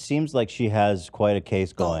 well, it seems like she has quite a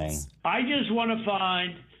case going. I just want to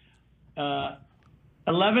find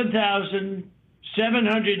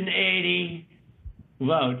 11,780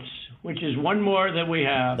 votes, which is one more than we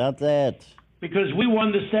have. That's it. Because we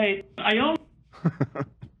won the state. I own.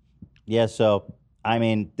 Yeah, so, I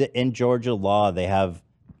mean, in Georgia law, they have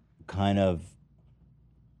kind of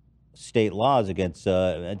state laws against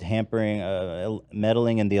hampering,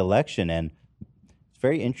 meddling in the election. And it's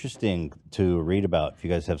very interesting to read about if you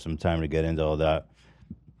guys have some time to get into all that.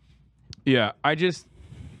 Yeah, I just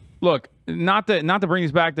look, not to bring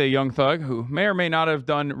us back to Young Thug, who may or may not have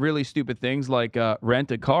done really stupid things like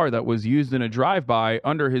rent a car that was used in a drive-by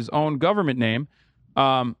under his own government name.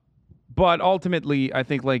 But ultimately, I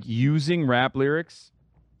think like using rap lyrics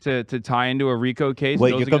to tie into a RICO case.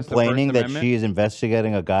 Wait, goes you're against the complaining First that Amendment. she is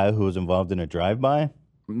investigating a guy who was involved in a drive-by?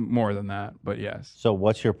 More than that, but yes. So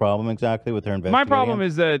what's your problem exactly with her investigating? My problem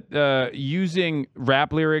is that using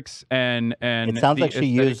rap lyrics and It sounds like she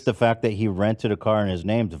used the fact that he rented a car in his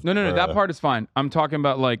name. No, that part is fine. I'm talking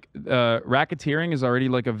about like racketeering is already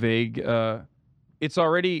like a vague. It's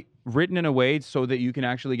already written in a way so that you can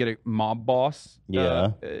actually get a mob boss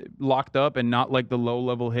locked up and not like the low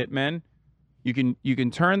level hitmen. You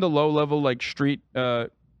can turn the low level like street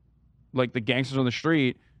like the gangsters on the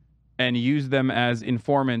street and use them as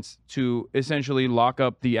informants to essentially lock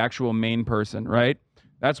up the actual main person, right?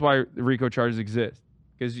 That's why RICO charges exist,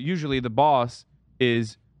 because usually the boss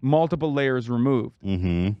is multiple layers removed.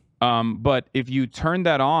 Mm-hmm. But if you turn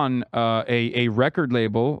that on a record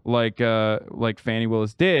label like Fannie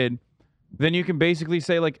Willis did, then you can basically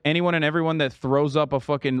say like anyone and everyone that throws up a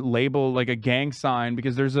fucking label like a gang sign,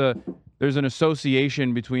 because there's an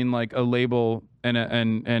association between like a label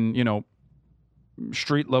and you know,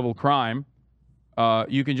 street level crime.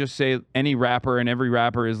 You can just say any rapper, and every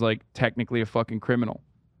rapper is like technically a fucking criminal,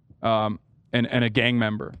 and a gang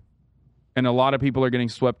member. And a lot of people are getting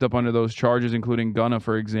swept up under those charges, including Gunna,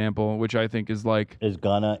 for example, which I think is like. Is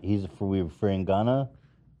Gunna? We freeing Gunna?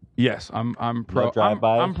 Yes, I'm pro. No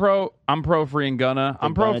drive-bys? I'm pro freeing Gunna.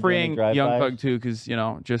 I'm pro Gunna do any freeing drive-bys? Young Thug too, because you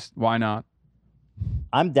know, just why not?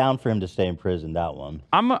 I'm down for him to stay in prison. That one.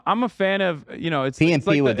 I'm a fan of, you know, it's PNP it's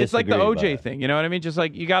like would the, it's like the disagree, OJ but- thing. You know what I mean? Just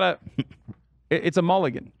like you gotta. It's a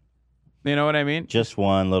mulligan. You know what I mean? Just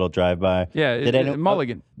one little drive-by. Yeah,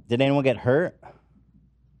 mulligan. Did anyone get hurt?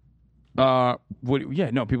 Yeah,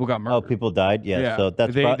 no, people got murdered. Oh, people died. Yeah, Yeah. so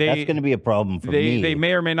that's They- that's going to be a problem for me. They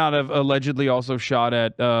may or may not have allegedly also shot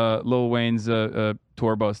at Lil Wayne's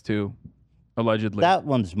tour bus too, allegedly. That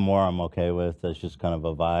one's more I'm okay with. That's just kind of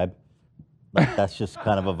a vibe. Like, that's just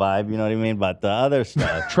kind of a vibe. You know what I mean? But the other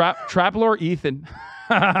stuff. Trap Lord Ethan.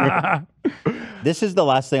 This is the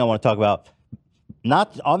last thing I want to talk about.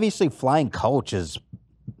 Not obviously flying coach is.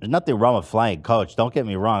 There's nothing wrong with flying coach. Don't get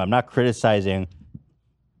me wrong. I'm not criticizing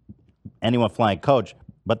anyone flying coach,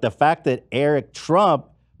 but the fact that Eric Trump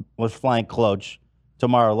was flying coach to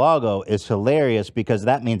Mar-a-Lago is hilarious, because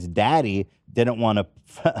that means Daddy didn't want to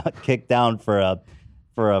kick down for a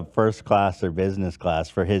first class or business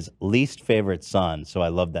class for his least favorite son. So I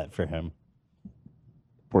love that for him.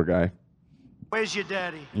 Poor guy. Where's your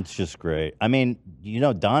daddy? It's just great. I mean, you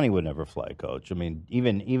know, Donnie would never fly coach. I mean,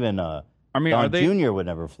 even I mean, Don are they Jr. would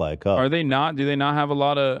never fly coach. Are they not? Do they not have a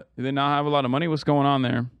lot of? Do they not have a lot of money? What's going on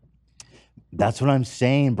there? That's what I'm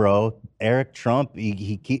saying, bro. Eric Trump,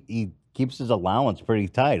 he keeps his allowance pretty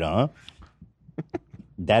tight, huh?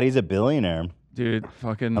 Daddy's a billionaire. Dude,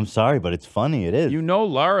 fucking. I'm sorry, but it's funny. It is. You know,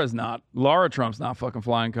 Laura Trump's not fucking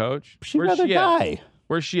flying coach. She'd Where's rather she die. at?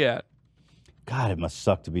 Where's she at? God, it must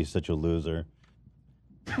suck to be such a loser.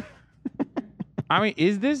 I mean,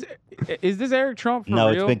 is this Eric Trump for No,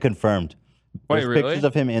 real? it's been confirmed. Wait, There's really? pictures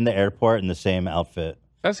of him in the airport in the same outfit.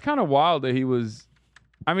 That's kind of wild that he was.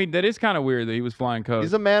 I mean, that is kind of weird that he was flying coach.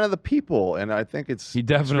 He's a man of the people, and I think it's He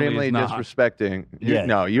definitely extremely is not. disrespecting. Yeah.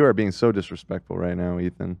 No, you are being so disrespectful right now,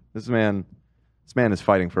 Ethan. This man is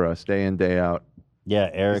fighting for us day in, day out.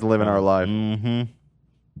 Yeah, Eric. He's living our life. Mm-hmm.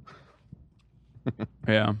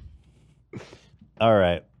 Yeah. All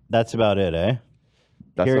right. That's about it, eh?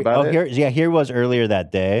 That's about it? Here was earlier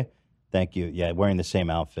that day. Thank you. Yeah, wearing the same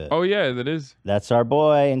outfit. Oh yeah, that is. That's our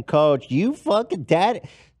boy and coach. You fucking dad.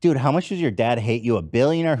 Dude, how much does your dad hate you? A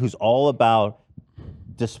billionaire who's all about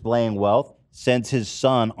displaying wealth sends his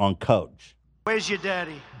son on coach. Where's your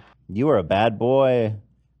daddy? You are a bad boy.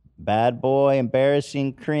 Bad boy,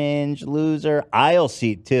 embarrassing, cringe, loser. Aisle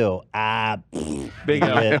seat, too. Big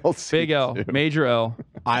L. Idiot. Big L. Major L.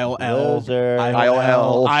 Aisle L. Loser.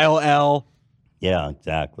 Aisle L. Yeah,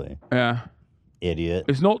 exactly. Yeah. Idiot.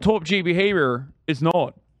 It's not top G behavior. It's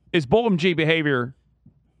not. it's Bolton G behavior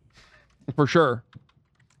for sure.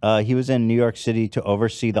 He was in New York City to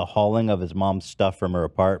oversee the hauling of his mom's stuff from her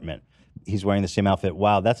apartment. He's wearing the same outfit.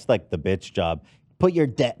 Wow, that's like the bitch job.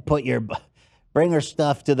 Bring her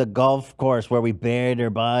stuff to the golf course where we buried her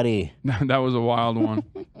body. That was a wild one.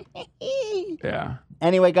 Yeah.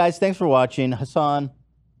 Anyway, guys, thanks for watching. Hassan,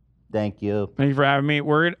 thank you. Thank you for having me.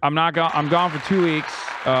 I'm gone for 2 weeks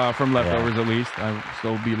from Leftovers at least. I'll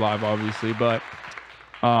still be live, obviously, but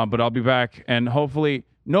I'll be back, and hopefully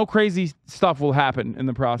no crazy stuff will happen in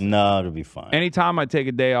the process. No, it'll be fine. Anytime I take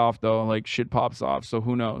a day off, though, like shit pops off, so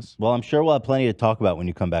who knows? Well, I'm sure we'll have plenty to talk about when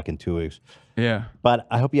you come back in 2 weeks. Yeah. But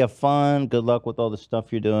I hope you have fun. Good luck with all the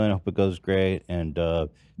stuff you're doing. I hope it goes great. And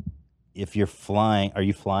if you're flying, are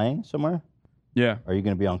you flying somewhere? Yeah. Are you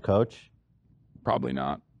going to be on coach? Probably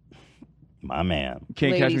not. My man.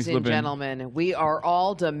 Can't catch me Ladies and slipping. gentlemen, we are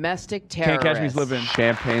all domestic terrorists. Can't catch me slipping.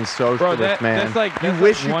 Champagne socialist, man. That's like you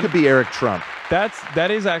wish you could be Eric Trump. That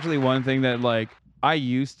is actually one thing that like I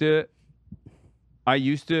used to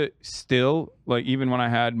still, like, even when I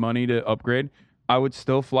had money to upgrade, I would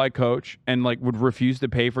still fly coach and like would refuse to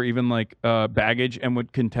pay for even like baggage and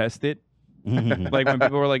would contest it. Like when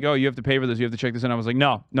people were like, "Oh, you have to pay for this, you have to check this in," I was like,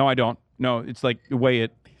 "No, I don't. No, it's like weigh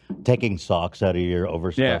it." Taking socks out of your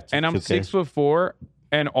overstuffed and I'm suitcase. 6'4",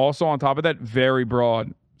 and also on top of that, very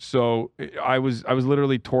broad. So I was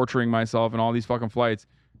literally torturing myself in all these fucking flights.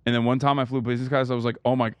 And then one time I flew business class, I was like,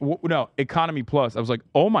 "Oh my, no, economy plus." I was like,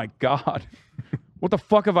 "Oh my god, what the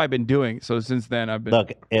fuck have I been doing?" So since then, I've been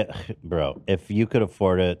Look, bro. If you could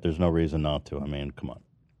afford it, there's no reason not to. I mean, come on.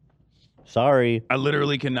 Sorry, I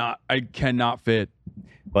literally cannot. I cannot fit.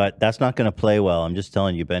 But that's not going to play well. I'm just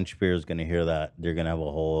telling you, Ben Shapiro is going to hear that. They're going to have a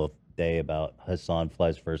whole day about Hassan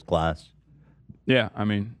flies first class. Yeah, I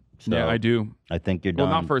mean, So, yeah, I do. I think you're Well,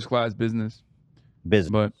 done. not first class, business.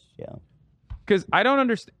 Business, but yeah. Because I don't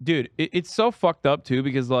understand, dude. It's so fucked up too.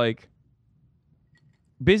 Because like,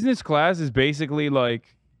 business class is basically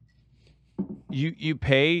like, you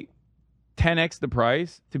pay 10x the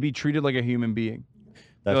price to be treated like a human being.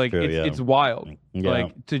 That's like true, yeah. it's wild. Yeah.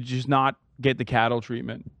 Like to just not get the cattle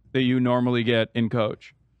treatment that you normally get in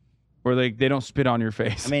coach, where they don't spit on your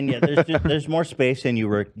face. I mean, yeah, there's more space and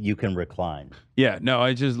you can recline. Yeah, no,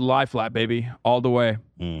 it's just lie flat, baby, all the way.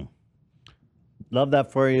 Love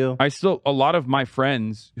that for you. A lot of my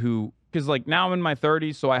friends who, because like now I'm in my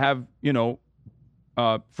 30s, so I have,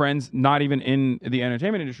 friends not even in the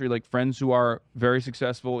entertainment industry, like friends who are very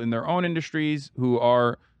successful in their own industries, who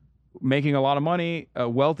are making a lot of money,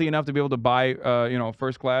 wealthy enough to be able to buy,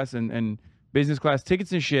 first class and business class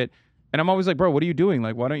tickets and shit. And I'm always like, bro, what are you doing?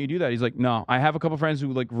 Like, why don't you do that? He's like, no, I have a couple friends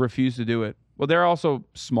who like refuse to do it. Well, they're also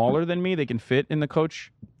smaller than me. They can fit in the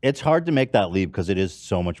coach. It's hard to make that leap because it is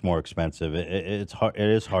so much more expensive. It's hard. It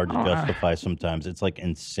is hard to justify sometimes. It's like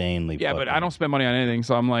insanely. Yeah, but I don't spend money on anything,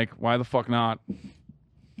 so I'm like, why the fuck not?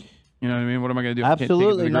 You know what I mean? What am I gonna do? If you can't take it to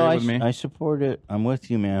Absolutely, the no. grave with me? I support it. I'm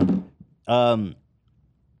with you, man.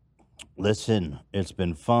 Listen, it's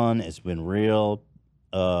been fun. It's been real.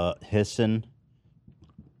 Hissin.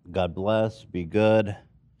 God bless. Be good.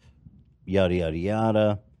 Yada yada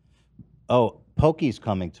yada. Oh, Pokey's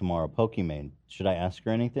coming tomorrow. Pokimane. Should I ask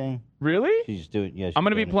her anything? Really? She's doing. Yeah. I'm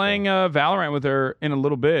gonna be playing Valorant with her in a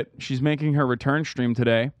little bit. She's making her return stream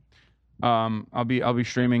today. I'll be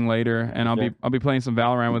streaming later, and I'll be playing some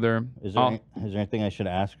Valorant with her. Is there anything I should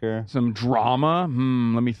ask her? Some drama?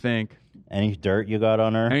 Let me think. Any dirt you got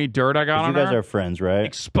on her? Any dirt I got on her? You guys are friends, right?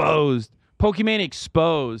 Exposed. Pokimane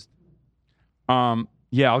exposed.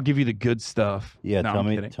 Yeah, I'll give you the good stuff. Yeah, No, tell I'm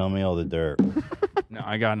me kidding. tell me all the dirt. No,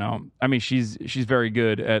 I got no. I mean, she's very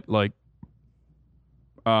good at like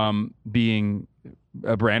being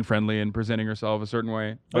brand friendly and presenting herself a certain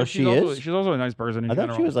way. But Oh, she also, is? She's also a nice person. in I thought she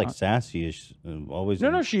general. was like sassy. Always.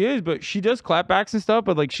 No, she is, but she does clapbacks and stuff.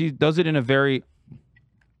 But like, she does it in a very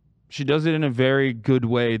good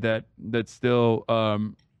way that still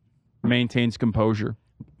maintains composure.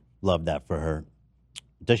 Love that for her.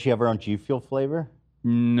 Does she have her own G Fuel flavor?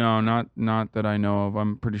 No, not that I know of.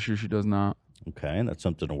 I'm pretty sure she does not. Okay, that's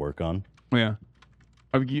something to work on. Yeah,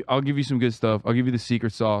 I'll give you some good stuff. I'll give you the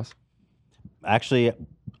secret sauce. Actually,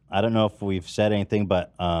 I don't know if we've said anything,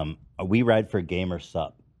 but we ride for Gamer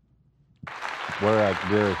Sup. We're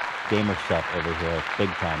Gamer Sup over here, big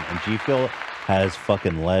time. And G Fuel has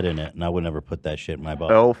fucking lead in it, and I would never put that shit in my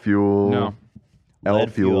body. L Fuel. No. L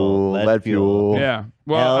Fuel. Lead Fuel. Yeah.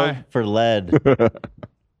 Well, L for lead.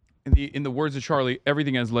 in the words of Charlie,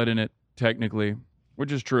 everything has lead in it, technically,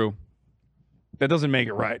 which is true. That doesn't make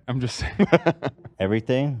it right. I'm just saying.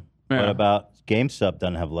 Everything? Yeah. What about GameStop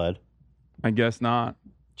doesn't have lead? I guess not.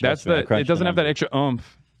 Trust me, I It crunched doesn't the have that extra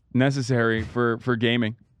oomph necessary for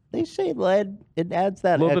gaming. they say lead, it adds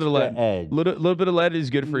that A little extra bit of lead. edge. Little bit of lead is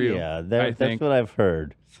good for you. Yeah, I that's think. what I've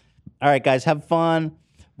heard. All right, guys, have fun.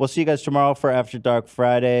 We'll see you guys tomorrow for After Dark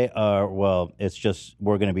Friday. Well, it's just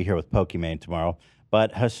we're going to be here with Pokimane tomorrow.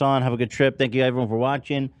 But Hassan, have a good trip. Thank you, everyone, for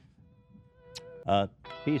watching.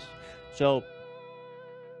 Peace. So,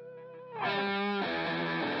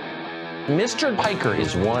 Mr. Piker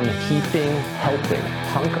is one heaping, helping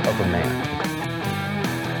hunk of a man.